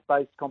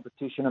state-based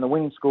competition, and the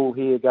winning school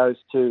here goes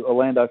to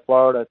Orlando,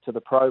 Florida, to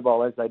the Pro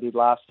Bowl, as they did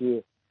last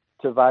year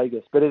to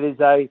Vegas. But it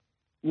is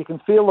you can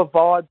feel the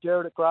vibe,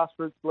 Jared, at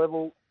grassroots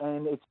level,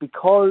 and it's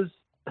because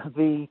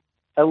the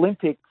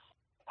Olympics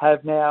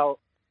have now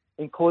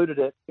included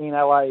it in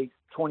LA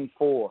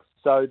 24.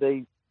 So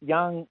the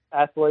young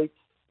athletes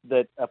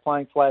that are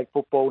playing flag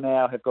football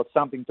now have got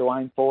something to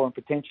aim for and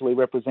potentially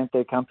represent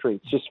their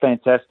country. It's just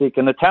fantastic.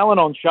 And the talent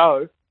on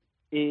show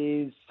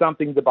is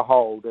something to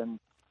behold. And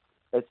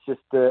it's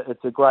just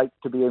it's a great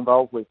to be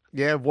involved with.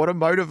 Yeah, what a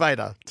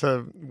motivator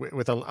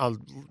with a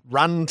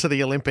run to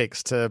the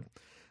Olympics, to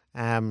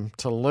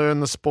learn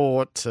the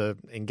sport, to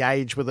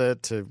engage with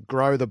it, to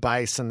grow the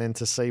base, and then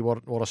to see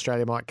what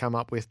Australia might come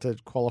up with to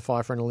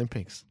qualify for an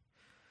Olympics.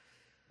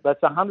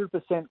 That's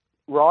 100%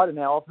 right.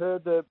 Now, I've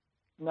heard the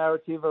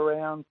narrative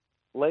around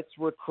let's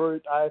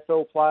recruit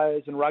AFL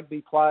players and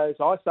rugby players.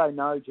 I say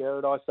no,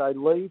 Jared. I say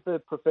leave the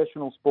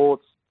professional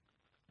sports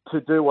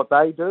to do what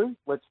they do.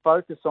 Let's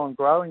focus on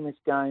growing this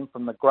game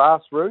from the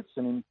grassroots,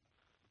 and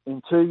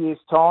in 2 years'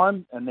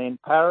 time, and then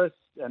Paris,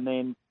 and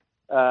then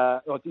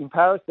in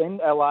Paris, then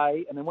LA,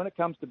 and then when it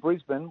comes to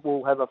Brisbane,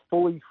 we'll have a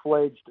fully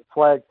fledged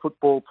flag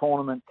football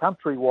tournament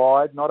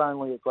countrywide, not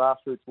only at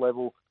grassroots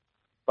level,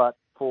 but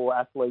for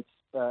athletes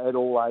at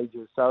all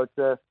ages. So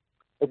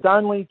it's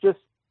only just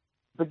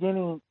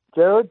beginning,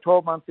 Jared.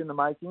 12 months in the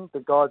making.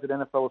 The guys at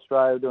NFL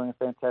Australia are doing a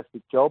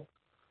fantastic job,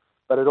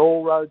 but it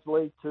all roads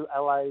lead to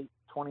LA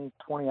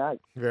 2028.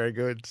 Very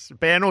good.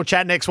 Ben, we'll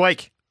chat next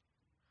week.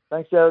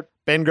 Thanks, Jared.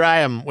 Ben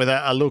Graham with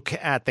a look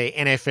at the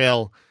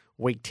NFL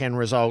Week 10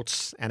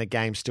 results and a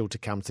game still to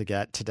come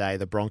today,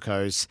 the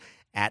Broncos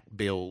at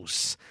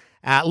Bills.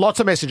 Lots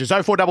of messages,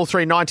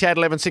 0433 98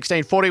 11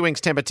 16, 40 Winks,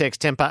 Temper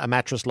Text, Temper, a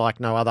mattress like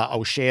no other.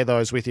 I'll share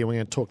those with you. We're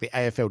going to talk the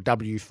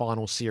AFLW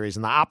final series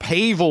and the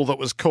upheaval that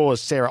was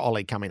caused. Sarah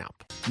Ollie coming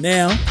up.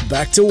 Now,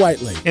 back to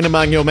Whateley. In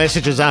among your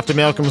messages after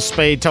Malcolm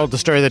Speed told the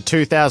story of the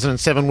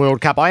 2007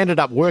 World Cup, I ended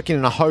up working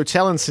in a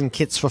hotel in St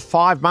Kitts for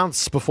 5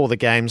 months before the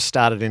games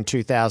started in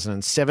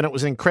 2007. It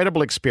was an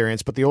incredible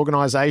experience, but the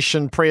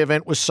organisation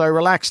pre-event was so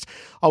relaxed.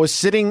 I was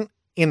sitting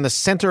in the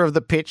centre of the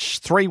pitch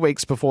 3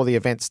 weeks before the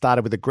event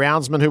started with a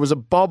groundsman who was a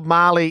Bob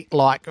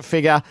Marley-like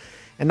figure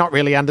and not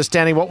really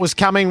understanding what was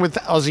coming with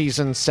Aussies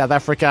and South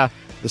Africa.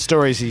 The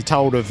stories he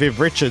told of Viv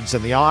Richards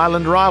and the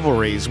Ireland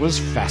rivalries was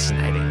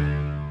fascinating.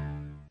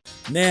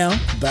 Now,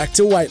 back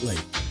to Whateley.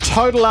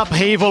 Total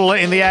upheaval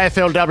in the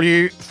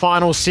AFLW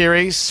final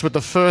series with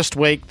the first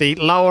week, the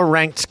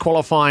lower-ranked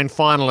qualifying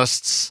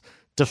finalists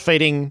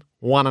defeating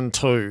 1 and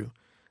 2.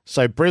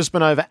 So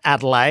Brisbane over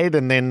Adelaide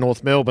and then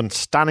North Melbourne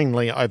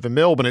stunningly over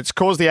Melbourne. It's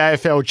caused the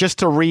AFL just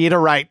to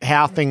reiterate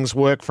how things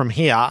work from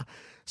here.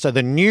 So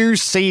the new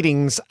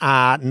seedings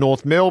are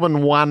North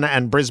Melbourne 1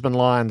 and Brisbane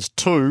Lions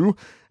 2,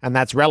 and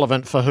that's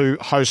relevant for who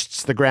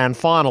hosts the grand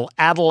final.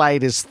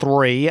 Adelaide is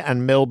 3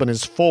 and Melbourne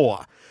is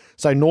 4.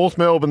 So North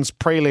Melbourne's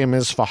prelim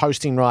is for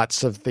hosting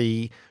rights of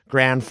the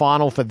grand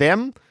final for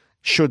them.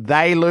 Should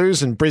they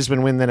lose and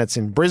Brisbane win, then it's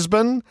in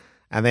Brisbane.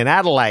 And then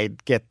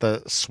Adelaide get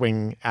the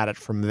swing at it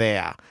from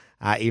there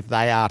if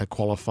they are to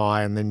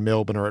qualify, and then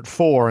Melbourne are at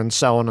 4 and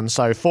so on and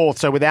so forth.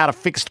 So without a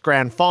fixed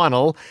grand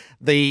final,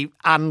 the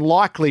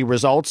unlikely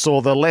results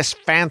or the less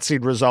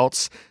fancied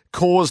results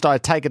caused, I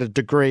take it, a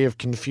degree of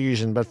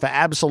confusion. But for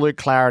absolute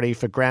clarity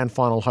for grand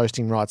final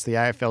hosting rights, the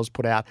AFL's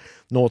put out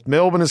North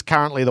Melbourne is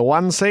currently the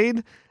 1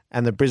 seed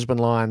and the Brisbane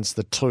Lions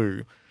the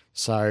 2.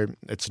 So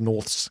it's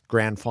North's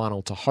grand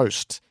final to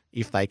host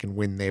if they can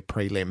win their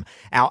prelim.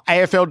 Our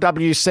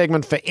AFLW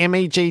segment for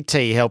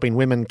MEGT, helping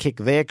women kick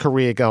their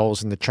career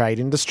goals in the trade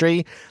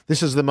industry.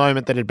 This is the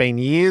moment that had been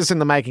years in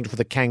the making for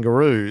the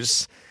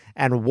Kangaroos,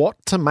 and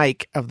what to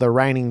make of the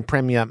reigning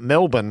Premier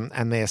Melbourne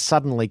and their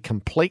suddenly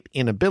complete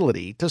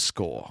inability to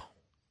score.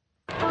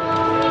 It's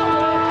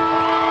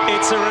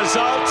a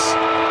result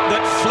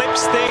that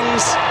flips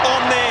things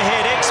on their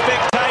head.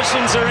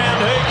 Expectations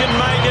around who can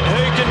make it,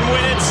 who can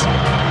win it.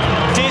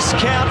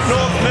 Discount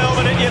North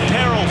Melbourne at your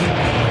peril.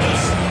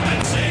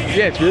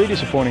 Yeah, it's really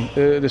disappointing.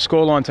 The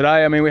scoreline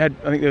today, I mean, I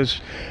think there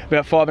was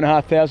about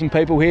 5,500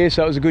 people here,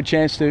 so it was a good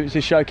chance to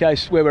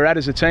showcase where we're at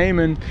as a team.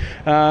 And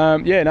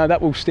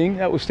that will sting.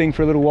 That will sting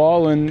for a little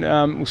while, and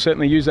we'll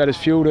certainly use that as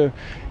fuel to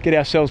get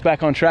ourselves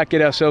back on track,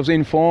 get ourselves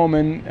in form,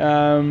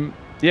 and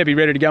be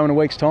ready to go in a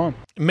week's time.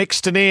 Mick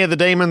Stanier, the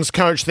Demons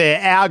coach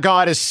there. Our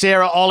guide is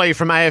Sarah Ollie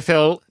from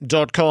afl.com.au.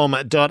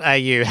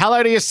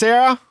 Hello to you,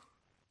 Sarah.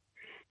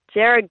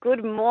 Jared,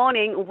 good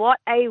morning. What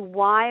a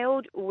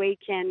wild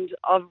weekend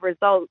of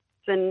results.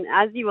 And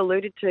as you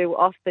alluded to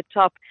off the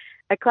top,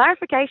 a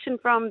clarification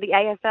from the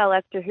AFL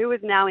as to who is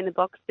now in the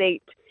box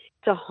seat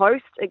to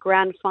host a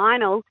grand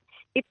final,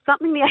 it's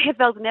something the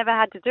AFL's never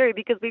had to do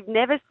because we've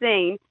never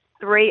seen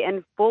 3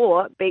 and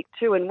 4 beat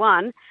 2 and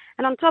 1.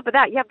 And on top of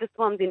that, you have the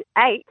Swans in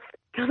 8th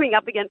coming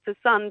up against the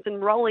Suns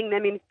and rolling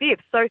them in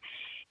 5th. So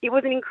it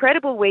was an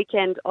incredible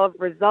weekend of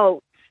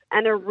results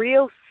and a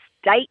real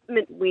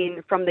statement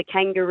win from the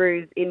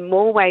Kangaroos in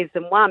more ways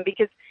than one,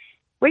 because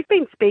we've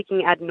been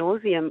speaking ad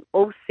nauseum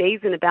all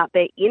season about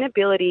their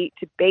inability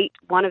to beat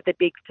one of the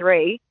big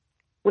three.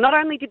 Well, not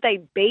only did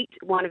they beat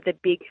one of the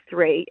big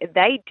three,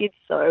 they did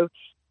so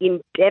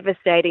in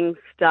devastating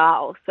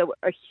style. So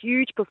a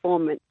huge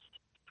performance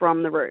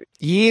from the Roos.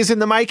 Years in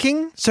the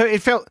making. So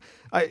it felt,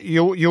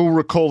 you'll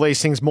recall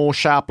these things more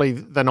sharply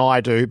than I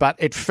do, but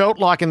it felt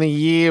like in the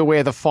year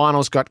where the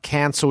finals got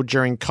cancelled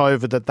during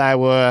COVID that they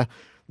were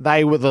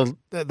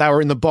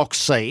in the box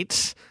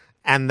seat,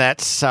 and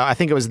that I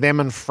think it was them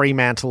and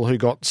Fremantle who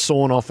got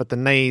sawn off at the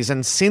knees.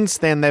 And since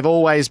then, they've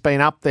always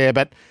been up there,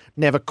 but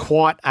never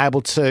quite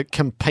able to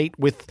compete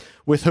with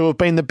who have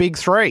been the big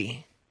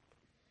three.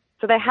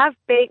 So they have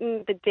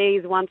beaten the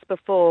D's once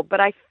before, but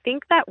I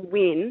think that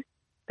win,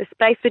 the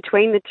space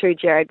between the two,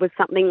 Jared, was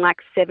something like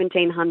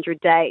 1,700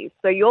 days.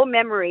 So your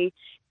memory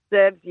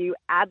serves you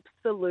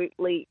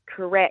absolutely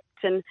correct.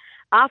 And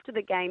after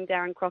the game,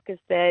 Darren Crocker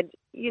said,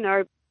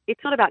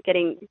 it's not about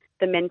getting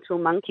the mental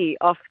monkey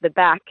off the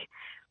back.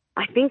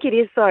 I think it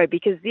is so,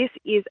 because this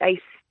is a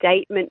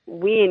statement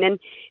win. And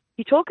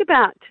you talk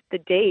about the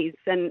D's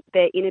and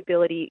their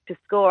inability to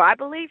score. I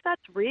believe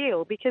that's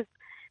real, because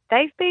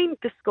they've been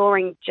the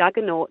scoring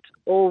juggernaut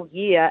all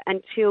year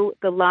until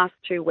the last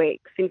 2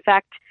 weeks. In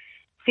fact,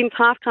 since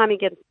halftime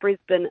against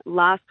Brisbane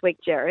last week,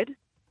 Jared,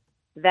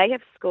 they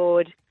have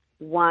scored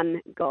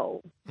 1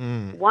 goal.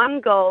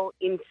 1 goal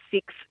in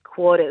 6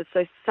 quarters.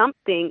 So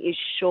something is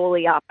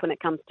surely up when it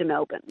comes to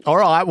Melbourne. All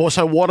right. Well,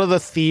 so what are the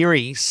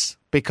theories?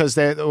 Because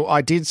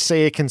I did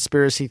see a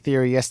conspiracy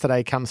theory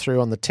yesterday come through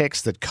on the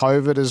text that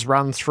COVID has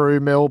run through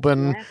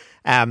Melbourne.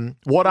 Yes.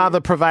 What are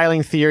the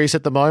prevailing theories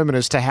at the moment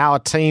as to how a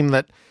team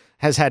that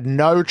has had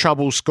no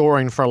trouble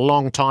scoring for a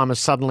long time has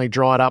suddenly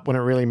dried up when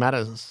it really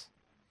matters?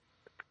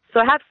 So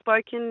I have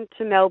spoken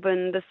to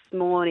Melbourne this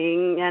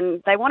morning,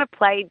 and they want to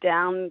play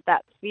down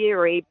that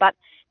theory, but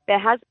there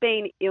has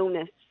been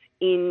illness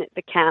in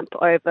the camp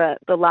over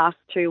the last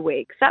 2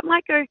 weeks. That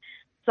might go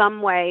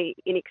some way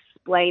in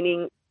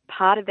explaining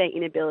part of their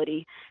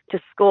inability to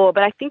score,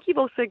 but I think you've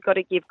also got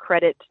to give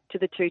credit to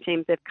the two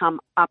teams they've come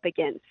up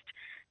against.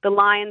 The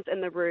Lions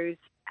and the Roos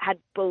had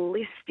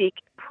ballistic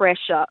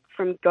pressure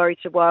from go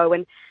to woe,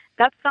 and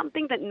that's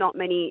something that not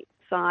many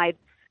sides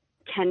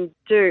can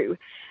do.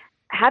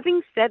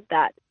 Having said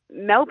that,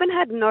 Melbourne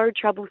had no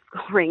trouble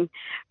scoring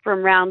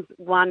from rounds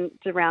 1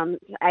 to round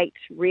 8,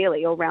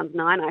 really, or round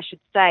 9, I should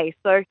say.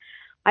 So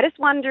I just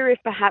wonder if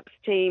perhaps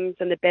teams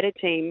and the better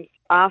teams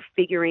are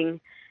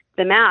figuring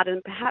them out,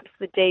 and perhaps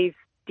the D's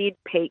did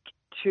peak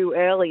too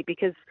early,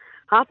 because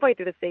halfway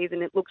through the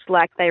season it looks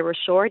like they were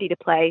surety to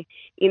play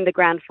in the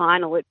grand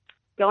final. It's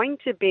going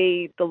to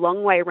be the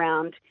long way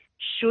round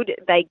should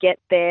they get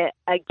there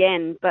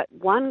again. But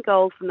 1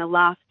 goal from the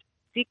last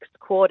 6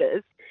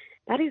 quarters,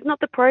 that is not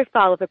the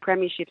profile of a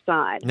premiership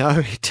side. No,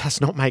 it does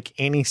not make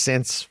any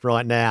sense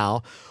right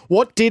now.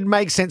 What did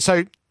make sense?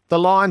 So the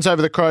Lions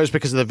over the Crows,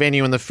 because of the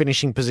venue and the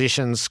finishing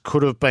positions,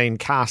 could have been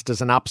cast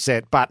as an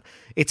upset, but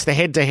it's the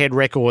head-to-head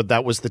record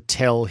that was the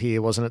tell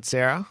here, wasn't it,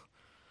 Sarah?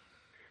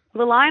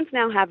 The Lions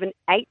now have an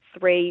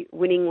 8-3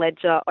 winning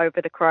ledger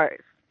over the Crows.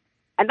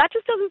 And that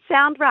just doesn't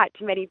sound right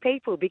to many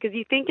people, because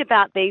you think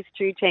about these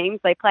two teams,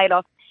 they played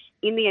off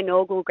in the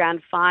inaugural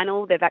grand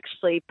final. They've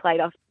actually played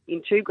off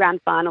in 2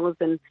 grand finals,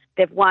 and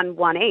they've won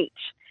 1 each.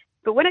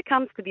 But when it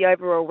comes to the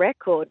overall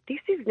record, this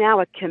is now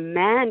a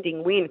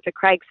commanding win for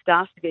Craig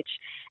Starcevich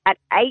at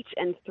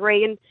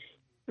 8-3. And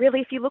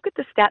really, if you look at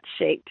the stat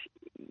sheet,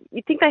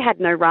 you'd think they had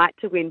no right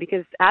to win,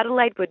 because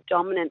Adelaide were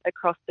dominant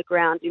across the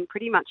ground in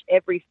pretty much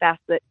every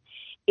facet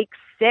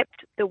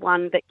except the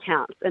one that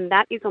counts, and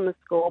that is on the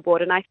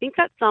scoreboard. And I think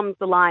that sums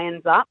the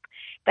Lions up.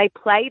 They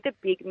play the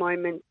big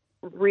moments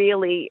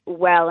really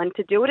well, and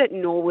to do it at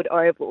Norwood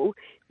Oval,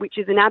 which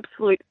is an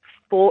absolute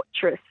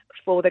fortress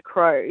for the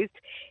Crows,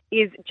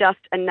 is just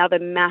another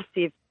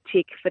massive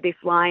tick for this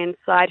Lions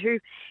side, who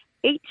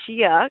each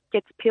year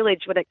gets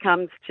pillaged when it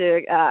comes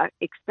to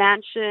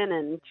expansion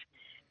and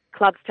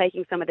clubs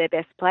taking some of their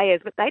best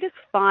players, but they just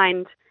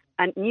find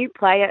a new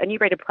player, a new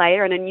breed of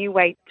player, and a new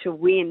way to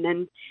win.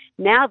 And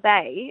now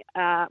they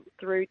are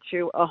through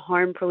to a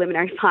home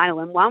preliminary final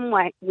and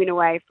win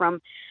away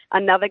from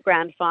another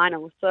grand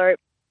final. So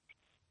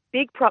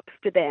big props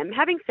to them.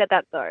 Having said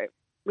that, though,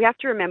 we have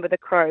to remember the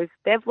Crows,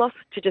 they've lost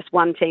to just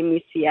one team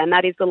this year, and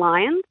that is the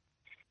Lions.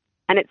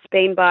 And it's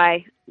been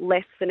by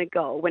less than a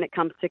goal when it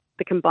comes to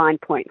the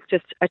combined points,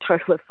 just a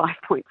total of 5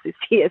 points this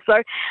year.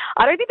 So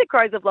I don't think the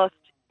Crows have lost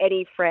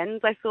any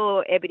friends. I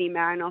saw Ebony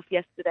Marinoff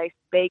yesterday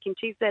speak, and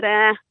she said,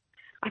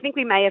 I think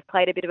we may have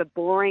played a bit of a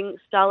boring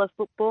style of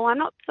football. I'm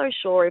not so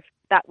sure if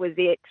that was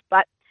it,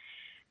 but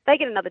they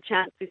get another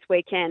chance this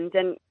weekend.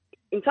 And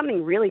in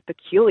something really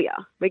peculiar,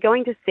 we're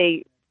going to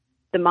see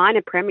the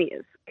minor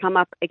premiers come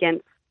up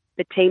against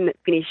the team that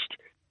finished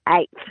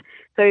 8th.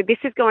 So this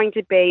is going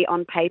to be,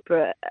 on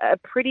paper, a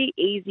pretty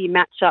easy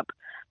matchup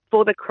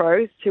for the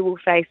Crows, who will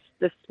face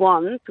the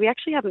Swans. We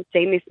actually haven't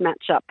seen this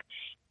matchup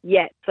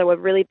yet, so a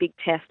really big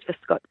test for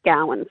Scott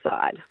Gowan's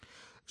side.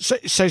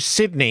 So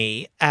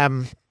Sydney,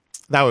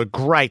 they were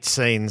great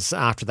scenes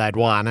after they'd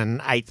won,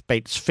 and 8th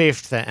beats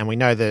 5th, and we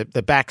know the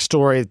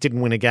backstory.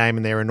 Didn't win a game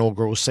in their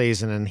inaugural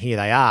season, and here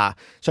they are.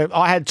 So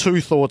I had 2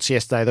 thoughts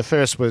yesterday. The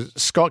first was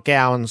Scott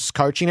Gowan's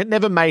coaching. It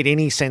never made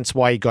any sense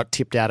why he got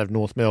tipped out of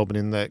North Melbourne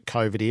in the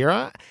COVID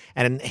era,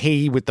 and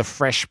he, with the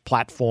fresh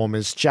platform,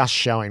 is just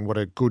showing what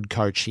a good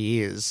coach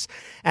he is.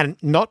 And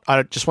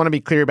I just want to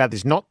be clear about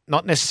this, not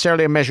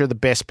necessarily a measure of the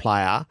best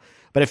player,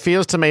 but it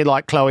feels to me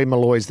like Chloe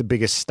Molloy's the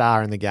biggest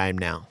star in the game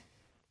now.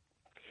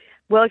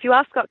 Well, if you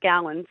ask Scott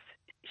Gowans,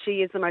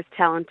 she is the most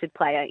talented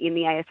player in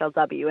the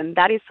AFLW, and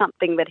that is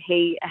something that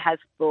he has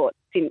thought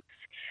since,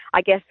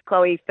 I guess,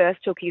 Chloe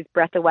first took his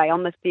breath away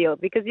on the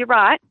field. Because you're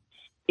right,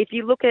 if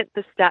you look at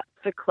the stats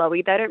for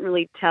Chloe, they don't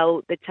really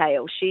tell the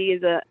tale. She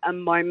is a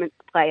moments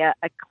player,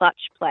 a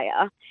clutch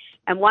player.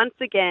 And once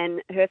again,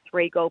 her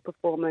 3-goal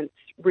performance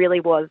really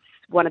was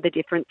one of the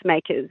difference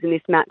makers in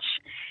this match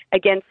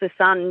against the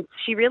Suns.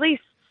 She really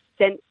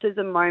senses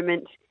a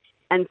moment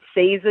and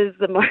seizes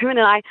the moment.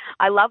 And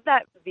I love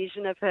that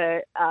vision of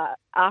her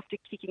after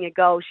kicking a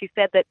goal. She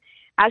said that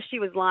as she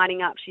was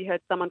lining up, she heard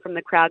someone from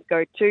the crowd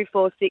go, 2,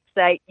 4, 6,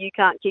 8, you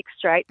can't kick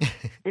straight.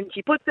 And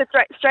she puts it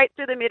straight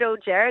through the middle,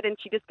 Jared, and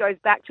she just goes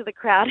back to the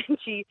crowd and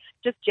she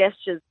just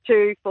gestures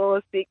 2,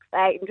 4, 6,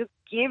 8 and just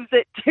gives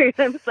it to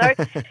them.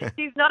 So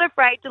she's not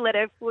afraid to let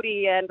her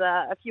footy and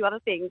a few other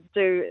things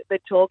do the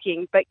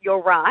talking. But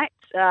you're right.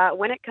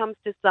 When it comes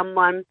to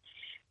someone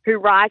who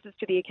rises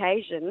to the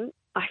occasion,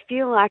 I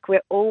feel like we're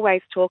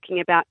always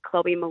talking about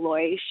Chloe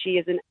Molloy. She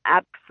is an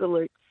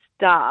absolute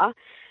star.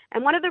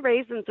 And one of the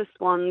reasons the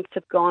Swans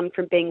have gone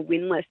from being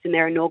winless in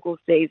their inaugural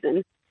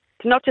season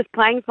to not just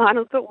playing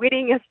finals, but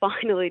winning a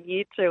final in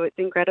year 2. It's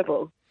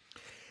incredible.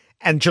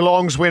 And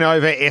Geelong's win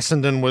over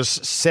Essendon was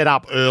set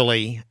up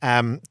early.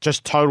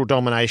 Just total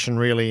domination,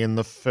 really, in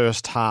the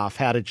first half.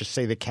 How did you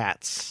see the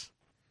Cats?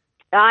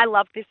 I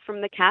love this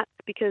from the Cats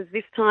because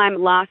this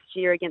time last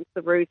year against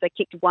the Roos, they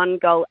kicked 1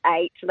 goal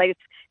 8. They just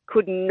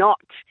could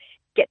not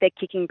get their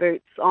kicking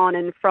boots on.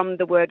 And from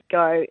the word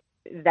go,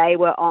 they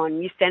were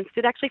on. You sensed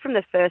it actually from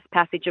the first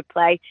passage of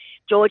play.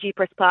 Georgie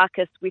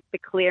Prespakis with the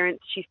clearance.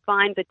 She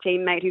finds a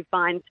teammate who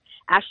finds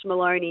Ash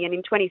Maloney. And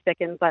in 20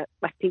 seconds, I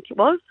think it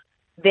was,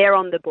 they're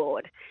on the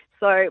board.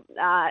 So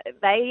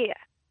they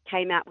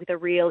came out with a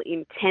real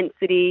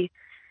intensity.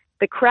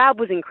 The crowd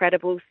was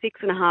incredible.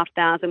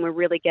 6,500 were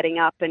really getting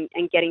up and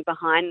getting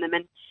behind them.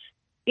 And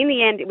in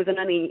the end, it was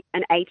only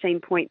an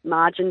 18-point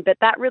margin, but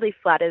that really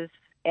flatters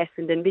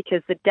Essendon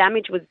because the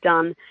damage was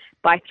done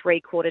by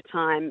 3/4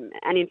 time.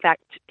 And in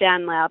fact,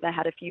 down Lowther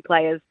had a few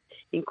players,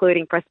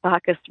 including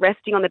Prespakis,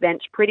 resting on the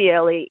bench pretty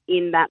early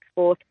in that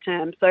 4th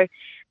term. So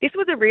this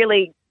was a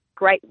really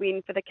great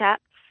win for the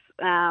Cats.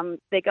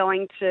 They're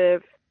going to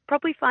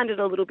probably find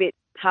it a little bit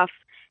tough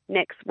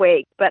next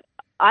week, but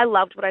I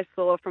loved what I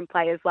saw from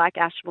players like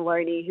Ash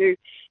Maloney, who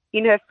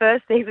in her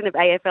first season of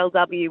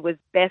AFLW was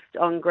best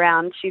on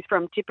ground. She's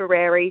from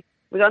Tipperary,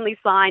 was only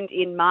signed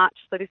in March,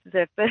 so this is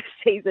her first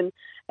season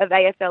of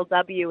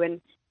AFLW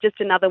and just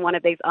another one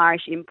of these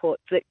Irish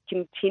imports that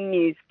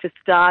continues to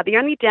star. The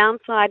only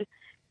downside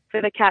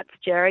for the Cats,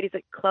 Jared, is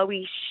that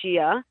Chloe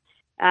Shear,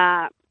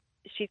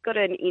 she's got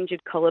an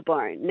injured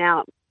collarbone.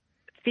 Now,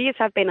 fears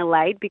have been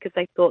allayed because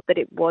they thought that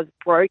it was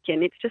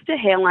broken. It's just a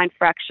hairline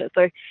fracture.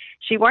 So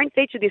she won't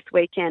feature this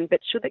weekend,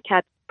 but should the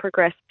Cats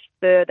progress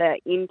further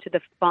into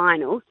the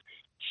finals,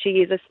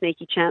 she is a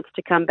sneaky chance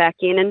to come back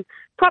in. And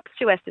props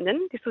to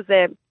Essendon. This was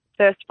their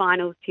first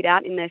finals hit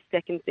out in their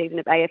second season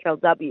of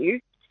AFLW.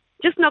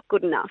 Just not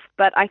good enough,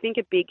 but I think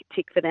a big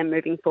tick for them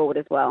moving forward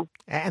as well.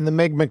 And the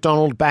Meg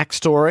McDonald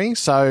backstory.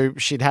 So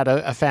she'd had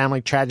a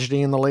family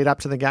tragedy in the lead up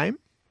to the game?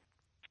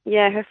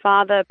 Yeah, her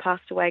father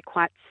passed away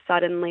quite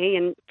suddenly,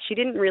 and she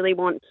didn't really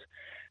want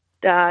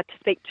to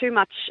speak too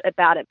much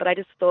about it, but I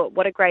just thought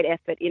what a great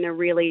effort in a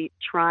really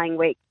trying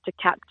week to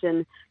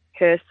captain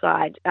her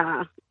side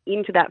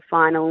into that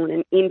final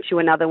and into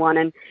another one.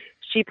 And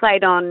she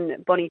played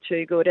on Bonnie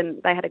Toogood,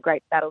 and they had a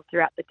great battle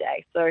throughout the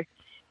day. So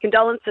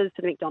condolences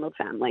to the McDonald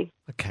family.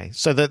 Okay,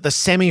 so the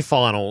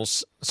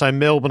semi-finals, so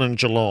Melbourne and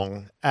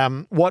Geelong,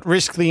 what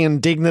risk the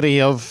indignity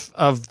of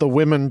the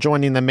women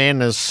joining the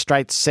men as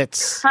straight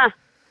sets?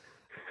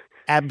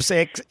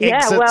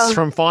 Exits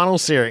from final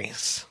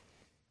series?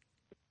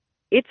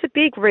 It's a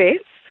big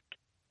risk.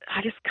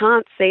 I just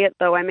can't see it,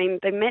 though. I mean,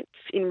 they met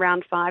in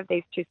round 5,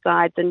 these two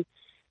sides, and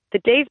the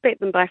D's beat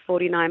them by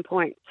 49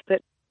 points.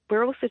 But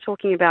we're also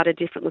talking about a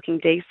different-looking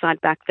D side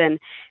back then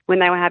when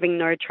they were having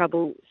no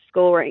trouble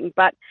scoring.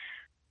 But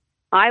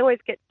I always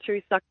get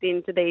too sucked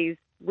into these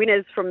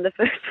winners from the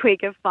first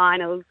week of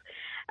finals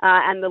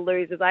and the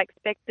losers. I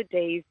expect the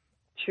D's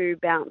to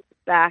bounce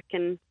back.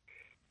 And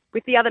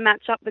with the other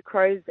matchup, the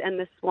Crows and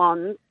the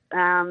Swans,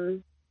 I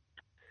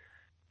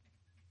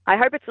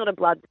hope it's not a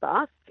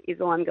bloodbath.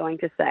 is all I'm going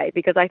to say,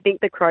 because I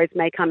think the Crows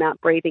may come out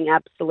breathing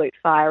absolute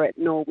fire at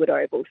Norwood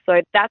Oval.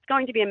 So that's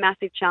going to be a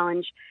massive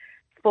challenge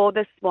for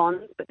the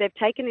Swans, but they've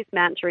taken this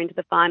mantra into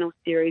the final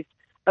series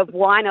of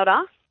why not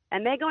us?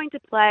 And they're going to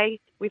play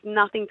with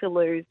nothing to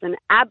lose and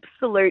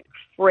absolute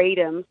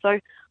freedom. So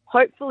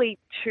hopefully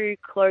 2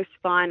 close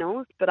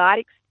finals, but I'd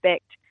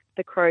expect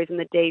the Crows and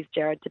the D's,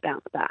 Jared, to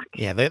bounce back.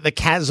 Yeah, the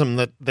chasm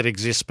that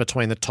exists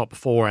between the top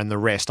 4 and the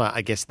rest,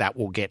 I guess that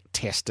will get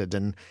tested.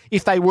 And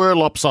if they were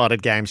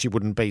lopsided games, you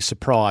wouldn't be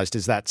surprised,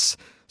 as that's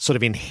sort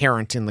of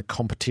inherent in the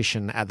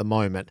competition at the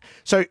moment.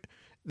 So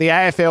the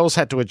AFL's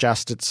had to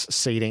adjust its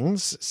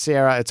seedings.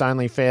 Sarah, it's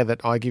only fair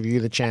that I give you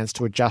the chance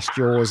to adjust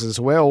yours as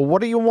well.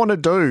 What do you want to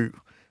do?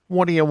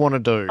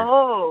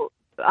 Oh,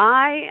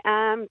 I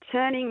am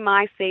turning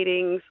my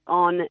seedings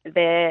on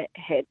their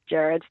head,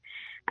 Jared.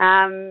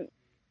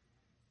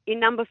 In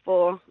number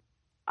 4,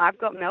 I've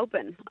got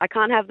Melbourne. I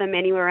can't have them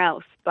anywhere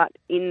else but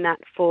in that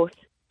 4th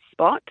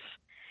spot.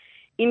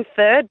 In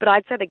 3rd, but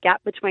I'd say the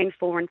gap between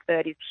 4 and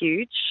 3rd is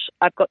huge,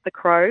 I've got the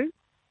Crows.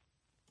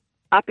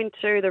 Up in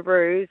 2, the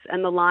Roos,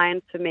 and the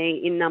Lions for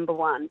me in number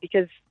 1,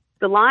 because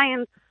the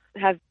Lions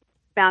have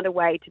found a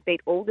way to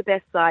beat all the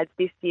best sides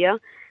this year.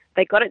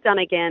 They got it done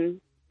again.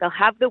 They'll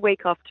have the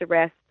week off to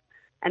rest,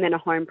 and then a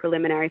home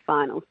preliminary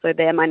final. So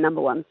they're my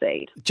number 1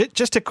 seed.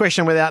 Just a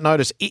question without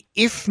notice.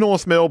 If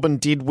North Melbourne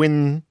did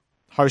win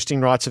hosting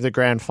rights of the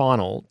grand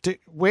final,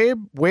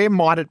 where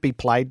might it be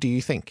played, do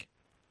you think?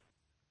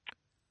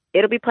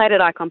 It'll be played at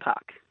Icon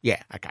Park.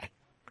 Yeah, okay.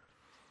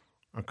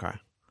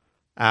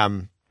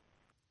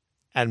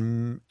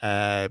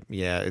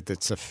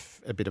 It's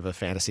a bit of a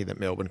fantasy that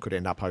Melbourne could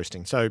end up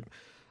hosting. So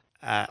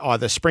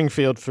either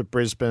Springfield for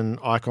Brisbane,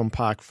 Icon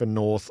Park for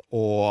North,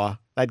 or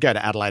they'd go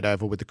to Adelaide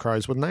Oval with the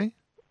Crows, wouldn't they?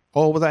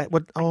 Or they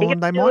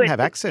might have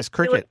access.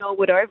 Cricket.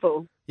 Norwood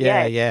Oval.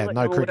 Yeah,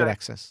 no cricket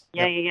access.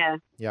 Yeah.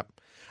 Yep.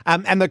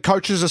 And the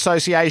Coaches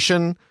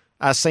Association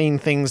are seeing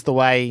things the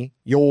way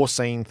you're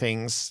seeing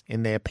things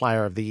in their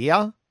Player of the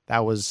Year.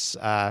 That was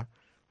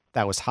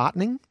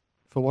heartening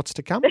for what's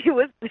to come. It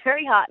was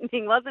very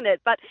heartening, wasn't it?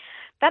 But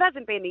that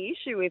hasn't been the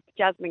issue with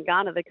Jasmine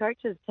Garner. The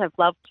coaches have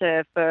loved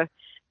her for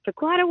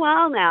quite a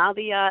while now.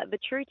 The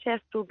true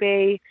test will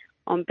be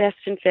on Best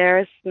and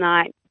Fairest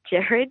night,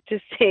 Jared, to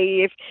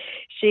see if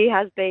she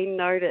has been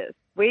noticed.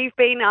 We've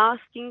been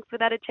asking for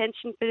that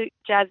attention for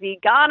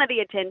Jazzy. Garner the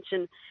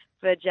attention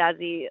for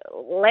Jazzy.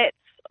 Let's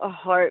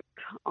hope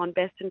on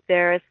Best and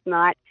Fairest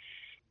night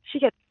she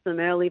gets some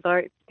early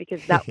votes,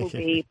 because that will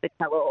be the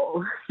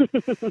tell-all.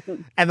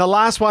 And the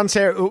last one,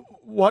 Sarah,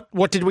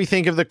 what did we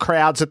think of the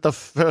crowds at the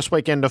first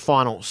weekend of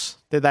finals?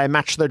 Did they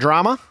match the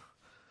drama?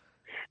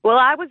 Well,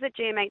 I was at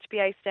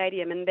GMHBA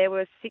Stadium and there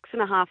were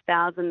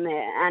 6,500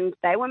 there, and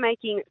they were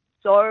making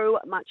so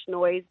much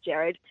noise,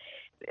 Jared.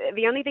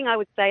 The only thing I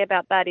would say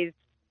about that is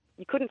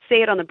you couldn't see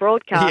it on the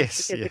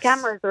broadcast because the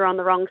cameras are on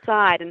the wrong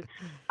side. And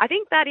I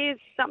think that is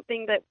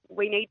something that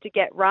we need to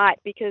get right,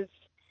 because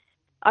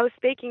I was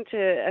speaking to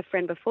a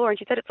friend before and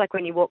she said it's like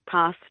when you walk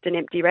past an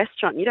empty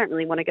restaurant, you don't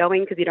really want to go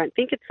in because you don't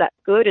think it's that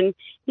good. And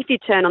if you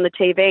turn on the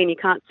TV and you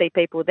can't see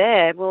people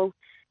there, well,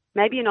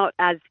 maybe you're not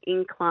as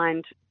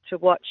inclined to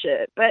watch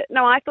it. But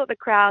no, I thought the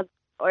crowds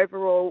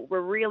overall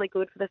were really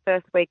good for the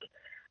first week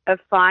of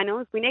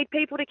finals. We need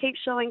people to keep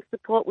showing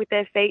support with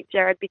their feet,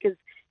 Jared, because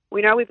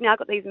we know we've now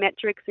got these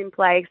metrics in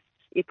place.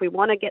 If we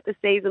want to get the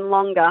season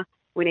longer,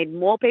 we need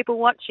more people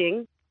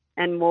watching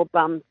and more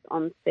bums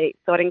on seats.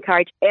 So I'd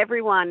encourage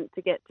everyone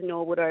to get to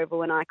Norwood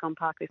Oval and Icon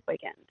Park this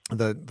weekend.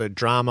 The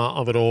drama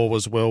of it all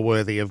was well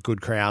worthy of good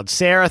crowds.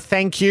 Sarah,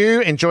 thank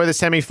you. Enjoy the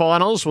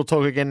semi-finals. We'll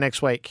talk again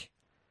next week.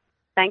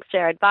 Thanks,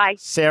 Jared. Bye.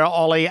 Sarah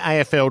Ollie,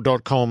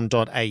 AFL.com.au.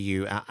 Our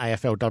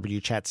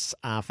AFLW chats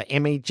are for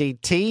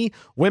MEGT.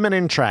 Women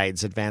in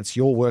Trades. Advance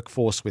your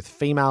workforce with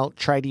female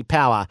tradie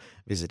power.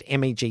 Visit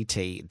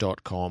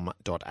MEGT.com.au.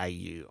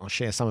 I'll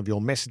share some of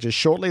your messages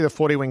shortly. The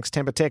 40 Winks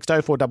temper text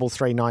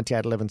 0433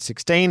 98 11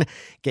 16.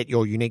 Get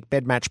your unique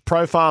bed match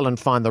profile and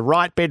find the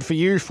right bed for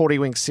you. 40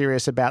 Winks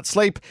serious about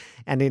sleep.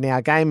 And in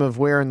our game of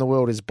Where in the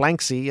World is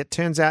Blanksy, it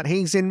turns out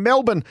he's in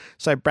Melbourne.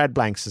 So Brad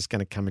Blanks is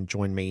going to come and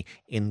join me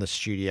in the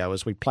studio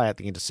as we play at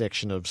the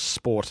intersection of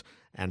sport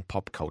and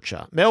pop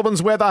culture.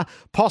 Melbourne's weather,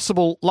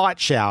 possible light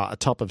shower, a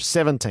top of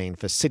 17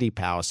 for City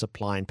Power,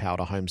 supplying power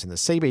to homes in the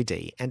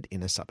CBD and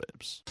inner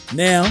suburbs.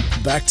 Now,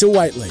 back to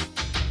Whateley.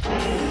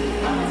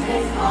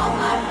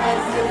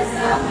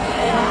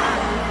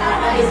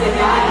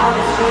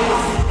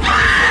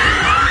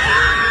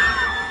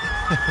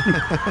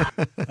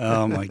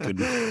 Oh, my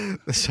goodness.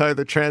 So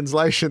the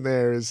translation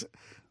there is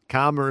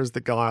Karma is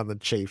the guy on the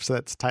Chiefs. So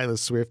that's Taylor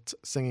Swift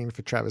singing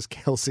for Travis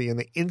Kelce and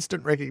the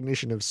instant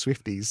recognition of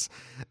Swifties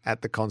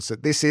at the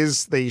concert. This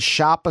is the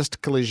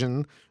sharpest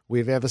collision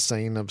we've ever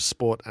seen of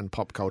sport and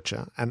pop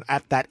culture. And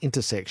at that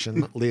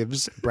intersection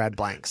lives Brad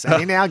Blanks.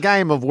 And in our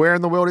game of Where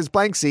in the World is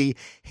Blanksy,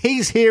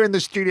 he's here in the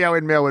studio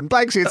in Melbourne.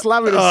 Blanksy, it's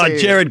lovely to see you.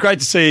 Jared, great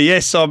to see you.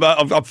 Yes,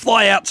 I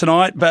fly out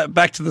tonight,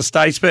 back to the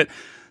States, but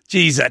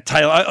geez, that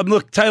Taylor.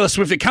 Look, Taylor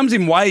Swift, it comes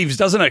in waves,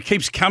 doesn't it? It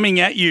keeps coming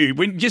at you.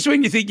 Just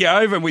when you think you're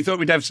over and we thought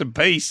we'd have some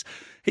peace,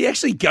 He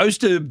actually goes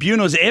to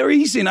Buenos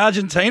Aires in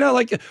Argentina.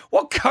 Like,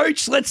 what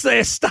coach lets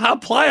their star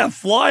player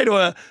fly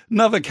to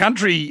another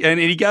country and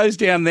he goes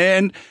down there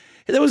and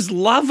there was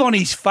love on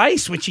his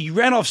face when she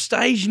ran off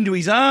stage into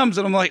his arms,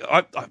 and I'm like,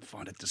 I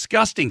find it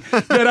disgusting.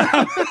 But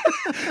I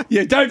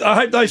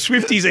hope those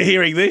Swifties are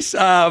hearing this.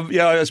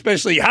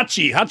 Especially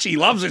Hutchie. Hutchie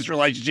loves this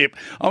relationship.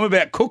 I'm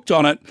about cooked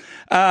on it.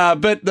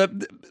 But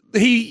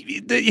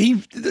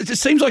it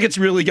seems like it's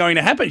really going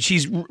to happen.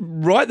 She's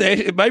right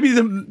there, maybe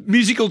the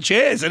musical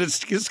chairs, and it's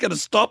just going to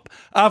stop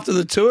after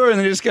the tour, and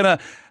they're just going to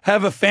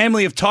have a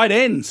family of tight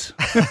ends.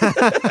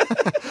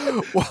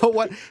 Well,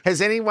 what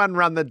has anyone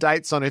run the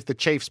dates on if the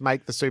Chiefs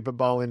make the Super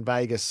Bowl in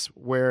Vegas?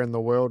 Where in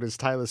the world is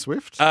Taylor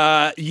Swift?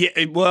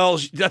 Well,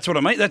 that's what I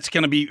mean. That's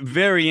going to be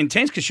very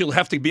intense because she'll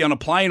have to be on a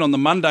plane on the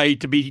Monday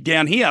to be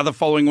down here the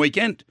following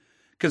weekend.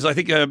 Because I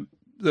think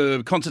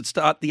the concerts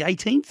start the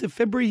 18th of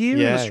February here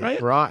in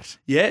Australia. Right.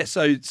 Yeah,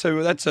 so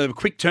that's a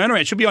quick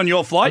turnaround. She'll be on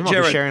your flight,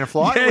 Jared. Be sharing a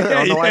flight with her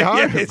on the way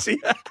home.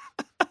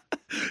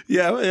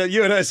 Yeah,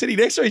 you and her sitting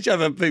next to each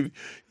other,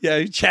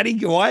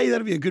 chatting away.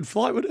 That'd be a good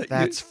flight, wouldn't it?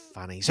 That's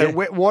funny. So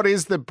what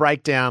is the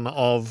breakdown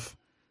of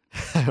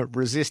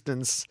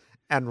resistance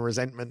and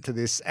resentment to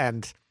this?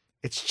 And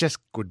it's just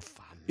good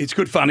fun. It's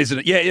good fun, isn't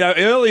it? Yeah,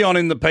 early on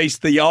in the piece,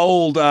 the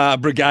old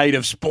brigade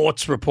of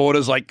sports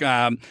reporters like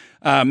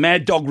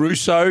Mad Dog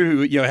Russo,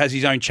 who has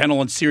his own channel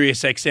on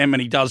Sirius XM,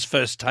 and he does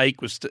First Take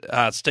with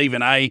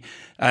Stephen A.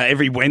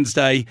 Every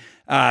Wednesday.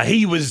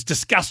 He was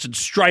disgusted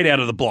straight out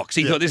of the blocks.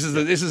 He thought this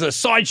is a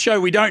sideshow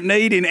we don't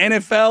need in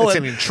NFL. It's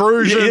an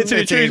intrusion. It's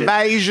an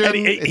invasion.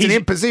 It's an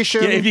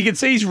imposition. Yeah, if you can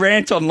see his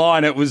rant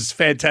online, it was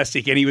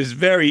fantastic, and he's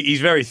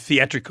very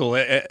theatrical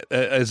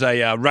as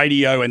a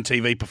radio and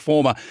TV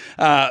performer.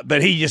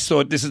 But he just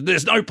thought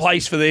there's no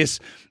place for this.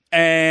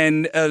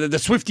 And the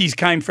Swifties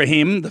came for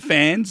him, the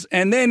fans.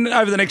 And then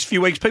over the next few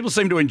weeks, people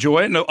seemed to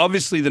enjoy it. And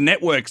obviously the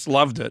networks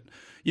loved it.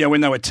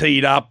 When they were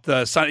teed up,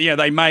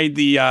 they made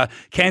the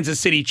Kansas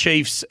City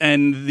Chiefs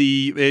and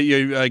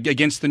the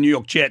against the New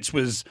York Jets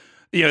was,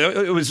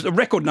 it was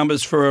record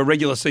numbers for a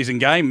regular season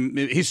game.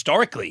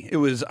 Historically, it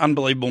was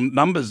unbelievable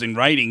numbers in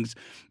ratings.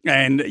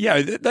 And,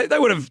 they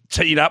would have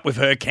teed up with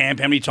her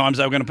camp, how many times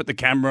they were going to put the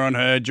camera on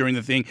her during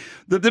the thing.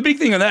 The big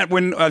thing on that,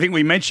 when I think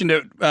we mentioned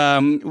it,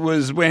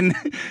 was when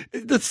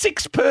the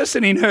sixth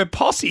person in her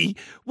posse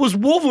was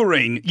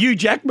Wolverine, Hugh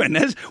Jackman.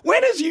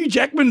 When has Hugh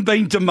Jackman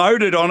been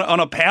demoted on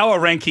a power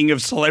ranking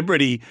of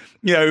celebrity,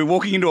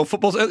 walking into a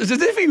football? It's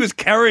as if he was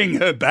carrying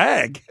her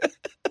bag.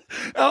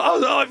 I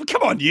was like,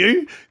 come on,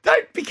 you.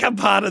 Don't become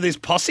part of this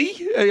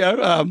posse.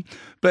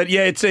 But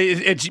yeah,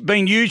 it's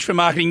been huge for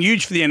marketing,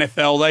 huge for the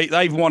NFL.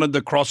 They've wanted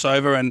the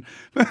crossover, and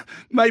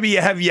maybe you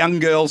have young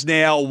girls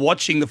now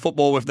watching the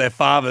football with their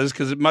fathers,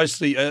 because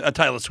mostly a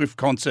Taylor Swift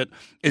concert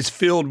is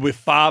filled with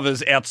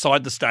fathers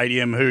outside the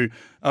stadium who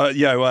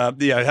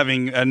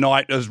having a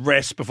night as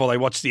rest before they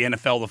watch the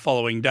NFL the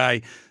following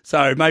day.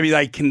 So maybe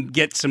they can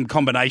get some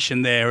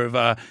combination there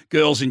of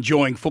girls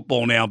enjoying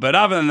football now. But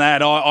other than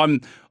that,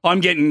 I'm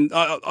getting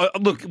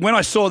look, when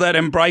I saw that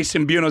embrace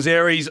in Buenos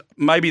Aires,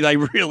 maybe they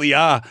really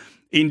are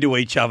into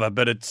each other,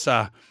 but it's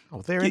they're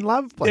in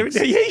love. There's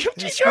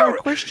no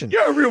question.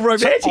 You're a real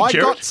romantic. So I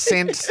got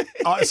sent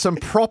some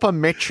proper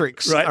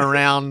metrics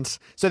around.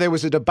 So there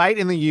was a debate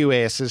in the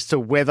US as to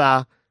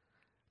whether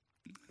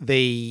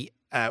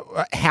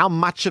how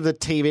much of the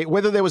TV,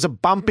 whether there was a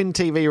bump in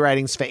TV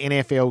ratings for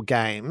NFL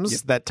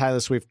games that Taylor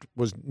Swift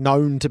was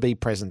known to be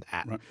present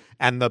at,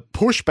 and the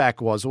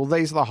pushback was, well,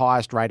 these are the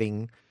highest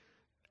rating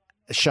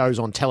shows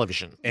on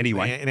television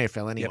anyway,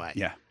 NFL anyway.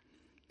 Yeah.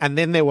 And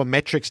then there were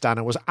metrics done.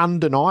 It was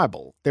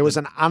undeniable. There was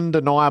an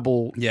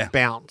undeniable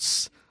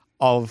bounce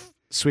of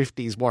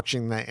Swifties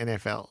watching the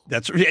NFL.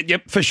 That's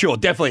for sure,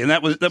 definitely, and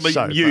that was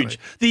so huge.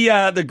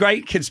 Funny. The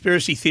great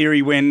conspiracy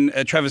theory when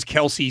Travis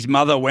Kelce's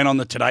mother went on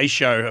the Today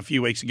Show a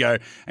few weeks ago,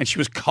 and she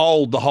was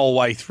cold the whole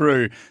way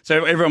through.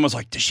 So everyone was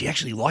like, "Does she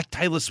actually like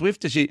Taylor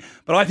Swift? Does she?"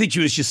 But I think she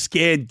was just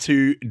scared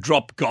to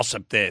drop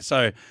gossip there.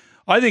 So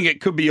I think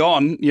it could be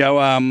on.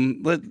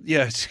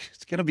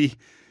 It's going to be.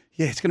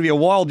 Yeah, it's going to be a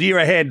wild year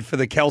ahead for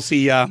the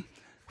Kelce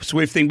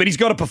Swift thing. But he's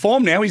got to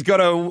perform now. They've got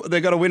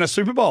to win a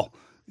Super Bowl.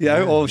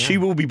 She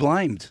will be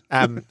blamed.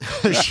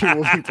 She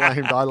will be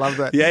blamed. I love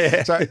that.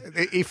 Yeah. So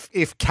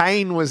if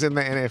Kane was in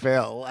the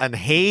NFL and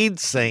he'd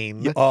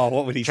seen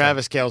what would he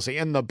Travis Kelce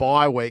in the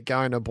bye week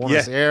going to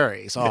Buenos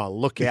Aires,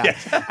 look out.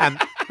 Yeah.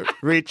 And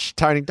Rich,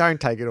 Tony,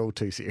 don't take it all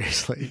too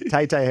seriously.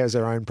 Tay-Tay has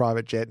her own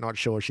private jet. Not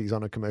sure she's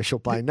on a commercial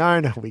plane.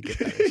 No, we get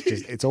that.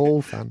 It's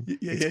all fun.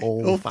 It's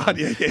all fun.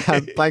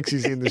 Blanks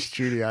is in the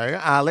studio.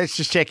 Let's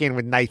just check in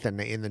with Nathan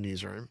in the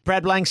newsroom.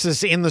 Brad Blanks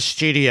is in the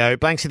studio.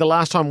 Blanksy, the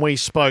last time we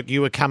spoke,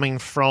 you were going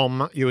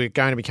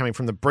to be coming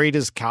from the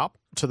Breeders' Cup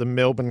to the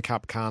Melbourne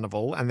Cup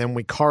Carnival, and then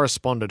we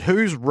corresponded.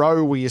 Whose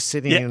row were you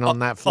sitting in on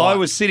that flight? I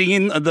was sitting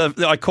in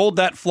I called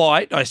that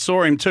flight. I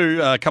saw him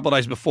too a couple of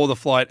days before the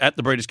flight at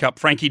the Breeders' Cup,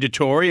 Frankie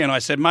Dettori, and I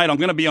said, mate, I'm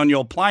going to be on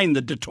your plane,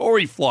 the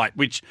Dettori flight,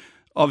 which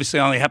obviously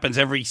only happens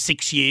every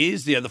 6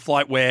 years. The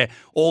flight where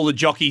all the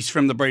jockeys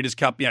from the Breeders'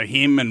 Cup,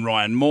 him and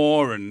Ryan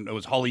Moore, and it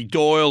was Holly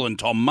Doyle and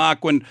Tom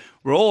Marquand,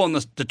 were all on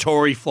the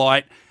Tory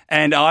flight.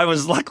 And I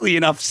was luckily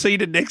enough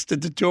seated next to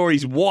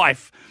Tory's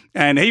wife,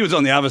 and he was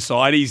on the other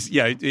side. He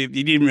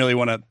didn't really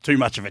want too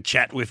much of a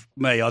chat with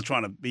me. I was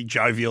trying to be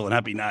jovial and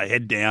happy. No,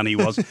 head down he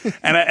was.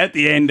 And at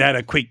the end, had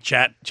a quick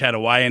chat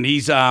away. And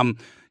he's, I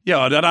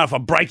don't know if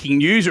I'm breaking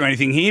news or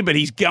anything here, but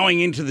he's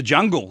going into the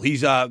jungle.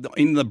 He's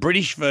in the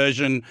British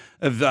version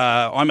of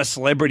I'm a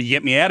Celebrity,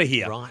 Get Me Out of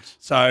Here. Right.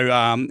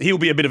 So he'll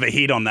be a bit of a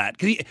hit on that,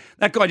 because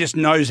that guy just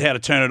knows how to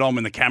turn it on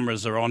when the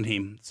cameras are on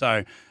him.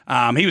 So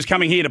he was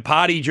coming here to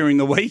party during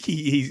the week,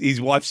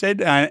 his wife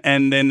said,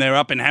 and then they're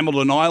up in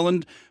Hamilton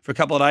Island for a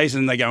couple of days,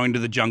 and they go into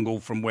the jungle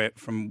from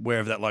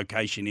wherever that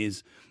location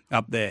is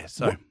up there.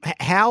 So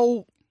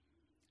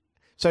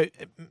So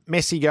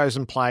Messi goes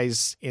and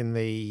plays in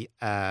the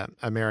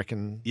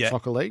American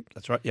Soccer League.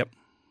 That's right. Yep.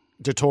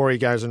 Dettori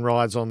goes and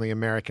rides on the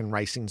American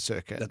racing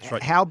circuit. That's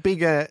right. How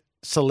big a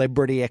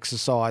celebrity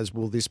exercise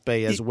will this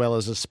be, as well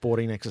as a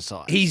sporting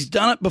exercise? He's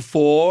done it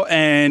before,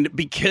 and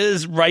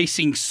because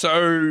racing's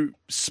so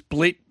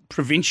split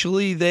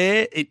provincially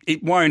there,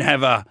 it won't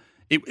have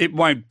it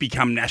won't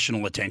become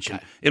national attention.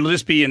 Okay. It'll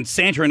just be in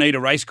Santa Anita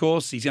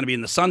Racecourse. He's going to be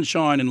in the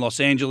sunshine in Los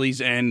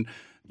Angeles, and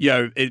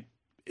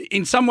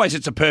in some ways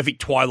it's a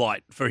perfect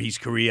twilight for his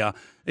career,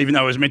 even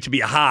though it was meant to be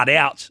a hard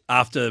out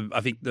after,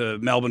 I think, the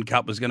Melbourne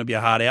Cup was going to be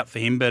a hard out for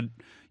him. But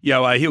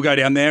he'll go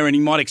down there, and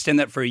he might extend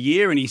that for a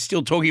year, and he's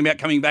still talking about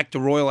coming back to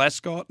Royal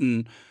Ascot,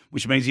 and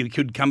which means he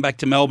could come back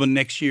to Melbourne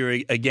next year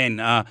again.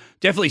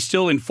 Definitely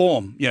still in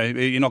form.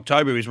 In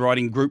October he's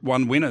riding Group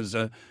 1 winners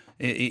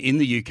in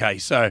the UK.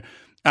 So,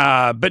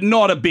 but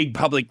not a big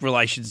public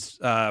relations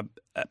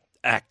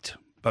act,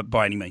 but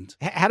by any means.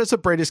 How does the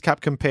Breeders'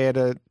 Cup compare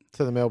to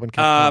the Melbourne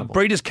Cup?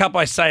 Breeders' Cup,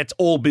 I say it's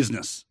all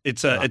business.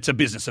 It's a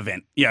business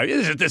event.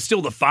 There's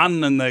still the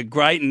fun and the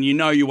great, and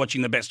you're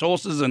watching the best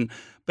horses.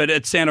 But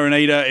at Santa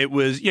Anita, it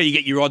was, you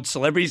get your odd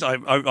celebrities.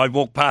 I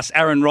walked past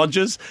Aaron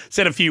Rodgers,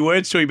 said a few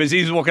words to him as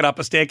he was walking up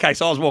a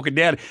staircase. I was walking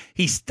down.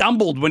 He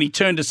stumbled when he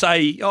turned to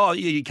say, "Oh,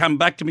 you come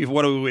back to me for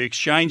what we were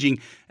exchanging."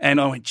 And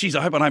I went, "Geez,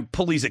 I hope I don't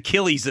pull his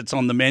Achilles that's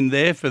on the men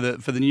there for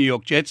the New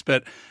York Jets."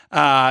 But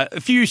a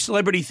few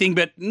celebrity thing,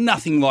 but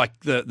nothing like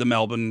the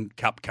Melbourne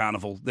Cup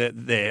Carnival.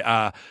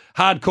 They're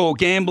hardcore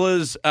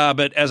gamblers,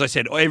 but as I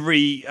said,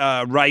 every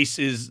race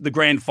is the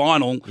grand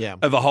final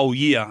of a whole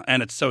year,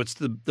 and it's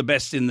the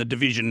best in the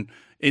division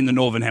in the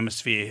Northern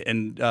Hemisphere,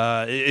 and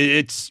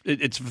it's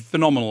a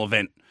phenomenal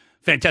event,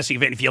 fantastic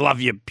event if you love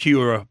your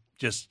pure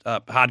just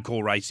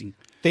hardcore racing.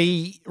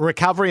 The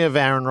recovery of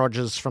Aaron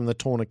Rodgers from the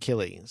torn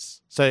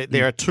Achilles. So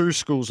there are two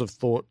schools of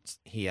thought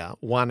here.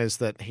 One is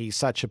that he's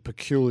such a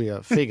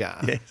peculiar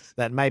figure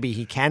that maybe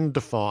he can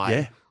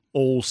defy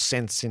all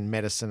sense in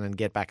medicine and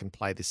get back and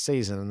play this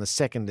season. And the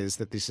second is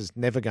that this is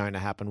never going to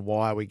happen.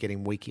 Why are we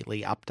getting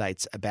weekly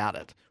updates about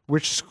it?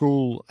 Which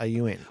school are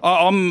you in?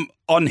 I'm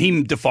on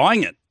him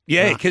defying it.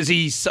 Yeah, because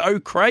he's so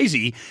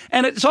crazy.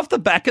 And it's off the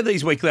back of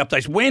these weekly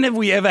updates. When have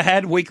we ever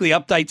had weekly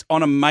updates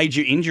on a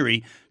major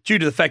injury due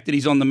to the fact that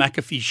he's on the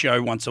McAfee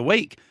show once a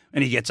week?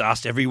 And he gets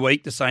asked every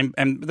week the same.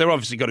 And they've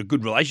obviously got a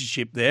good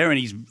relationship there, and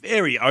he's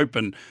very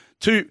open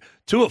to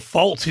a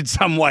fault in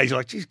some ways.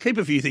 Like, just keep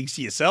a few things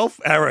to yourself,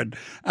 Aaron.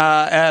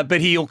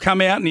 But he'll come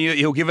out and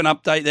he'll give an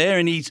update there,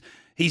 and he's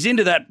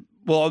into that.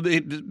 Well,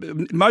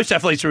 most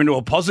athletes are into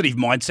a positive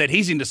mindset.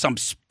 He's into some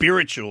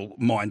spiritual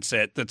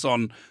mindset that's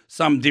on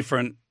some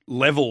different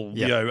level,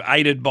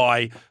 aided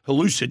by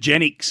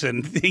hallucinogenics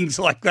and things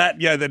like that,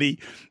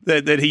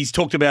 that he's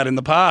talked about in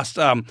the past.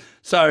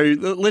 So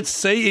let's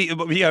see.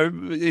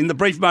 In the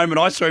brief moment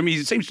I saw him,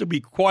 he seems to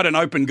be quite an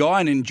open guy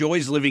and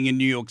enjoys living in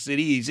New York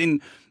City.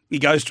 He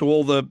goes to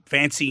all the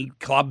fancy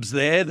clubs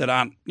there that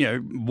aren't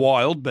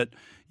wild, but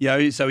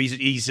so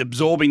he's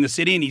absorbing the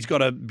city, and he's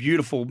got a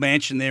beautiful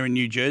mansion there in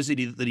New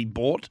Jersey that he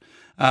bought.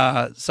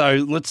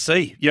 So let's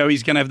see.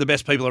 He's going to have the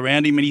best people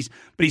around him, but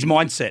his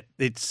mindset,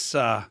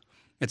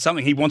 it's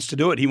something he wants to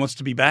do it. He wants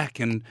to be back.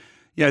 And,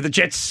 the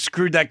Jets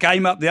screwed that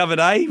game up the other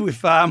day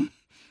with,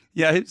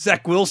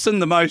 Zach Wilson,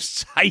 the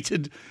most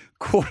hated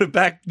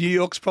quarterback New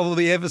York's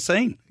probably ever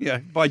seen,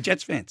 by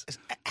Jets fans.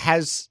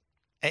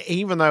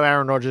 Even though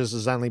Aaron Rodgers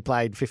has only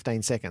played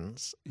 15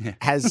 seconds,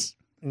 has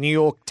New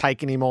York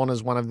taken him on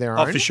as one of their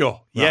own? Oh, for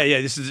sure. Right.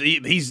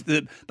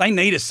 Yeah. They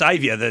need a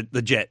savior,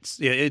 the Jets.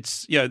 Yeah,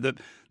 it's,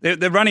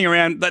 they're running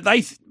around.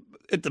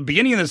 At the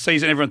beginning of the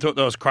season, everyone thought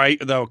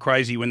they were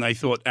crazy when they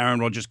thought Aaron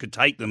Rodgers could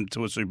take them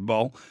to a Super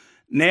Bowl.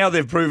 Now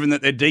they've proven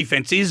that their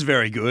defense is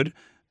very good,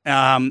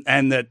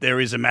 and that there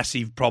is a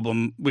massive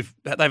problem with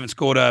they haven't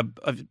scored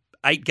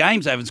 8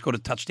 games. They haven't scored a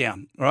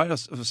touchdown, right?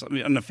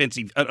 An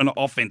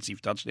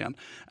offensive touchdown,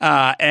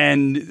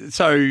 and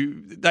so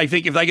they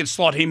think if they could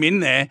slot him in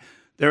there,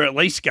 they're at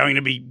least going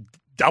to be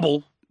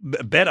double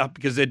better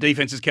because their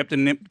defense has kept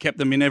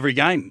them in every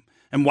game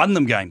and won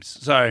them games.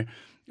 So.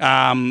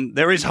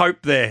 There is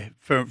hope there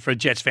for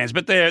Jets fans,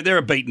 but they're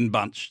a beaten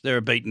bunch. They're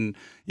a beaten.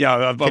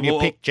 Can you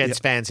pick Jets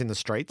fans in the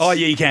streets? Oh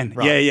yeah, you can.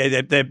 Right.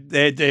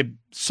 Yeah.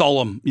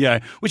 solemn,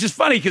 which is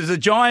funny because the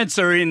Giants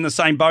are in the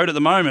same boat at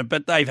the moment,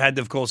 but they've had,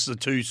 of course, the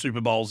 2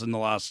 Super Bowls in the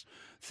last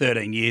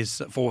 14 years.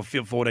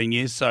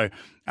 So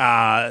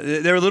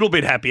they're a little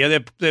bit happier.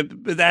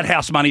 That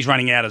house money's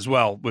running out as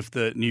well with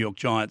the New York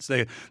Giants.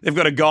 They've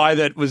got a guy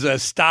that was a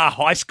star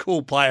high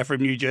school player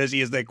from New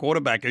Jersey as their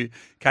quarterback who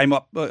came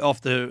up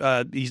off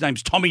his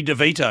name's Tommy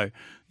DeVito.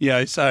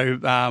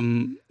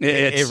 So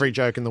every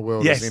joke in the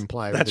world is in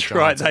play. That's with the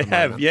right. Giants They at the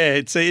have. moment.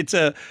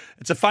 Yeah,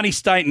 it's a funny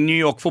state in New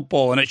York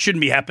football, and it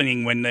shouldn't be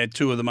happening when they're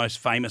 2 of the most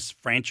famous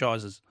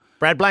franchises.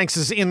 Brad Blanks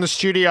is in the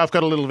studio. I've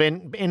got a little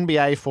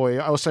NBA for you.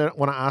 I also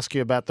want to ask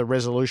you about the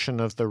resolution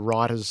of the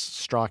writers'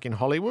 strike in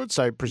Hollywood.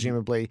 So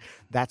presumably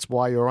that's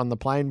why you're on the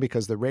plane,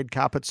 because the red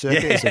carpet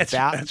circuit is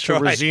about to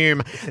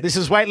resume. This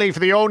is Whateley for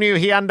the all-new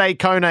Hyundai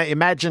Kona,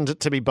 imagined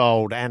to be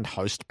bold, and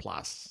Host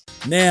Plus.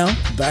 Now,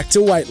 back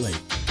to Whateley.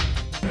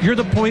 You're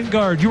the point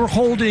guard. You were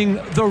holding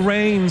the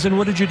reins. And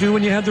what did you do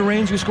when you had the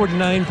reins? You scored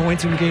 9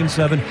 points in Game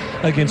 7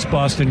 against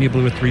Boston. You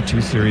blew a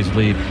 3-2 series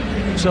lead.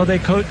 So they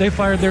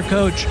fired their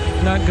coach.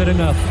 Not good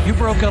enough. You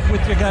broke up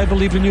with your guy,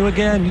 believe in you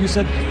again. You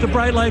said, the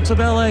bright lights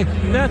of L.A.,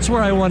 that's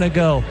where I want to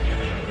go.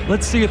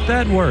 Let's see if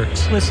that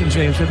works. Listen,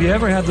 James, have you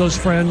ever had those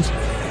friends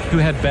who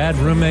had bad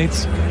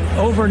roommates?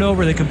 Over and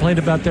over, they complained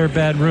about their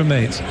bad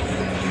roommates.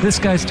 This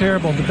guy's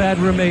terrible. The bad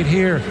roommate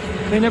here.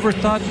 They never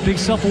thought to be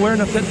self-aware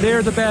enough that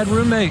they're the bad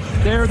roommate.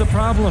 They're the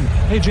problem.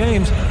 Hey,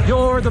 James,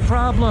 you're the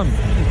problem.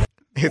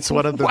 It's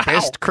one of the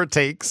best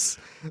critiques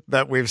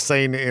that we've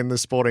seen in the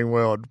sporting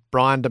world.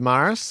 Brian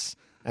Damaris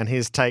and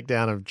his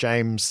takedown of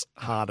James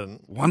Harden.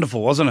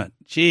 Wonderful, wasn't it?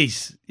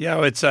 Jeez.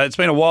 It's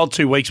been a wild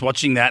 2 weeks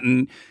watching that,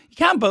 and you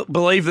can't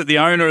believe that the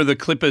owner of the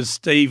Clippers,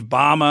 Steve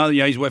Ballmer,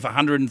 he's worth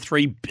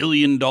 $103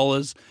 billion,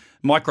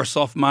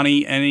 Microsoft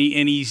money, and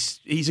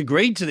he's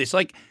agreed to this.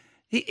 Like,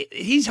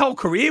 his whole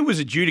career was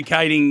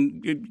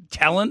adjudicating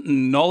talent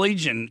and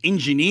knowledge and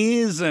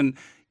engineers, and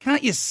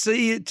can't you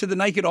see it to the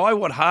naked eye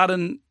what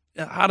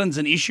Harden's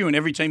an issue in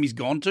every team he's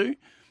gone to?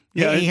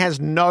 He has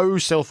no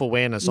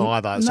self-awareness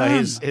either. So None.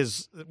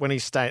 his when he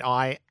stated,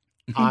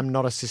 I'm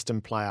not a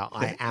system player,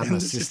 I am a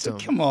system.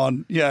 Come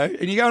on, and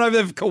you're going over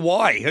there for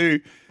Kawhi, who,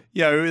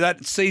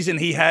 that season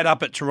he had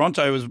up at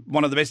Toronto was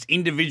one of the best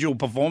individual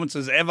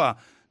performances ever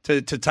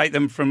to take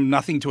them from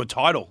nothing to a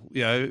title.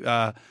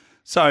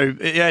 So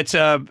it's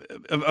a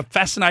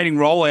fascinating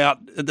rollout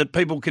that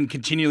people can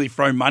continually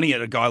throw money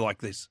at a guy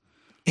like this.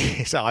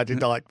 So I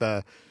did like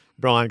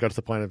Brian got to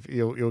the point of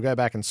you'll go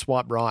back and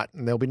swipe right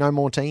and there'll be no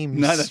more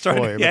teams for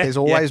you. But there's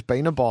always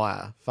been a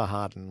buyer for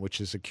Harden, which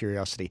is a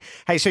curiosity.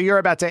 Hey, so you're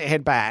about to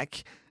head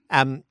back.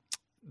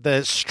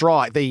 The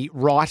strike, the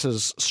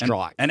writers'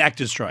 strike. And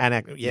actors'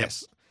 strike.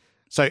 Yes.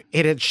 So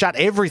it had shut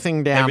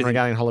everything down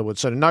regarding Hollywood.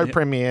 So no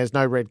premieres,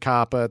 no red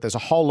carpet. There's a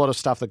whole lot of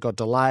stuff that got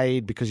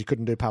delayed because you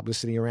couldn't do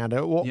publicity around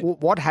it.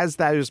 What has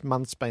those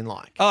months been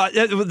like?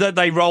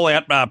 They roll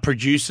out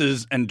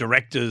producers and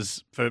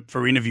directors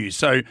for interviews.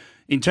 So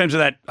in terms of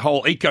that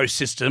whole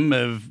ecosystem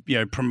of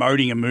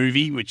promoting a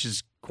movie, which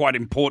is quite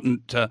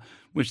important,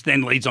 which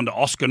then leads on to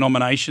Oscar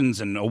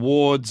nominations and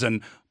awards,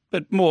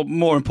 but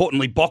more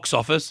importantly, box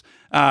office,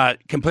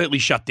 completely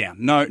shut down.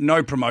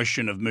 No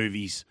promotion of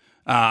movies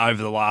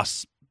over the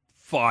last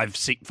 5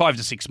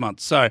 to 6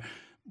 months. So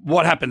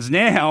what happens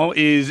now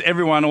is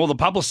all the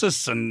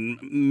publicists and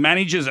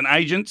managers and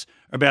agents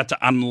are about to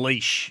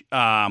unleash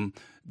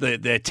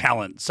their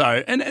talent.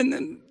 So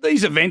and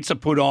these events are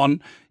put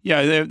on.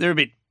 They're a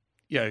bit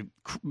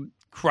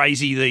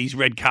crazy, these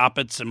red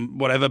carpets and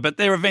whatever, but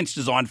they're events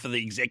designed for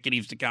the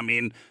executives to come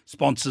in,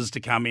 sponsors to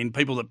come in,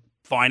 people that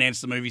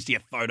finance the movies to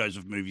get photos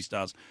of movie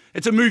stars.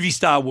 It's a movie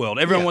star world.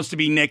 Everyone wants to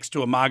be next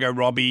to a Margot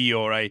Robbie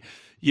or a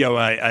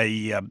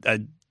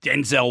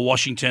Denzel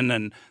Washington,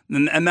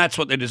 and that's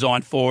what they're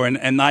designed for,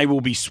 and they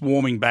will be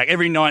swarming back.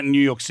 Every night in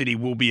New York City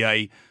will be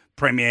a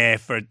premiere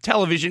for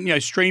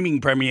television.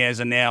 Streaming premieres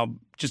are now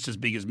just as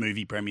big as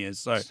movie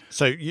premieres.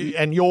 So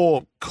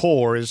your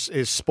core is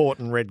sport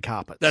and red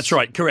carpets. That's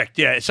right, correct.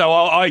 Yeah. So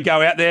I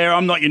go out there.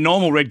 I'm not your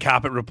normal red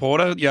carpet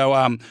reporter.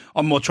 I'm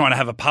more trying to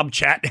have a pub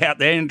chat out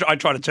there, and I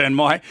try to turn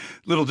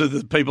little do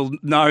the people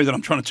know that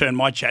I'm trying to turn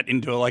my chat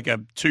into a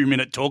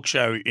 2-minute talk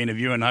show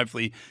interview, and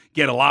hopefully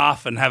get a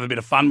laugh and have a bit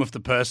of fun with the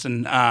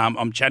person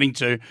I'm chatting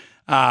to.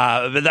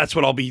 But that's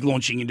what I'll be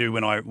launching into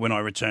when I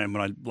return,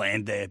 when I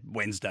land there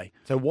Wednesday.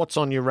 So what's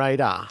on your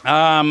radar?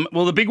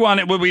 Well, the big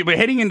one, we're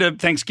heading into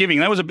Thanksgiving.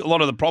 That was a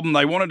lot of the problem.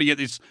 They wanted to get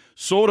this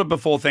sort of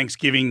before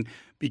Thanksgiving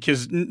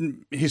because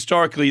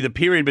historically the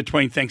period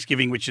between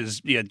Thanksgiving, which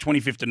is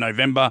 25th of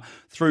November,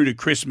 through to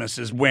Christmas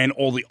is when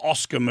all the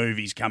Oscar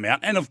movies come out.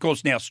 And, of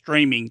course, now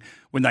streaming,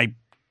 when they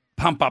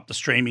pump up the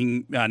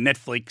streaming,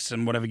 Netflix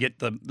and whatever, get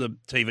the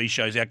TV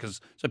shows out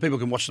so people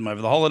can watch them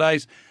over the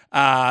holidays.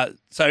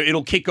 So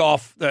it'll kick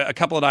off a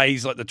couple of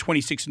days, like the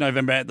 26th of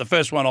November. The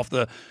first one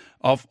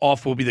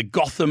off will be the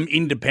Gotham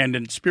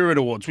Independent Spirit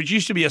Awards, which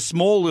used to be a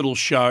small little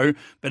show,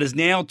 but has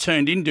now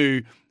turned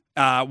into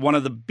one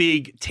of the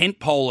big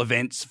tentpole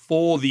events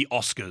for the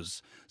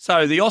Oscars.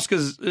 So the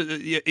Oscars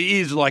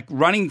is like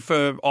running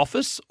for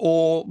office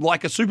or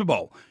like a Super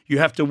Bowl. You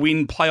have to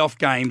win playoff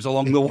games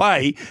along the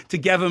way to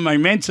gather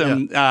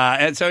momentum.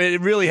 And so it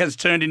really has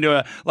turned into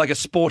a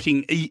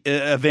sporting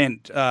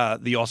event,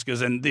 the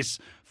Oscars. And this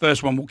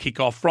first one will kick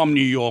off from New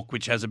York,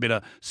 which has a bit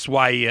of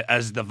sway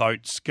as the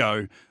votes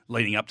go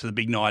leading up to the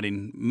big night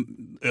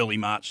in early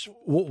March.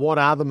 What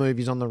are the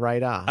movies on the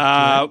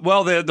radar?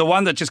 Well, the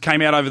one that just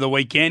came out over the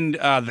weekend,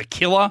 The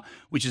Killer,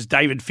 which is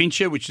David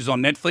Fincher, which is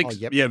on Netflix. Oh,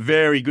 yep. Yeah,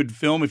 very good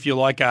film. If you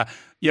like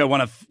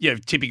one of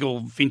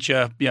typical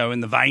Fincher, in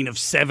the vein of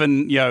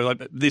Seven,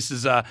 like this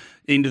is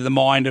into the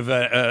mind of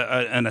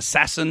an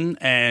assassin,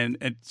 and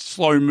it's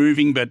slow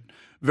moving but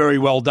very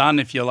well done.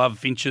 If you love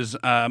Fincher's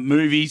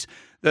movies.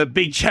 The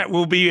big chat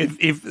will be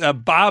if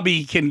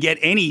Barbie can get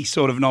any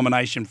sort of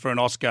nomination for an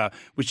Oscar,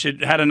 which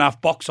it had enough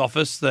box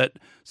office that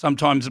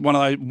sometimes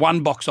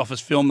one box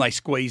office film they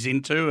squeeze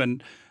into,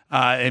 and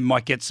it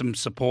might get some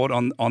support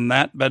on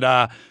that.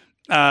 But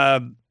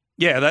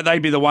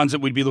they'd be the ones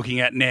that we'd be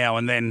looking at now,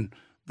 and then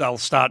they'll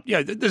start.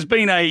 There's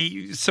been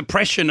a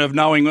suppression of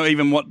knowing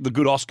even what the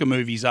good Oscar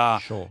movies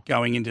are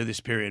going into this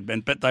period,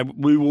 but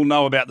we will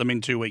know about them in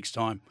 2 weeks'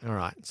 time. All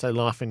right. So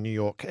Life in New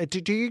York.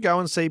 Do you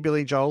go and see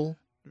Billy Joel?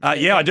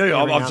 Yeah, I do.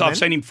 I've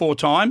seen him 4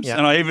 times,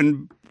 and I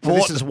even bought. So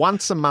this is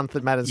once a month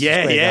at Madison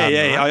Square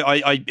Garden.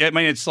 Right? I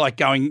mean, it's like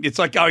going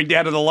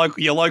down to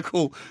your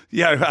local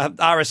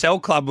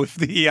RSL club with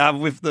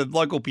the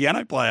local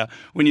piano player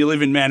when you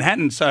live in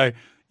Manhattan. So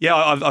yeah,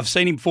 I've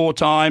seen him 4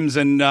 times,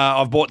 and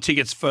I've bought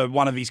tickets for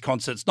one of his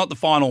concerts, not the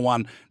final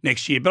one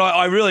next year. But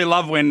I really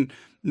love when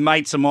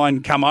mates of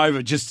mine come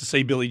over just to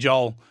see Billy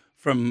Joel.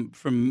 From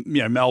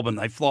Melbourne,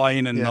 they fly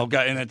in and they'll go,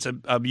 and it's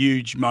a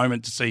huge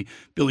moment to see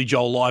Billy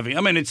Joel live.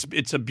 I mean,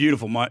 it's a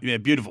beautiful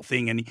beautiful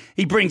thing, and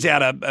he brings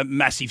out a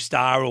massive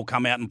star who'll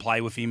come out and play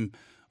with him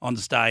on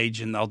the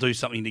stage, and they'll do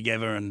something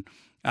together. And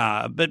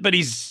but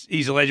he's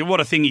a legend.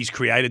 What a thing he's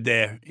created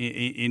there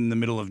in the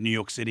middle of New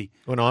York City.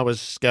 When I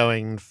was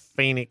going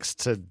Phoenix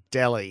to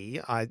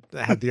Delhi, I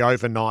had the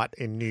overnight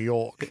in New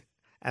York,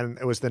 and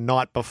it was the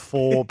night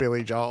before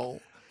Billy Joel.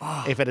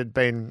 If it had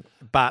been,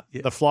 but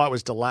the flight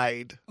was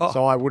delayed,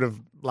 so I would have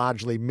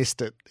largely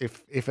missed it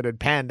if it had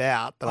panned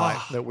out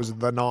that that was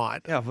the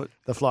night. Yeah, but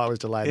the flight was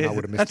delayed, and I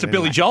would have missed that's it. That's a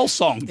Billy Joel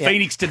song,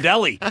 Phoenix to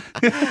Delhi.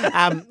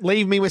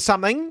 Leave me with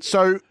something.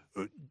 So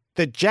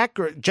the Jack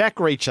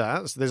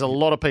Reacher, there's a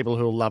lot of people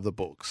who will love the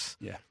books.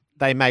 Yeah.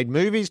 They made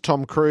movies.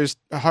 Tom Cruise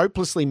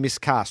hopelessly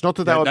miscast. Not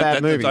that they were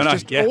bad movies,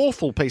 just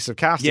awful piece of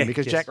casting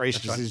because Jack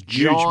Reacher is this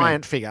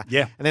giant figure.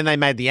 Yeah. And then they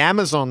made the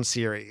Amazon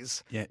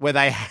series where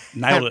they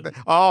nailed it.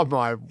 Oh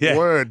my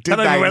word! Did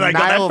they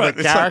nail the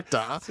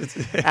character?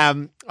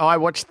 I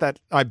watched that.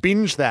 I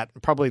binged that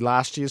probably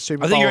last year's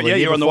Super Bowl. I think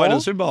you're on the way to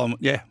the Super Bowl.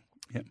 Yeah.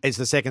 Yep. Is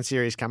the second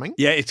series coming?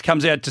 Yeah, it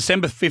comes out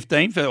December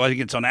 15th. I think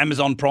it's on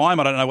Amazon Prime.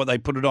 I don't know what they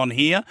put it on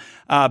here,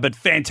 but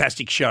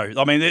fantastic show.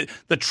 I mean,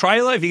 the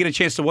trailer, if you get a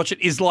chance to watch it,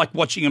 is like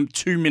watching a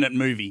 2-minute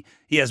movie.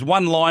 He has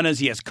one-liners,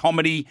 he has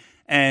comedy,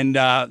 and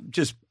but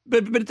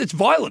it's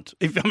violent.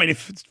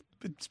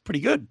 It's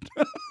pretty good.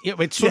 Yeah,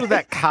 it's sort of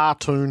that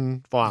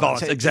cartoon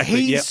violence.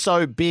 Exactly. He's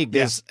so big,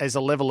 there's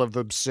a level of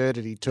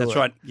absurdity to it. That's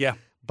right, yeah.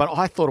 But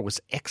I thought it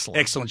was excellent.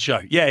 Excellent show.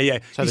 Yeah.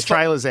 So the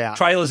trailer's out.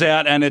 Trailer's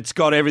out, and it's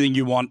got everything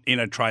you want in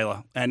a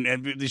trailer. And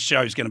this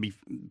show's going to be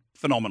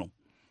phenomenal.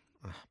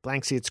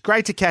 Blanksy, it's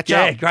great to catch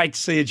up. up. Yeah, great to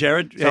see you,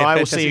 Jared. So I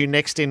will see you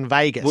next in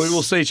Vegas. We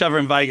will see each other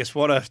in Vegas.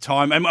 What a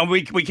time. And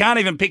we can't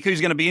even pick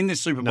who's going to be in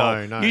this Super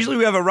Bowl. No. Usually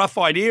we have a rough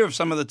idea of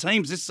some of the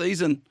teams this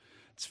season.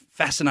 It's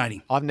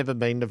fascinating. I've never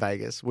been to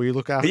Vegas. Will you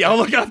look after? Yeah, I'll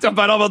look after,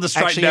 but I'm on the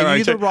straight and narrow. Are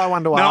you the right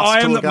one to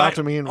ask to look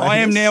after me in Vegas? I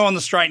am now on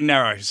the straight and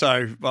narrow, so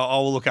I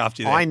will look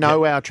after you there. I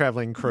know our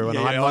travelling crew, and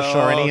I'm not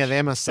sure any of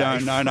them are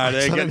safe. No,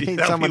 they're going to need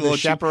someone to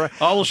chaperone.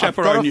 I will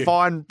chaperone I've you. got to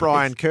find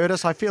Brian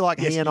Curtis. I feel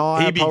like he and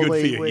I he'd be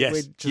probably good for you.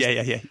 Yes.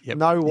 Just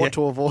know what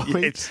to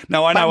avoid.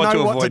 No, I know what to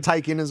avoid. What to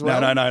take in as well.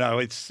 No.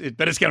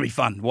 But it's going to be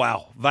fun.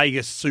 Wow,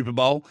 Vegas Super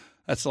Bowl.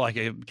 That's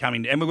like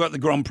coming, and we've got the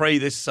Grand Prix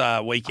this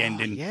weekend.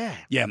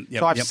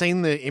 So I've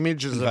seen the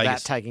images of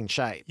that taking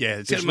shape. Yeah,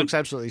 it looks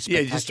absolutely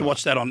spectacular. Yeah, just to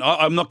watch that on.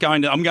 I'm not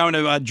going to. I'm going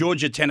to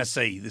Georgia,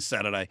 Tennessee this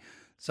Saturday.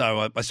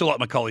 So I still like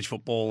my college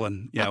football,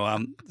 and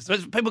so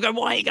people go,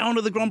 "Why are you going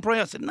to the Grand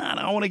Prix?" I said, "No,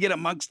 I want to get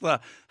amongst the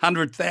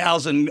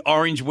 100,000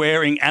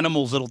 orange-wearing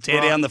animals that'll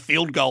tear down the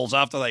field goals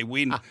after they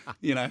win."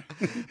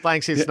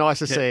 Thanks. It's nice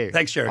to see you.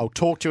 Thanks, Jared. I'll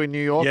talk to you in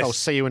New York. Yes. I'll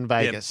see you in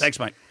Vegas. Thanks,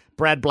 mate.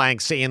 Brad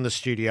Blanksy in the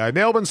studio.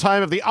 Melbourne's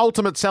home of the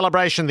ultimate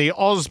celebration, the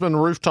Osborne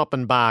Rooftop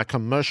and Bar,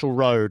 Commercial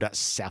Road,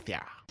 South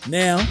Yarra.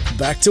 Now,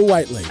 back to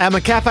Whateley. Our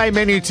McCafe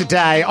menu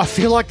today, I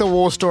feel like the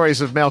war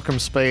stories of Malcolm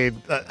Speed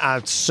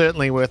are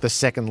certainly worth a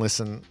second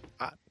listen.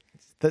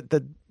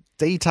 The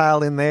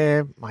detail in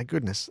there, my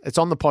goodness. It's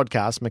on the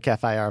podcast,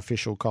 McCafe, our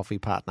official coffee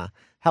partner.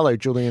 Hello,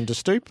 Julian De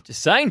Stoop.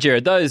 Just saying,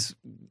 Jared,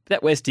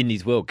 that West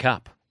Indies World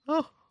Cup.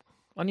 Oh.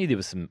 I knew there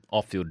was some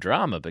off-field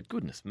drama, but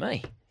goodness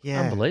me.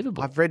 Yeah,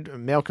 unbelievable. I've read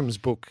Malcolm's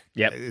book.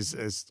 Yep.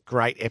 Is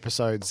great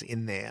episodes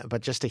in there,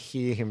 but just to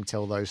hear him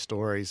tell those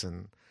stories,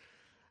 and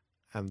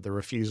and the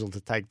refusal to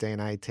take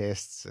DNA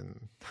tests,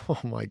 and oh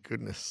my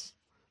goodness.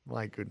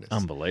 My goodness.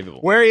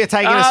 Unbelievable. Where are you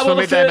taking us for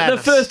Midday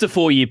Madness? The first to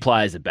 4 year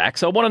players are back.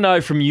 So I want to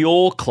know from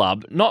your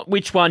club, not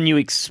which one you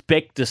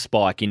expect to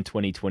spike in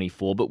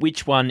 2024, but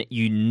which one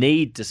you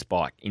need to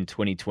spike in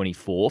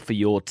 2024 for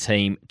your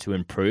team to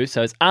improve.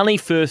 So it's only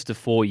first to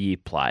 4 year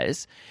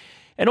players.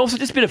 And also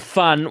just a bit of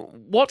fun,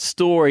 what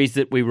stories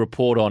that we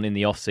report on in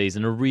the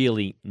off-season are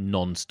really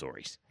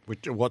non-stories?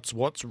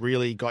 What's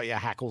really got your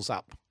hackles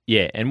up?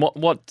 Yeah, and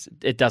what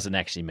it doesn't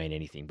actually mean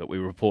anything, but we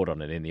report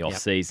on it in the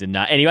off-season.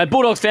 Anyway,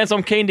 Bulldogs fans,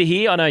 I'm keen to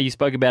hear. I know you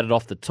spoke about it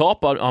off the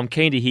top. I'm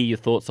keen to hear your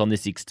thoughts on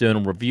this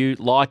external review.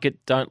 Like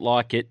it, don't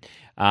like it.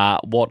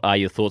 What are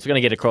your thoughts? We're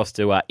going to get across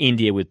to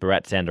India with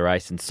Bharat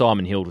Sandarace and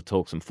Simon Hill to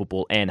talk some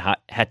football and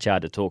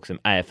Hatchard to talk some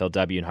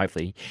AFLW and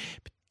hopefully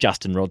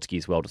Justin Rodsky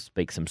as well to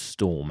speak some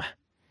Storm.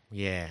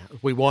 Yeah,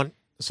 we want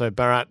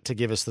Bharat to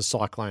give us the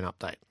cyclone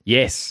update.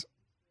 Yes,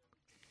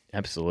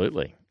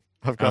 absolutely.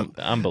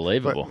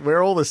 Unbelievable. But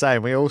we're all the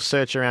same. We all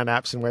search around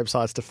apps and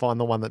websites to find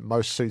the one that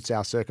most suits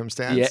our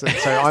circumstance. Yeah. And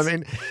so I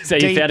mean, so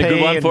you found a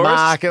good one for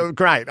Mark, us?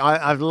 Great.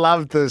 I've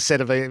loved the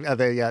set of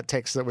the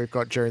texts that we've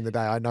got during the day.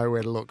 I know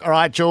where to look. All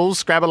right,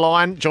 Jules, grab a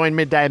line. Join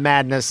Midday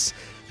Madness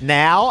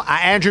now.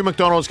 Andrew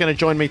McDonald's going to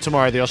join me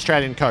tomorrow, the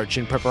Australian coach,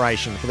 in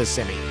preparation for the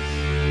semi.